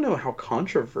 I don't know how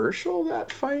controversial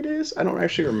that fight is. I don't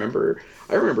actually remember.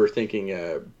 I remember thinking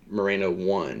Moreno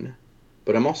won,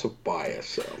 but I'm also biased.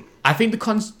 So I think the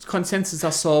consensus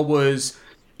I saw was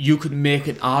you could make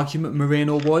an argument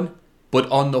Moreno won, but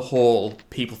on the whole,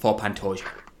 people thought Pantoja.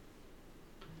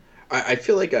 I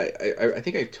feel like I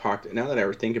think I talked, now that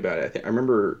I think about it, I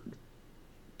remember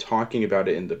talking about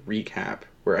it in the recap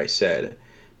where I said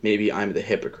maybe I'm the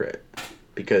hypocrite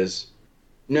because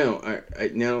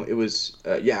it was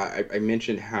I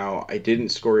mentioned how I didn't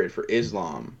score it for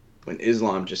Islam when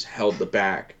Islam just held the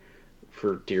back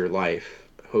for dear life,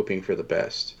 hoping for the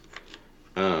best.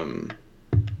 I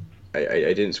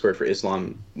didn't score it for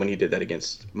Islam when he did that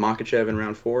against Makhachev in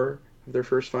round 4 of their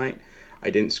first fight. I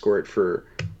didn't score it for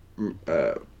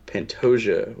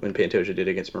Pantoja when Pantoja did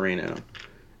against Moreno,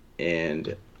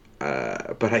 and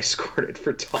but I scored it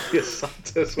for Talia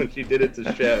Santos when she did it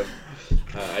to Chev.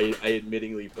 I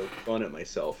admittingly poked fun at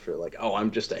myself for like, oh, I'm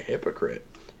just a hypocrite,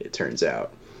 it turns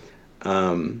out.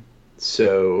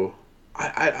 So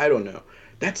I don't know.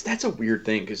 That's a weird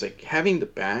thing because like having the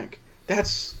back,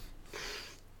 that's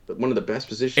one of the best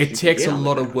positions. It takes a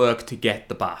lot of work to get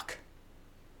the back.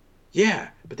 Yeah,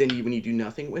 but then when you do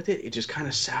nothing with it, it just kind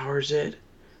of sours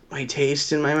my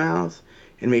taste in my mouth.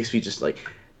 It makes me just like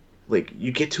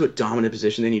you get to a dominant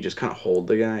position, then you just kind of hold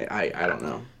the guy. I don't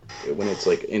know. When it's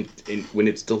like when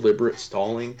it's deliberate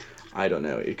stalling, I don't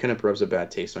know. It kind of rubs a bad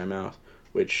taste in my mouth,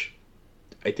 which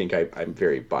I think I'm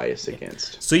very biased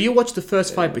against. So you watched the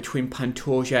first fight between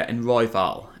Pantoja and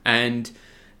Royval, and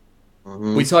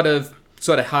we sort of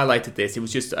highlighted this. It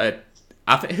was just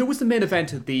who was the main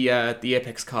event of the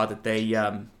Apex card that they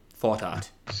fought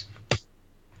at?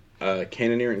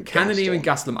 Cannonier and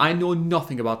Gastelum. I know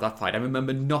nothing about that fight. I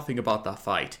remember nothing about that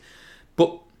fight,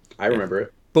 but I remember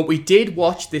it. But we did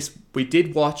watch this. We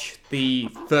did watch the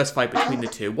first fight between the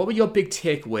two. What were your big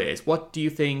takeaways? What do you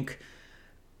think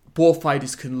both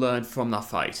fighters can learn from that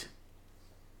fight?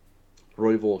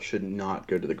 Royval should not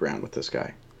go to the ground with this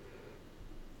guy.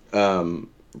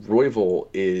 Royval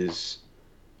is,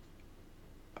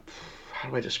 how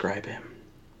do I describe him?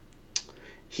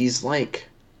 He's like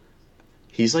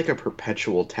a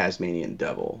perpetual Tasmanian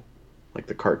devil. like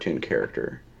the cartoon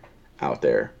character out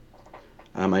there.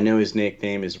 I know his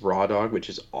nickname is Raw Dog, which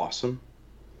is awesome.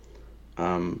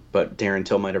 But Darren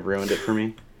Till might have ruined it for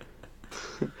me.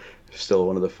 Still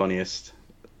one of the funniest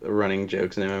running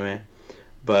jokes in MMA.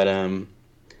 But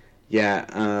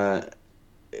yeah,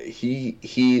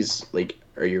 he's like,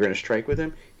 are you going to strike with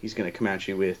him? He's going to come at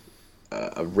you with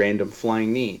a random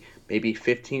flying knee, maybe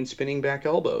 15 spinning back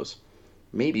elbows.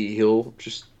 Maybe he'll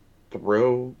just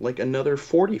throw like another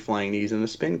 40 flying knees and a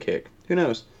spin kick. Who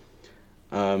knows?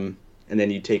 And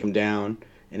then you take him down,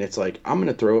 and it's like, I'm going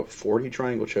to throw 40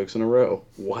 triangle chokes in a row.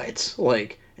 What?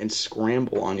 Like, and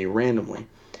scramble on you randomly.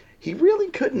 He really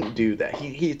couldn't do that.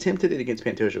 He attempted it against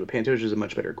Pantoja, but Pantoja is a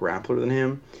much better grappler than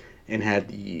him and had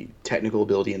the technical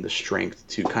ability and the strength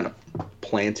to kind of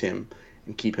plant him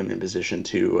and keep him in position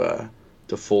to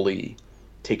fully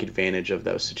take advantage of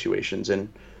those situations, and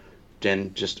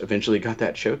then just eventually got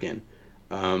that choke in.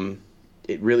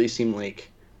 It really seemed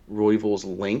like Royval's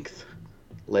length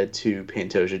led to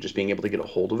Pantoja just being able to get a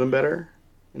hold of him better,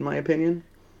 in my opinion.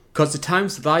 Because the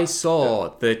times that I saw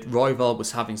that Royval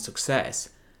was having success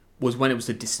was when it was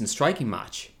a distance striking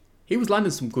match. He was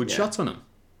landing some good shots on him.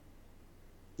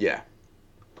 Yeah.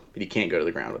 But he can't go to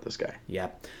the ground with this guy. Yeah.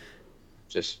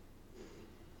 Just...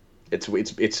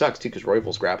 It sucks, too, because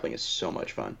Royval's grappling is so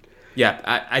much fun. Yeah,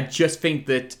 I just think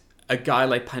that a guy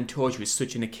like Pantoja is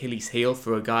such an Achilles heel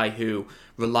for a guy who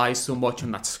relies so much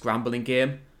on that scrambling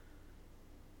game.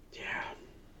 Yeah.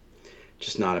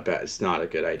 Just it's not a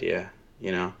good idea,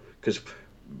 you know? Because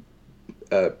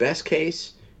best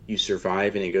case, you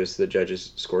survive and it goes to the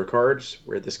judges' scorecards,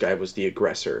 where this guy was the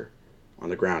aggressor on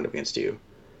the ground against you.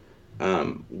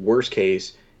 Worst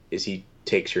case is he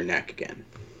takes your neck again.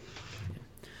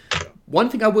 One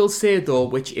thing I will say, though,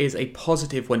 which is a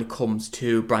positive when it comes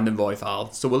to Brandon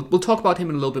Royval, so we'll talk about him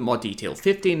in a little bit more detail.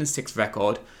 15-6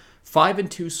 record,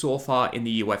 5-2 so far in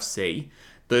the UFC.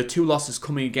 The 2 losses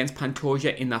coming against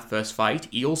Pantoja in that first fight.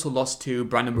 He also lost to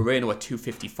Brandon Moreno at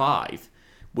 255,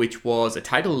 which was a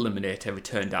title eliminator, it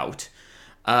turned out.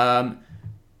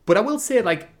 But I will say,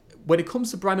 like, when it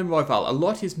comes to Brandon Royval, a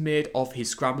lot is made of his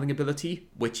scrambling ability,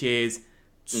 which is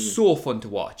so fun to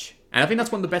watch. And I think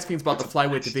that's one of the best things about the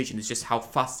flyweight division, is just how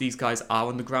fast these guys are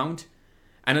on the ground.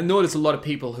 And I know there's a lot of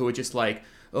people who are just like,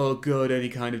 oh god, any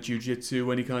kind of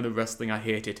jiu-jitsu, any kind of wrestling, I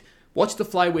hate it. Watch the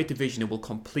flyweight division, it will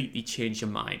completely change your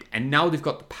mind. And now they've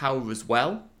got the power as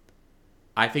well.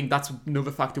 I think that's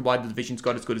another factor why the division's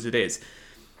got as good as it is.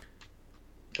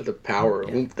 The power,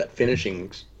 that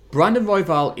finishing. Brandon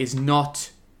Royval is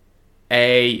not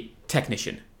a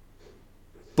technician,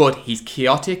 but he's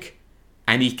chaotic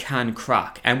and he can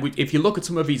crack. And if you look at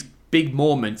some of his big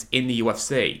moments in the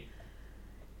UFC,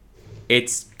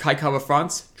 it's Kai Kara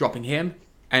France dropping him,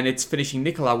 and it's finishing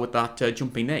Nicolau with that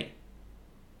jumping knee.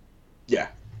 Yeah.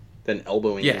 Then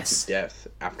elbowing him to death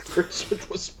afterwards, which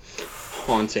was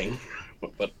haunting,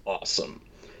 but awesome.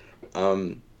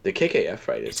 The KKF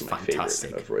fight is my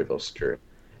favorite of Royval's career.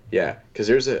 Yeah, because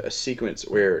there's a sequence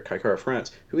where Kai Kara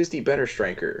France, who is the better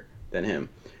striker than him,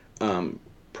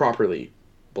 properly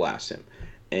blasts him.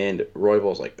 And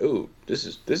Royval's like, "Oh, this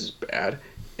is bad,"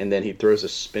 and then he throws a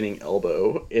spinning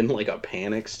elbow in like a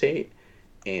panic state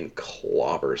and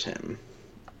clobbers him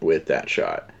with that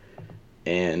shot,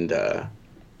 and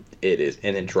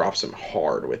then drops him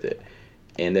hard with it,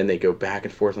 and then they go back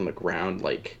and forth on the ground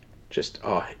like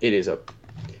it is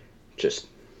just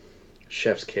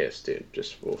chef's kiss, dude.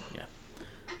 Just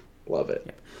love it.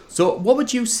 Yeah. So, what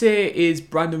would you say is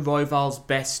Brandon Royval's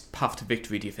best path to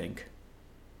victory? Do you think?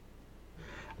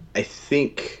 I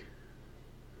think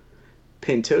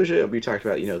Pantoja, we talked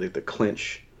about, the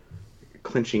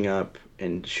clinching up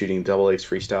and shooting double legs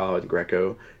freestyle and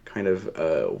Greco kind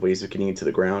of ways of getting into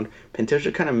the ground.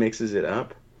 Pantoja kind of mixes it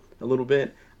up a little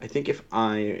bit. I think if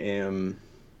I am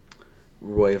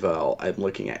Royval, I'm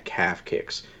looking at calf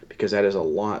kicks, because that is a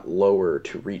lot lower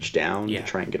to reach down to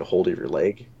try and get a hold of your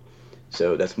leg.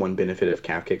 So that's one benefit of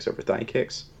calf kicks over thigh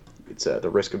kicks. It's the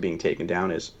risk of being taken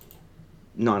down is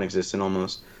non-existent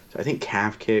almost. So I think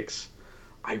calf kicks.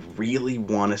 I really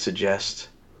want to suggest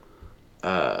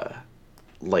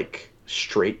like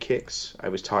straight kicks. I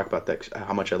was talking about that,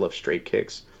 how much I love straight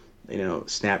kicks.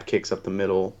 Snap kicks up the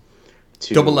middle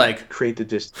to double leg, create the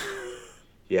distance.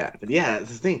 Yeah,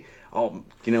 that's the thing. Oh,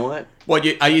 you know what? What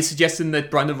are you suggesting that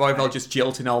Brandon Royval just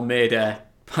jilted Almeida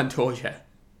Pantoja?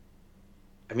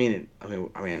 I mean,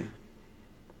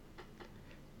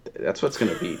 that's what's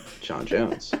gonna beat John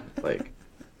Jones. Like,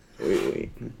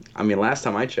 I mean, last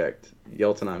time I checked,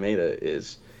 Yelton Almeida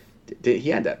he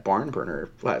had that barn burner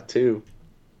flat too.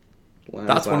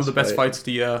 That's one of the best fights of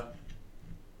the year.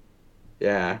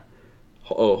 Yeah,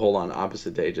 Oh, hold on.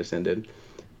 Opposite day just ended.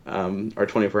 Our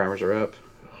 24 hours are up.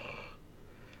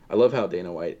 I love how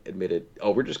Dana White admitted,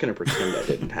 "Oh, we're just gonna pretend that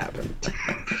didn't happen."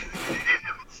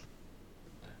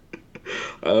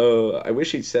 Oh, I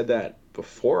wish he'd said that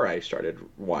before I started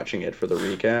watching it for the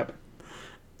recap.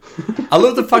 I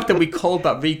love the fact that we called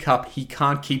that recap. He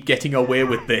can't keep getting away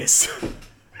with this.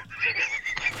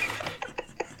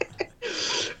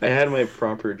 I had my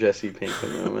proper Jesse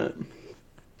Pinkman moment.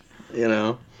 You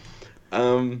know,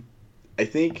 I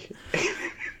think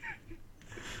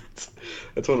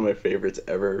that's one of my favorites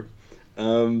ever.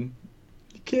 You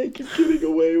can't keep getting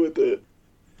away with it.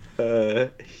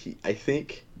 I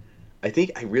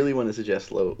think I really want to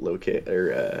suggest low kick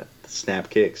or snap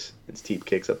kicks and steep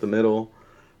kicks up the middle,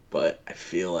 but I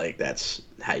feel like that's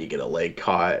how you get a leg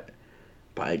caught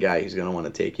by a guy who's gonna want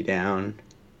to take you down.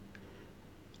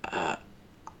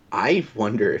 I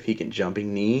wonder if he can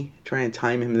jumping knee, try and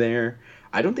time him there.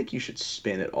 I don't think you should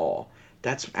spin at all.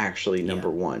 That's actually number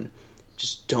one.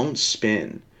 Just don't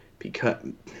spin, because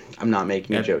I'm not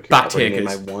making a joke here. Back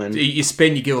takers. You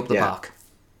spin, you give up the back.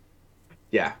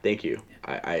 Yeah, thank you.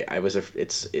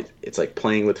 It's like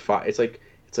playing with fire. It's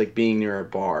like being near a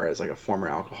bar as like a former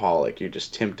alcoholic. You're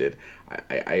just tempted.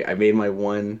 I made my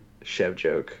one Chev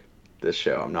joke this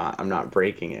show. I'm not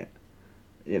breaking it.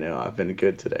 You know, I've been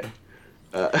good today.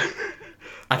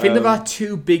 I think there are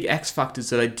two big X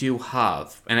factors that I do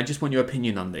have, and I just want your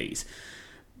opinion on these.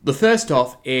 The first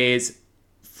off is,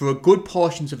 for a good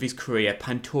portions of his career,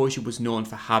 Pantoja was known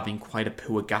for having quite a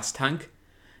poor gas tank.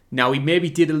 Now, he maybe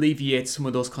did alleviate some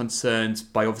of those concerns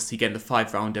by obviously getting the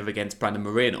 5-rounder against Brandon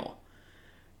Moreno.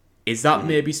 Is that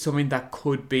maybe something that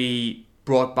could be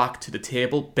brought back to the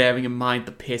table, bearing in mind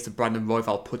the pace that Brandon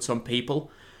Royval puts on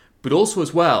people? But also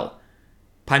as well,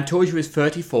 Pantoja is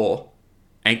 34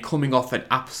 and coming off an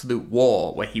absolute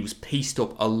war where he was pieced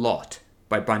up a lot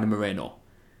by Brandon Moreno.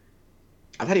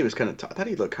 I thought he was I thought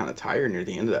he looked kind of tired near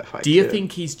the end of that fight. Do you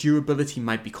think his durability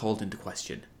might be called into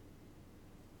question?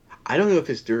 I don't know if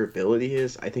his durability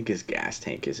is. I think his gas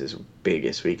tank is his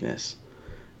biggest weakness.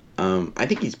 I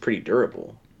think he's pretty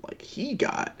durable. Like,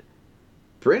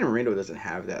 Brandon Moreno doesn't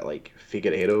have that, like,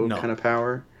 Figueiredo kind of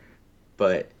power,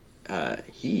 but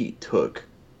he took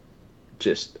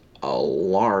just a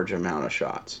large amount of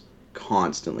shots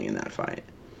constantly in that fight.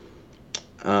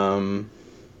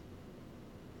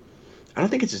 I don't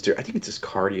think it's I think it's his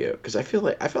cardio, because I felt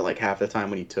like half the time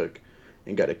when he took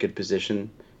and got a good position,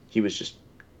 he was just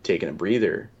taking a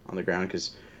breather on the ground,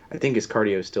 because I think his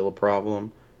cardio is still a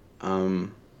problem.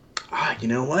 You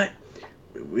know what?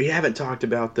 We haven't talked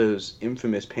about those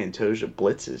infamous Pantoja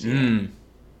blitzes yet.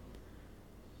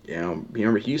 You know,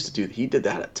 remember he did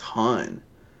that a ton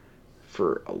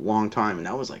for a long time, and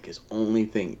that was like his only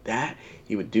thing. That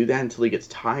he would do that until he gets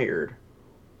tired,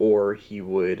 or he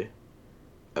would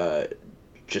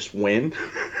just win.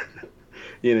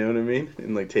 You know what I mean?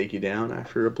 And like take you down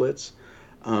after a blitz.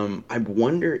 I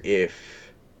wonder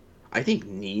if, I think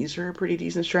knees are a pretty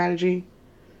decent strategy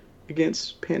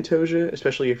against Pantoja,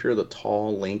 especially if you're the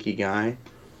tall, lanky guy,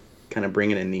 kind of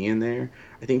bringing a knee in there.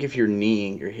 I think if you're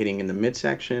kneeing, you're hitting in the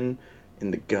midsection,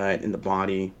 in the gut, in the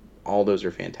body. All those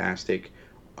are fantastic.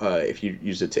 If you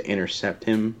use it to intercept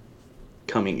him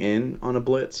coming in on a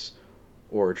blitz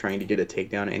or trying to get a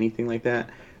takedown, anything like that,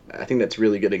 I think that's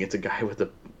really good against a guy with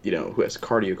who has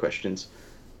cardio questions.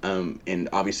 And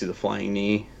obviously the flying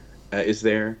knee is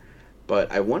there.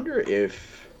 But I wonder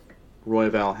if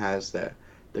Royval has the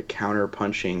counter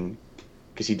punching,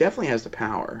 because he definitely has the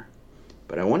power.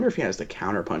 But I wonder if he has the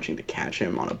counter punching to catch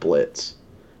him on a blitz.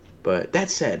 But that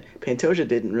said, Pantoja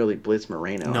didn't really blitz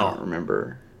Moreno. No. I don't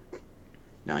remember.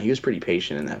 No, he was pretty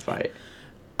patient in that fight.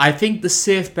 I think the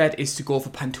safe bet is to go for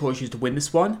Pantoja to win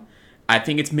this one. I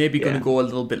think it's maybe going to go a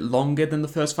little bit longer than the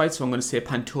first fight, so I'm going to say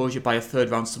Pantoja by a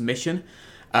third-round submission.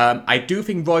 I do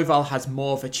think Royval has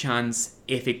more of a chance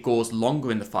if it goes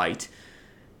longer in the fight.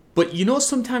 But you know,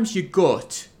 sometimes your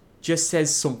gut just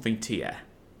says something to you.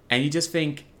 And you just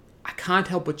think, I can't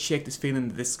help but shake this feeling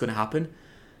that this is going to happen.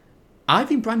 I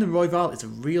think Brandon Royval is a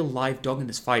real live dog in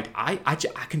this fight. I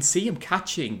can see him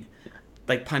catching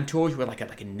like Pantoja with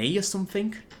like a knee or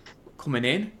something coming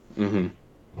in. Mm-hmm.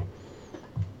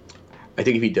 I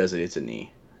think if he does it, it's a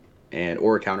knee,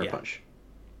 or a counter punch.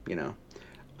 You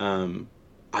know,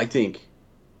 I think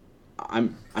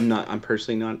I'm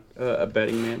personally not a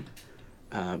betting man,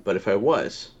 but if I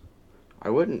was, I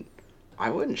wouldn't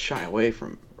shy away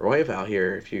from Royval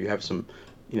here if you have some,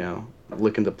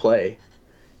 looking to play.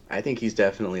 I think he's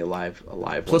definitely a live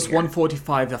Plus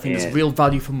 145, I think is real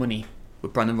value for money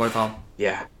with Brandon Royval.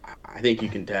 Yeah, I think you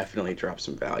can definitely drop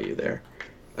some value there.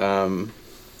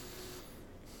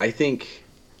 I think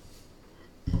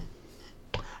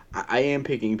I am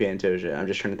picking Pantoja. I'm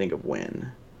just trying to think of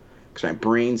when, because my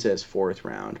brain says fourth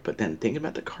round, but then thinking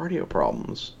about the cardio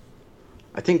problems,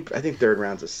 I think third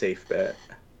round's a safe bet.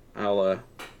 I'll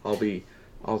I'll be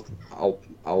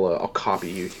I'll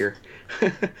copy you here.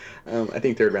 I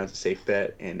think third round's a safe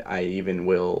bet, and I even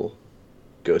will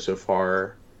go so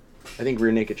far. I think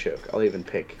rear naked choke. I'll even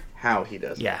pick how he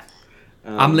does it. Yeah.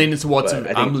 I'm leaning towards but I think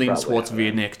it's probably towards out rear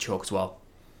of- naked choke as well.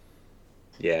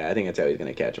 Yeah, I think that's how he's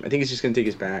gonna catch him. I think he's just gonna take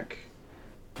his back,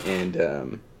 and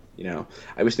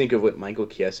I was thinking of what Michael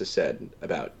Chiesa said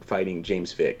about fighting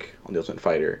James Vick on The Ultimate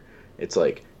Fighter. It's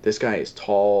like this guy is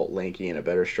tall, lanky, and a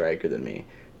better striker than me.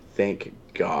 Thank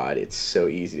God, it's so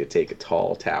easy to take a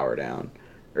tall tower down,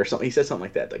 or something. He said something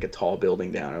like that, like a tall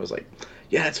building down. I was like,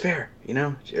 yeah, it's fair,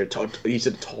 Or tall, he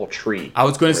said a tall tree. I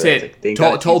was going to Where it's say, like, thank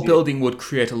God it's tall easy to- building would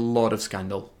create a lot of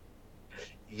scandal.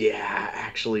 Yeah,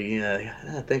 actually,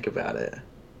 yeah. Think about it.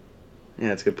 Yeah,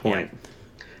 that's a good point.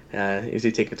 Is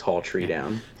he take a tall tree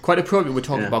down? Quite appropriate, we're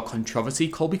talking Yeah. about controversy.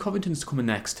 Colby Covington's coming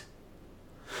next.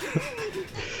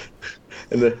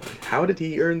 And how did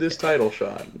he earn this title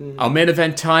shot? Our main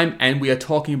event time, and we are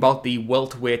talking about the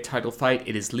welterweight title fight.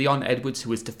 It is Leon Edwards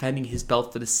who is defending his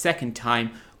belt for the second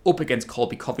time up against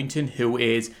Colby Covington, who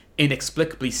is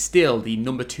inexplicably still the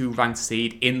number 2 ranked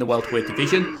seed in the welterweight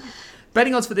division.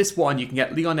 Betting odds for this one, you can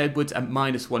get Leon Edwards at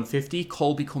minus 150.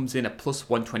 Colby comes in at plus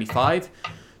 125.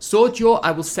 So, Joe,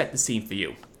 I will set the scene for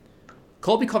you.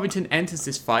 Colby Covington enters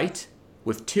this fight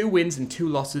with 2 wins and 2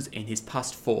 losses in his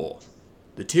past 4.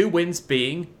 The 2 wins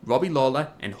being Robbie Lawler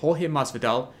and Jorge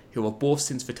Masvidal, who have both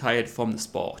since retired from the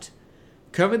sport.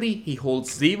 Currently, he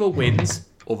holds 0 wins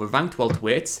over ranked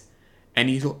welterweights, and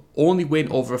his only win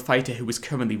over a fighter who is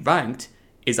currently ranked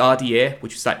is RDA,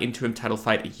 which was that interim title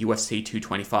fight at UFC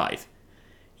 225.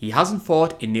 He hasn't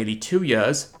fought in nearly 2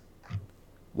 years.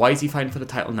 Why is he fighting for the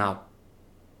title now?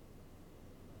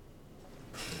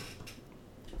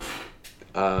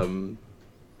 I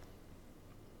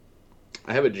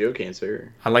have a joke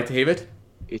answer. I'd like to hear it.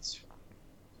 It's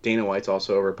Dana White's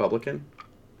also a Republican.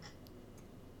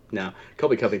 No,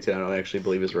 Colby Covington I don't actually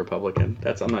believe is a Republican.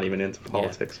 I'm not even into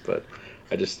politics, but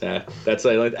I just that's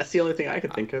the only thing I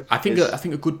could think of. I think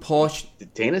a good portion.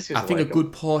 Dana seems I think like a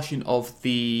good portion of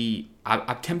the.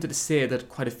 I'm tempted to say that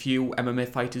quite a few MMA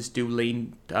fighters do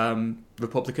lean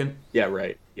Republican. Yeah,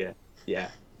 right. Yeah.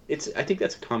 I think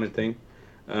that's a common thing.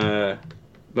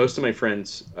 Most of my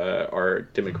friends are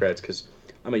Democrats because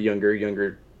I'm a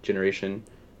younger generation.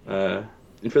 And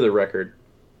for the record,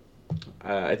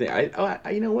 I think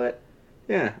you know what?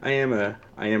 Yeah, I am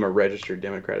a registered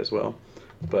Democrat as well,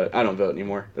 but I don't vote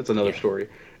anymore. That's another story.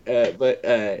 I've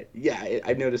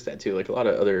noticed that too. Like a lot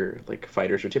of other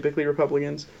fighters are typically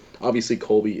Republicans. Obviously,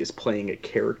 Colby is playing a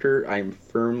character. I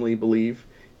firmly believe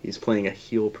he's playing a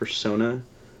heel persona.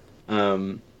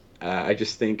 I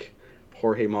just think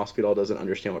Jorge Masvidal doesn't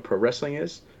understand what pro wrestling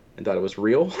is and thought it was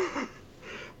real.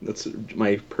 That's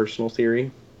my personal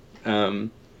theory. I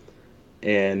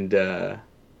don't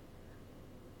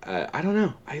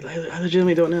know. I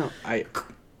legitimately don't know.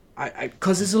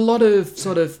 Because there's a lot of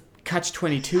sort of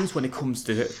catch-22s when it comes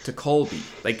to Colby.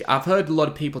 Like, I've heard a lot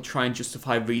of people try and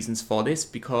justify reasons for this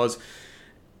because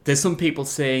there's some people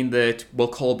saying that, well,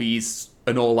 Colby's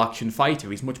an all-action fighter.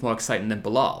 He's much more exciting than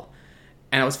Bilal.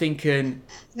 And I was thinking,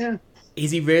 Yeah.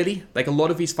 is he really? Like, a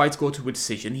lot of his fights go to a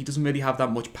decision. He doesn't really have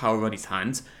that much power on his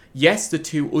hands. Yes, the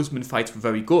 2 Usman fights were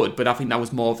very good, but I think that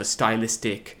was more of a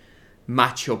stylistic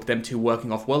matchup, them 2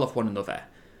 working off well off one another.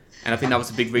 And I think that was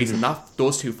a big reason that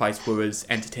those 2 fights were as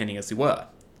entertaining as they were.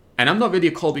 And I'm not really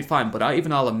a Colby fan, but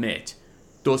I'll admit,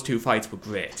 those 2 fights were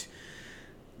great.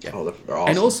 Yeah. Oh, they're awesome.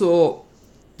 And also,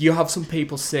 you have some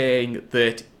people saying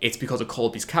that it's because of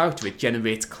Colby's character, it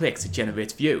generates clicks, it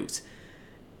generates views.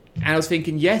 And I was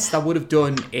thinking, yes, that would have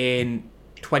done in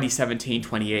 2017,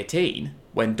 2018,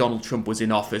 when Donald Trump was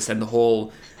in office and the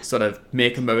whole sort of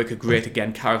Make America Great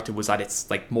Again character was at its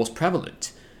most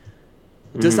prevalent.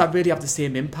 Does that really have the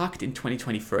same impact in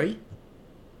 2023?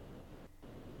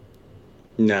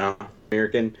 No.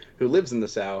 American who lives in the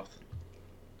South,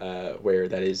 where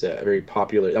that is a very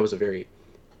popular. That was a very,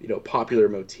 popular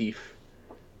motif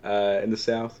in the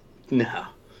South. No,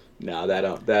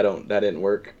 that didn't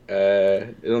work.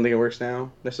 I don't think it works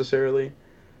now necessarily.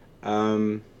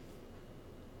 Yeah,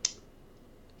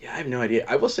 I have no idea.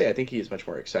 I will say I think he is much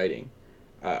more exciting.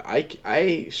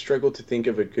 I struggle to think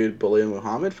of a good Bilal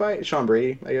Muhammad fight. Sean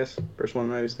Brady, I guess, first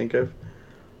one I always think of.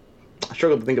 I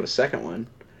struggle to think of a second one.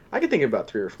 I could think of about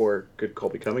 3 or 4 good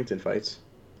Colby Covington fights.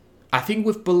 I think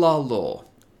with Bilal Law,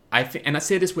 and I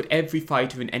say this with every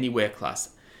fighter in any weight class,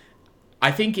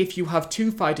 I think if you have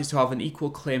two fighters who have an equal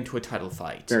claim to a title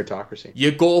fight, Meritocracy.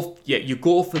 you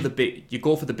go for the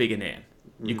bigger name.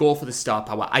 You go for the star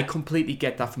power. I completely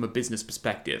get that from a business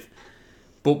perspective.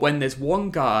 But when there's one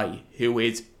guy who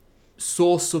is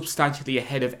so substantially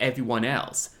ahead of everyone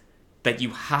else that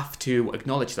you have to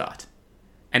acknowledge that.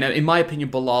 And in my opinion,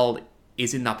 Bilal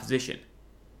is in that position.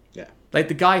 Yeah. Like,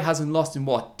 the guy hasn't lost in,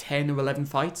 10 or 11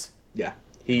 fights? Yeah.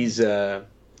 He's,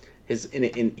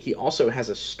 he also has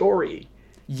a story.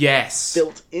 Yes.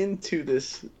 Built into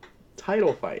this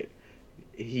title fight.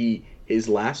 His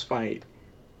last fight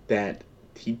that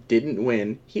he didn't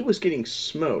win, he was getting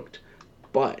smoked,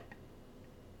 but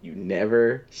you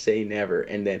never say never.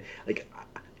 And then, like,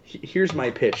 here's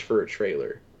my pitch for a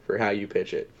trailer for how you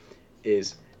pitch it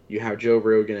is you have Joe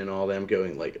Rogan and all them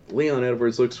going like, Leon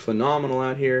Edwards looks phenomenal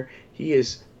out here. He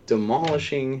is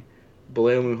demolishing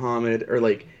Belal Muhammad,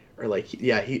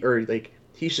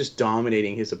 he's just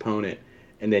dominating his opponent.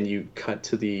 And then you cut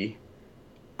to the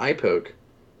eye poke,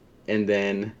 and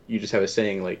then you just have a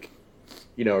saying like,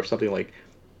 or something like,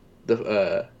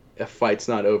 a fight's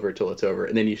not over till it's over,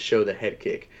 and then you show the head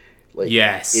kick. Like,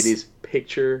 yes, it is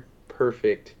picture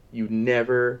perfect. You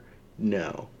never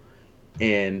know,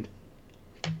 and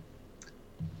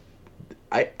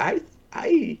I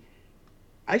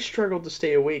struggled to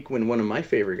stay awake when one of my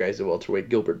favorite guys at welterweight,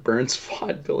 Gilbert Burns,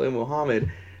 fought Belal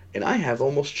Muhammad, and I have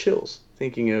almost chills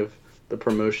thinking of the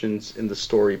promotions and the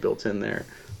story built in there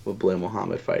with Belal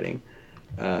Muhammad fighting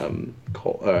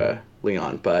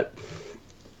Leon, but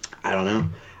I don't know.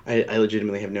 I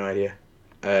legitimately have no idea.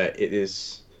 It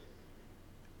is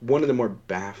one of the more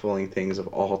baffling things of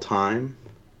all time.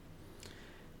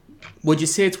 Would you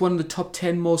say it's one of the top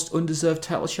 10 most undeserved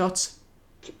title shots?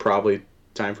 It's probably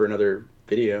time for another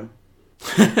video.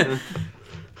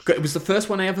 It was the first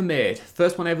one I ever made.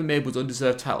 First one I ever made was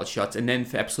undeserved title shots, and then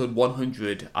for episode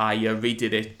 100, I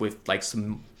redid it with like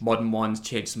some modern ones,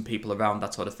 changed some people around,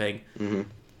 that sort of thing. Mm-hmm.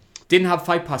 Didn't have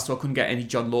Fight Pass, so I couldn't get any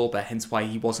John Lober, hence why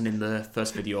he wasn't in the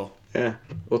first video. Yeah,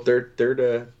 well, third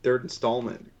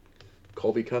installment,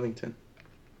 Colby Covington,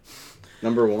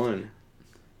 #1.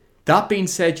 That being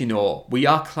said, we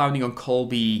are clowning on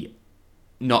Colby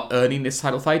not earning this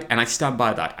title fight, and I stand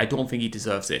by that. I don't think he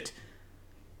deserves it.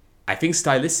 I think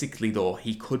stylistically, though,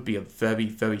 he could be a very,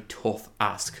 very tough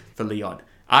ask for Leon.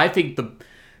 I think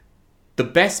the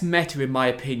best meta, in my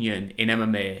opinion, in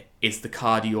MMA is the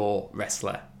cardio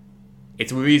wrestler.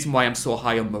 It's the reason why I'm so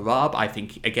high on Marab. I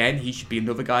think, again, he should be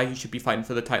another guy who should be fighting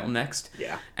for the title next.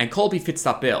 Yeah. And Colby fits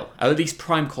that bill. Or at least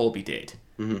Prime Colby did.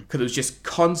 Because it was just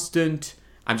constant,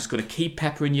 I'm just going to keep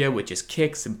peppering you with just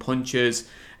kicks and punches.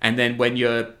 And then when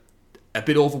you're a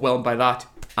bit overwhelmed by that,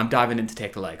 I'm diving in to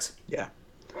take the legs. Yeah.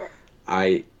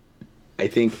 I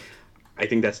think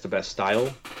that's the best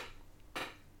style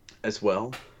as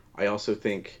well. I also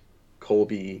think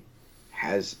Colby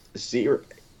has zero.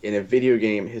 In a video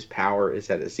game, his power is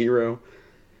at a 0,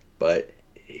 but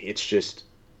it's just,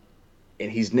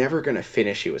 and he's never going to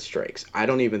finish you with strikes. I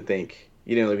don't even think,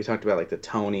 like we talked about, like the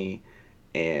Tony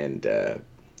and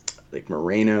like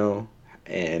Moreno,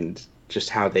 and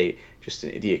just how the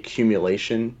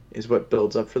accumulation is what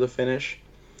builds up for the finish.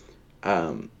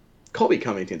 Colby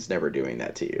Covington's never doing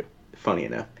that to you. Funny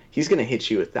enough, he's going to hit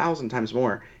you 1,000 times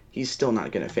more. He's still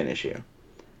not going to finish you.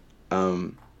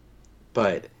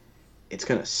 But it's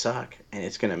going to suck, and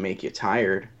it's going to make you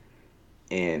tired,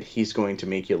 and he's going to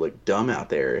make you look dumb out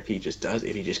there if he just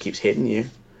keeps hitting you.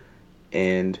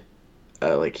 And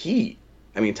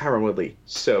Tyron Woodley,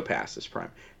 so past his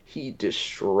prime. He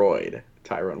destroyed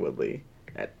Tyron Woodley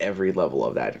at every level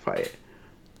of that fight,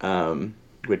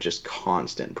 with just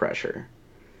constant pressure.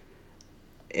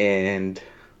 And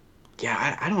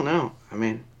yeah, I don't know. I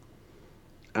mean,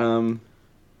 and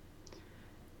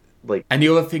the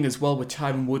other thing as well with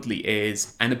Tyron Woodley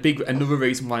is, and another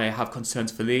reason why I have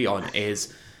concerns for Leon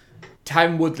is,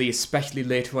 Tyron Woodley, especially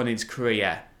later on in his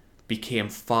career, became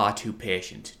far too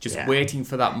patient, waiting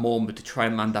for that moment to try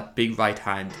and land that big right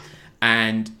hand,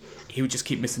 and he would just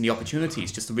keep missing the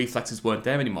opportunities. Just the reflexes weren't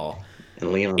there anymore.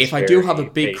 And Leon's if I do have a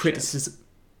big criticism,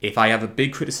 if I have a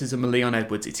big criticism of Leon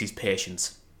Edwards, it's his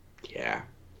patience. Yeah,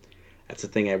 that's the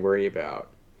thing I worry about.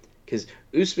 Because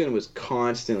Usman was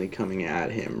constantly coming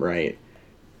at him, right?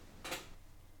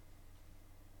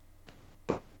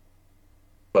 But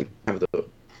have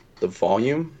the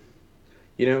volume,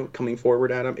 coming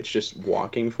forward at him. It's just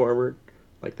walking forward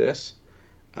like this.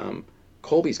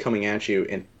 Colby's coming at you,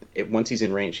 and once he's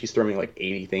in range, he's throwing like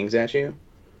 80 things at you.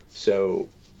 So,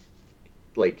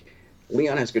 like,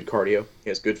 Leon has good cardio. He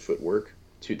has good footwork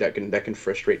that can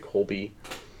frustrate Colby.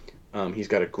 He's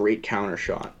got a great counter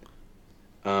shot.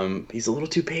 He's a little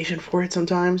too patient for it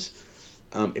sometimes,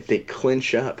 If they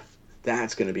clinch up,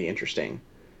 that's going to be interesting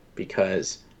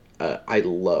because I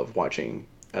love watching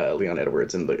Leon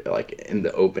Edwards in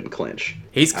the open clinch.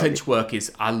 His Out in clinch work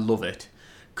is, I love it.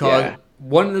 Because Yeah,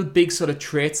 one of the big sort of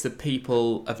traits that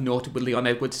people have noted with Leon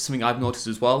Edwards, something I've noticed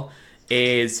as well,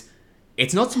 is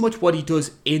it's not so much what he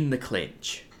does in the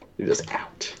clinch. he just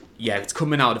out. Yeah, it's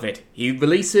coming out of it. He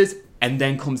releases, and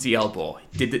then comes the elbow.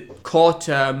 Caught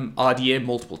RDA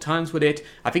multiple times with it.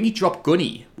 I think he dropped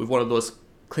Gunny with one of those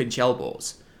clinch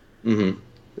elbows. Mm-hmm.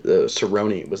 The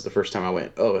Cerrone was the first time I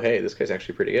went, oh, hey, this guy's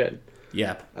actually pretty good.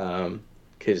 Yep.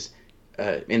 Because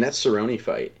in that Cerrone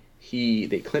fight,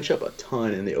 they clinch up a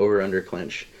ton in the over-under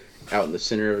clinch out in the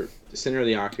center of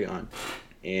the octagon.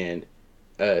 And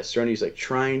Cerrone's like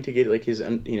trying to get like his,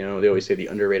 they always say the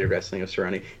underrated wrestling of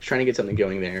Cerrone. He's trying to get something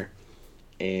going there.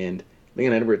 And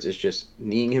Leon Edwards is just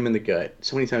kneeing him in the gut.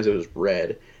 So many times it was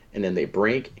red. And then they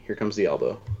break. Here comes the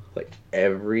elbow. Like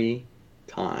every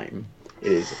time.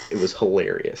 It was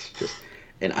hilarious.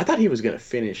 And I thought he was going to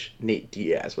finish Nate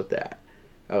Diaz with that.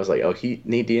 I was like,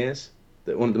 Nate Diaz,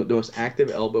 one of the most active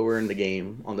elbower in the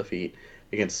game on the feet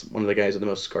against one of the guys with the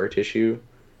most scar tissue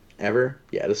ever.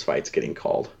 Yeah, this fight's getting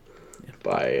called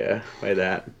by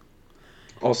that.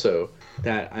 Also,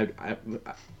 that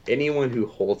anyone who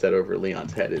holds that over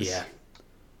Leon's head is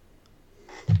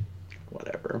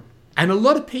whatever. And a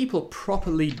lot of people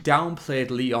properly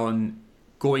downplayed Leon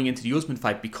going into the Usman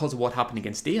fight because of what happened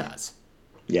against Diaz.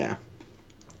 Yeah.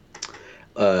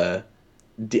 I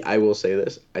will say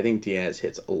this. I think Diaz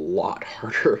hits a lot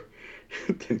harder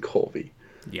than Colby.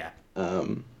 Yeah.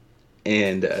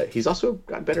 And he's also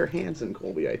got better hands than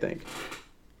Colby, I think.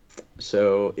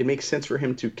 So it makes sense for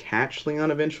him to catch Leon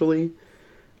eventually.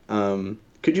 Could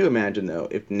you imagine, though,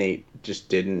 if Nate just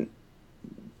didn't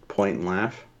point and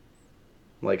laugh?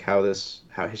 Like how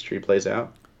history plays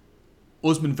out?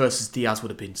 Usman versus Diaz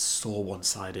would have been so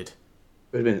one-sided. It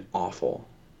would have been awful.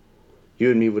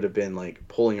 You and me would have been like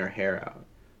pulling our hair out,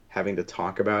 having to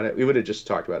talk about it. We would have just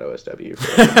talked about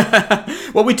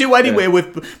OSW. Well, we do anyway. We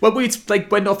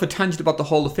like went off a tangent about the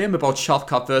Hall of Fame about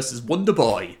Shavkat versus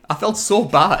Wonderboy. I felt so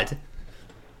bad.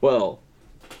 Well,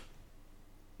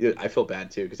 I feel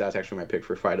bad too because that was actually my pick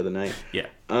for fight of the night. Yeah.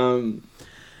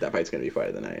 That fight's gonna be fight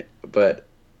of the night, but.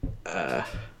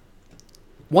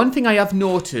 One thing I have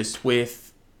noticed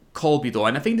with Colby, though,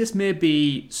 and I think this may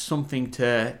be something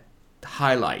to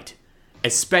highlight,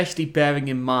 especially bearing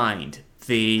in mind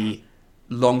the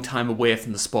long time away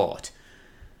from the sport.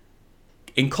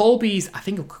 In Colby's, I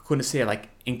think I'm going to say, like,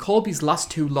 in Colby's last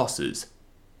two losses,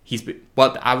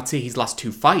 I would say his last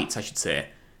two fights, I should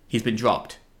say, he's been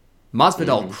dropped.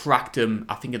 Masvidal cracked him,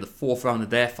 I think, in the fourth round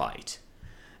of their fight.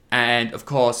 And, of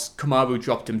course, Kamaru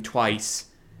dropped him twice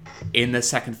in their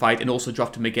second fight and also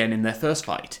dropped him again in their first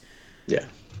fight. Yeah.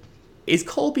 Is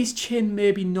Colby's chin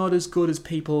maybe not as good as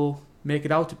people make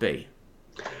it out to be?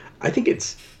 I think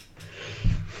it's...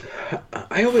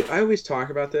 I always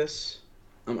talk about this.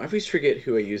 I always forget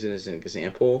who I use it as an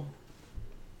example.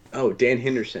 Oh, Dan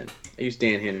Henderson. I use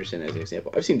Dan Henderson as an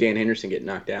example. I've seen Dan Henderson get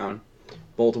knocked down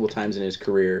multiple times in his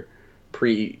career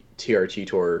pre-TRT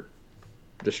tour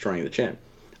destroying the chin.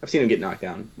 I've seen him get knocked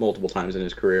down multiple times in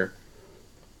his career.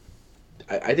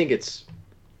 I think it's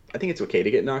okay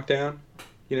to get knocked down,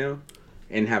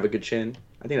 and have a good chin.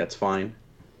 I think that's fine.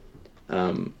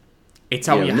 It's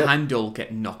how you handle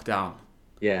getting knocked down.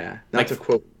 Yeah, not to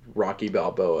quote Rocky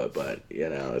Balboa, but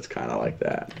it's kind of like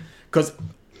that. Because,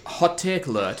 hot take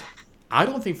alert, I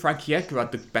don't think Frankie Edgar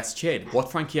had the best chin. What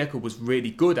Frankie Edgar was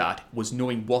really good at was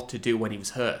knowing what to do when he was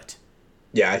hurt.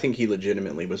 Yeah, I think he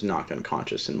legitimately was knocked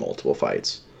unconscious in multiple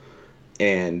fights,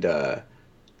 and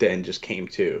then just came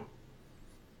to.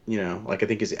 I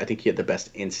think he had the best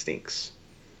instincts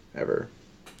ever.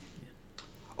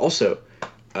 Also,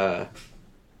 I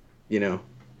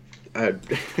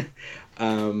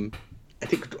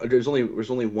think there's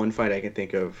only one fight I can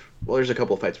think of. Well, there's a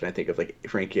couple of fights when I think of like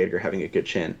Frankie Edgar having a good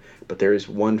chin, but there is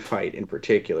one fight in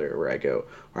particular where I go,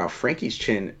 wow, Frankie's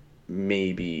chin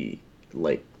may be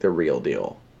like the real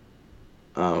deal.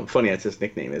 Funny, that's his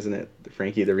nickname, isn't it?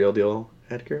 Frankie the Real Deal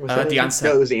Edgar? Was that the answer?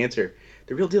 No, it was the answer.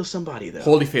 The Real Deal somebody, though.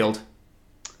 Holyfield.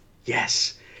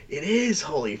 Yes, it is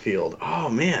Holyfield. Oh,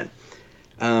 man.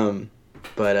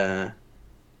 But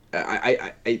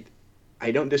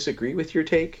I don't disagree with your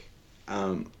take.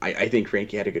 I think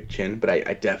Frankie had a good chin, but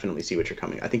I definitely see what you're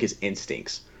coming. I think his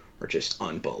instincts are just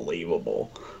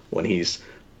unbelievable when he's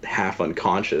half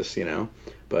unconscious,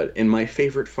 But in my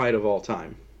favorite fight of all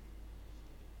time,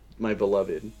 my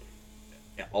beloved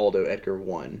Aldo Edgar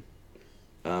won.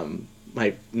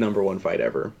 My number one fight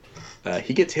ever.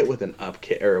 He gets hit with an up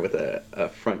kick or with a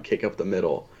front kick up the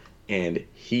middle, and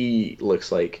he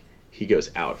looks like he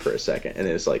goes out for a second, and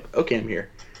then it's like, okay, I'm here.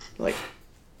 Like,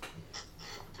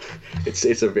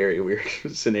 it's a very weird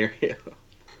scenario.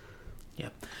 Yeah.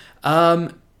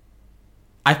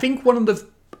 I think one of the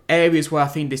areas where I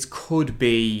think this could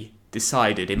be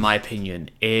decided, in my opinion,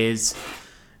 is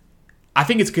I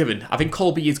think it's given. I think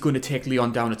Colby is going to take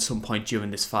Leon down at some point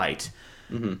during this fight.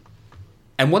 Mm-hmm.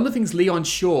 And one of the things Leon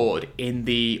showed in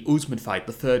the Usman fight,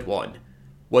 the third one,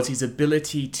 was his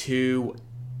ability to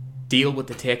deal with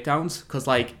the takedowns. Because,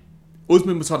 like,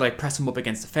 Usman would sort of like press him up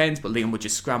against the fence, but Leon would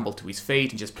just scramble to his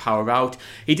feet and just power out.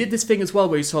 He did this thing as well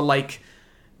where he sort of like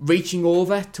reaching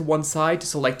over to one side to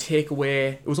sort of like take away.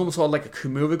 It was almost sort of like a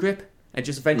Kimura grip, and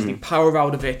just eventually power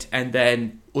out of it, and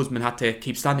then Usman had to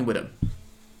keep standing with him.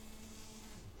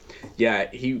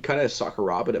 Yeah, he kind of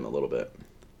Sakurabba'd him a little bit.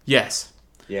 Yes.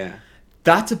 Yeah.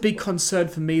 That's a big concern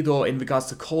for me, though, in regards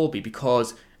to Colby,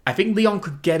 because I think Leon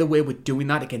could get away with doing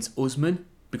that against Usman,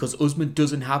 because Usman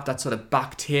doesn't have that sort of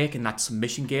back take and that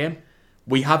submission game.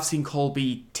 We have seen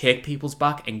Colby take people's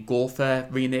back and go for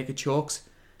rear naked chokes.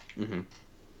 Mm-hmm.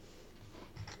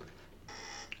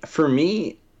 For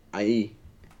me, I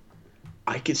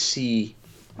could see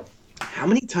how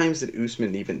many times did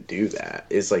Usman even do that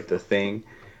is like the thing.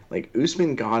 Like,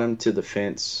 Usman got him to the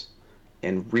fence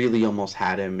and really almost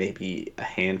had him maybe a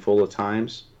handful of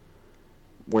times.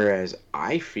 Whereas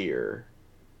I fear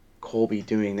Colby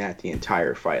doing that the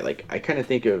entire fight. Like, I kind of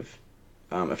think of,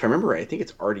 if I remember right, I think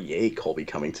it's RDA Colby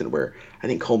Covington, where I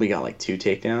think Colby got like 2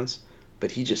 takedowns,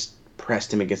 but he just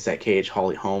pressed him against that cage.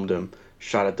 Holly homed him,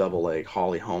 shot a double leg,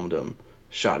 Holly homed him,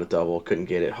 shot a double, couldn't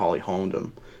get it, Holly homed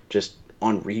him. Just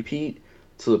on repeat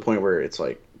to the point where it's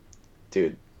like,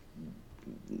 dude,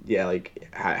 yeah, like,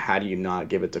 how do you not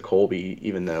give it to Colby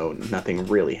even though nothing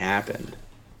really happened?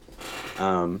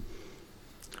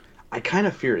 I kind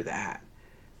of fear that.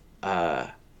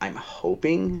 I'm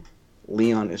hoping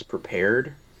Leon is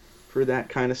prepared for that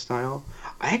kind of style.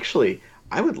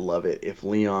 I would love it if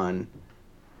Leon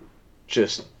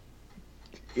just,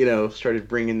 started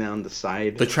bringing down the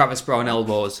side. The Travis Brown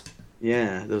elbows.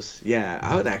 Yeah,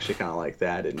 I would actually kind of like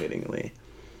that, admittingly.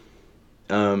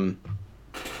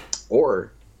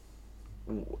 Or,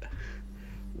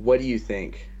 what do you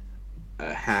think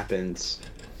happens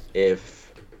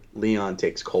if Leon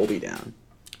takes Colby down?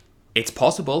 It's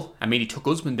possible. I mean, he took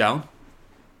Usman down.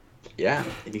 Yeah,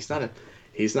 and he's not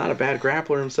a bad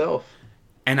grappler himself.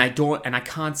 And I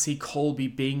can't see Colby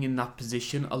being in that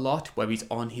position a lot, where he's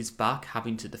on his back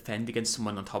having to defend against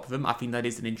someone on top of him. I think that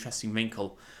is an interesting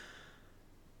wrinkle.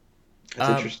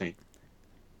 That's interesting.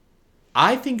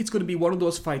 I think it's going to be one of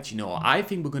those fights, I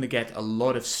think we're going to get a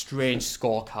lot of strange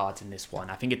scorecards in this one.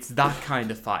 I think it's that kind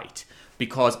of fight,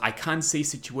 because I can see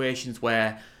situations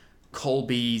where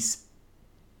Colby's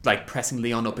like pressing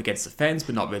Leon up against the fence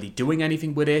but not really doing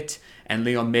anything with it, and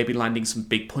Leon maybe landing some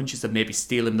big punches that maybe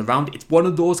steal him the round. It's one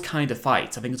of those kind of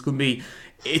fights. I think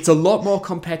it's a lot more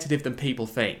competitive than people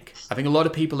think. I think a lot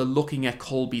of people are looking at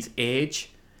Colby's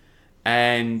age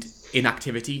and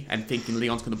inactivity and thinking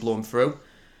Leon's going to blow him through.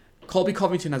 Colby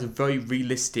Covington has a very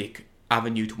realistic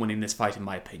avenue to winning this fight, in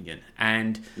my opinion.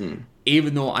 And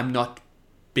even though I'm not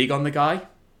big on the guy,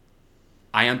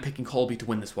 I am picking Colby to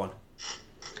win this one.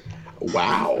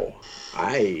 Wow.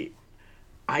 I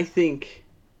think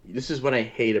this is what I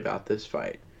hate about this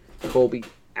fight. Colby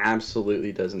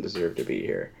absolutely doesn't deserve to be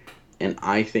here. And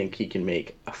I think he can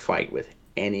make a fight with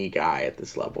any guy at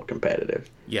this level competitive.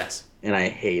 Yes. And I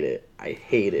hate it.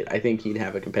 I think he'd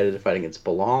have a competitive fight against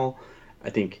Bilal. I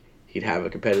think he'd have a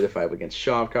competitive fight against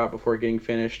Shavkat before getting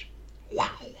finished. Wow.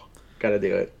 Gotta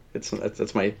do it.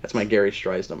 That's my Gary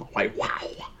Streisand. Like,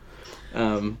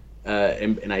 wow.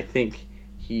 And I think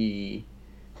he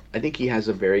has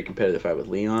a very competitive fight with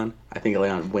Leon. I think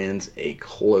Leon wins a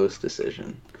close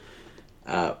decision.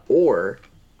 Or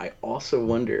I also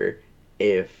wonder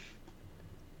if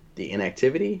the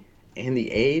inactivity and the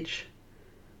age,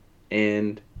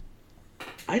 and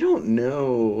I don't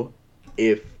know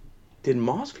if did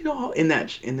Masvidal in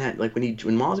that like when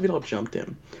Masvidal jumped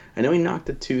him, I know he knocked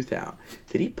the tooth out.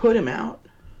 Did he put him out?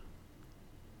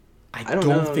 I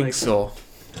don't think so.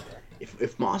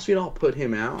 If Masvidal put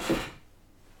him out,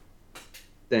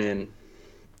 then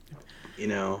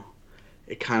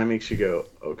it kind of makes you go,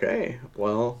 okay,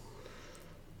 well,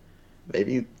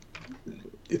 maybe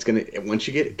it's gonna, once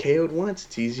you get KO'd once,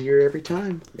 it's easier every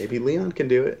time. Maybe Leon can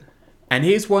do it. And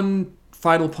here's one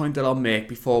final point that I'll make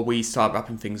before we start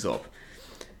wrapping things up.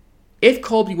 If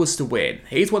Colby was to win,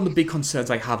 here's one of the big concerns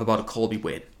I have about a Colby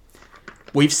win.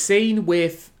 We've seen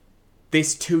with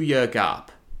this 2-year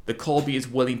gap that Colby is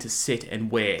willing to sit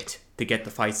and wait to get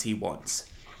the fights he wants.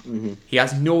 He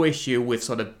has no issue with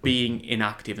sort of being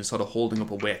inactive and sort of holding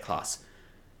up a weight class.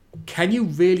 Can you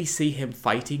really see him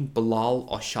fighting Bilal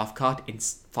or Shavkat in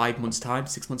 5 months' time,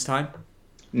 6 months' time?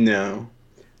 No.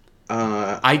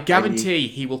 I guarantee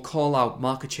he will call out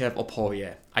Makhachev or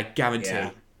Poirier. I guarantee.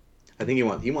 Yeah. I think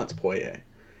he wants Poirier.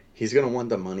 He's gonna want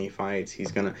the money fights.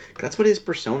 That's what his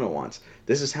persona wants.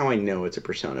 This is how I know it's a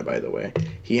persona, by the way.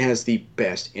 He has the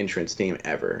best entrance name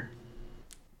ever.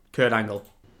 Kurt Angle.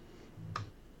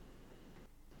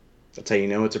 That's how you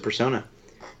know it's a persona.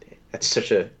 It's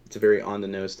a very on the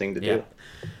nose thing to do.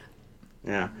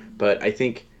 Yeah, but I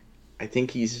think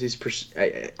he's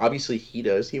obviously he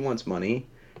does. He wants money.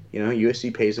 You know,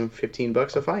 UFC pays him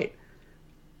 $15 a fight,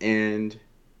 and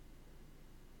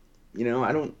you know,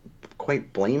 I don't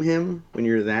quite blame him when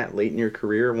you're that late in your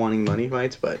career wanting money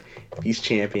fights. But if he's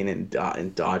champion and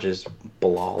dodges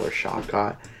Bilal or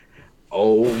Shavkat,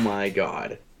 oh my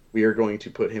God, we are going to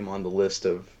put him on the list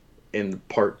in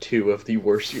part 2 of the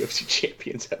worst UFC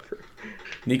champions ever.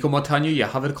 Nico Montano, you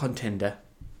have a contender.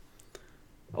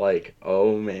 Like,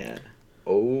 oh man.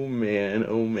 Oh man,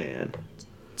 oh man.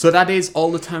 So that is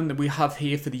all the time that we have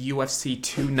here for the UFC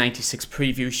 296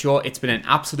 preview show. It's been an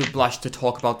absolute blast to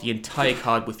talk about the entire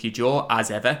card with you, Joe, as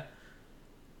ever.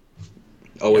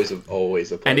 Always a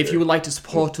pleasure. And if you would like to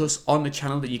support us on the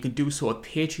channel, then you can do so at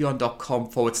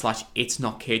patreon.com/It's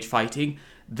Not Cage Fighting.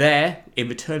 There, in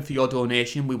return for your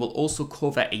donation, we will also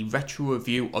cover a retro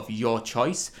review of your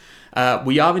choice.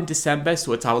 We are in December,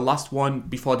 so it's our last one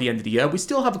before the end of the year. We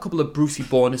still have a couple of Brucey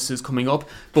bonuses coming up,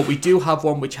 but we do have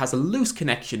one which has a loose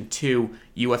connection to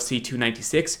UFC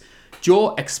 296.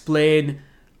 Joe, explain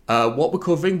what we're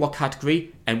covering, what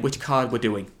category, and which card we're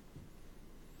doing.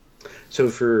 So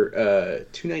for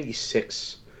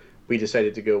 296, we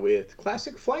decided to go with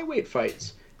classic flyweight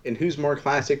fights. And who's more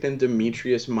classic than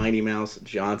Demetrius Mighty Mouse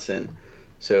Johnson?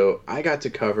 So I got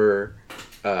to cover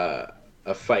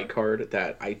a fight card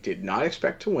that I did not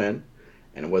expect to win,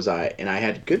 and I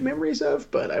had good memories of,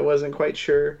 but I wasn't quite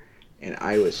sure, and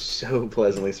I was so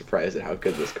pleasantly surprised at how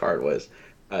good this card was.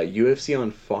 UFC on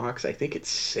Fox, I think it's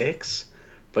 6,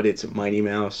 but it's Mighty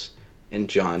Mouse and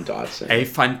John Dodson. A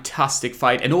fantastic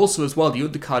fight, and also as well the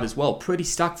undercard as well, pretty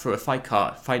stacked for a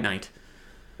fight night.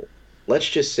 Let's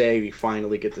just say we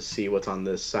finally get to see what's on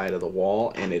this side of the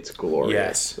wall, and it's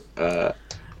glorious. Yes.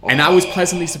 And I was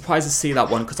pleasantly surprised to see that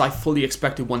one, because I fully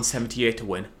expected 178 to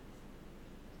win.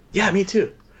 Yeah, me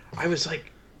too. I was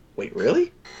like, wait,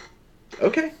 really?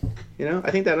 Okay. You know, I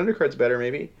think that undercard's better,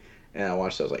 maybe. And I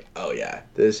watched it, I was like, oh yeah,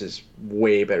 this is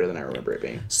way better than I remember it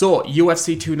being. So,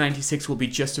 UFC 296 will be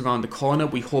just around the corner.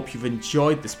 We hope you've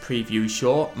enjoyed this preview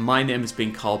show. My name has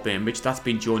been Carl Bainbridge. That's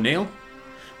been Joe Neal.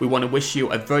 We want to wish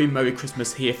you a very Merry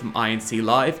Christmas here from INC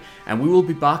Live, and we will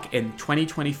be back in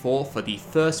 2024 for the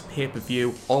first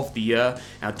pay-per-view of the year,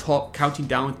 and counting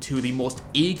down to the most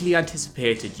eagerly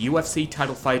anticipated UFC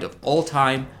title fight of all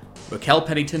time, Raquel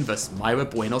Pennington vs. Mayra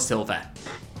Bueno Silva.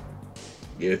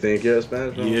 You think you're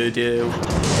Spanish? You do.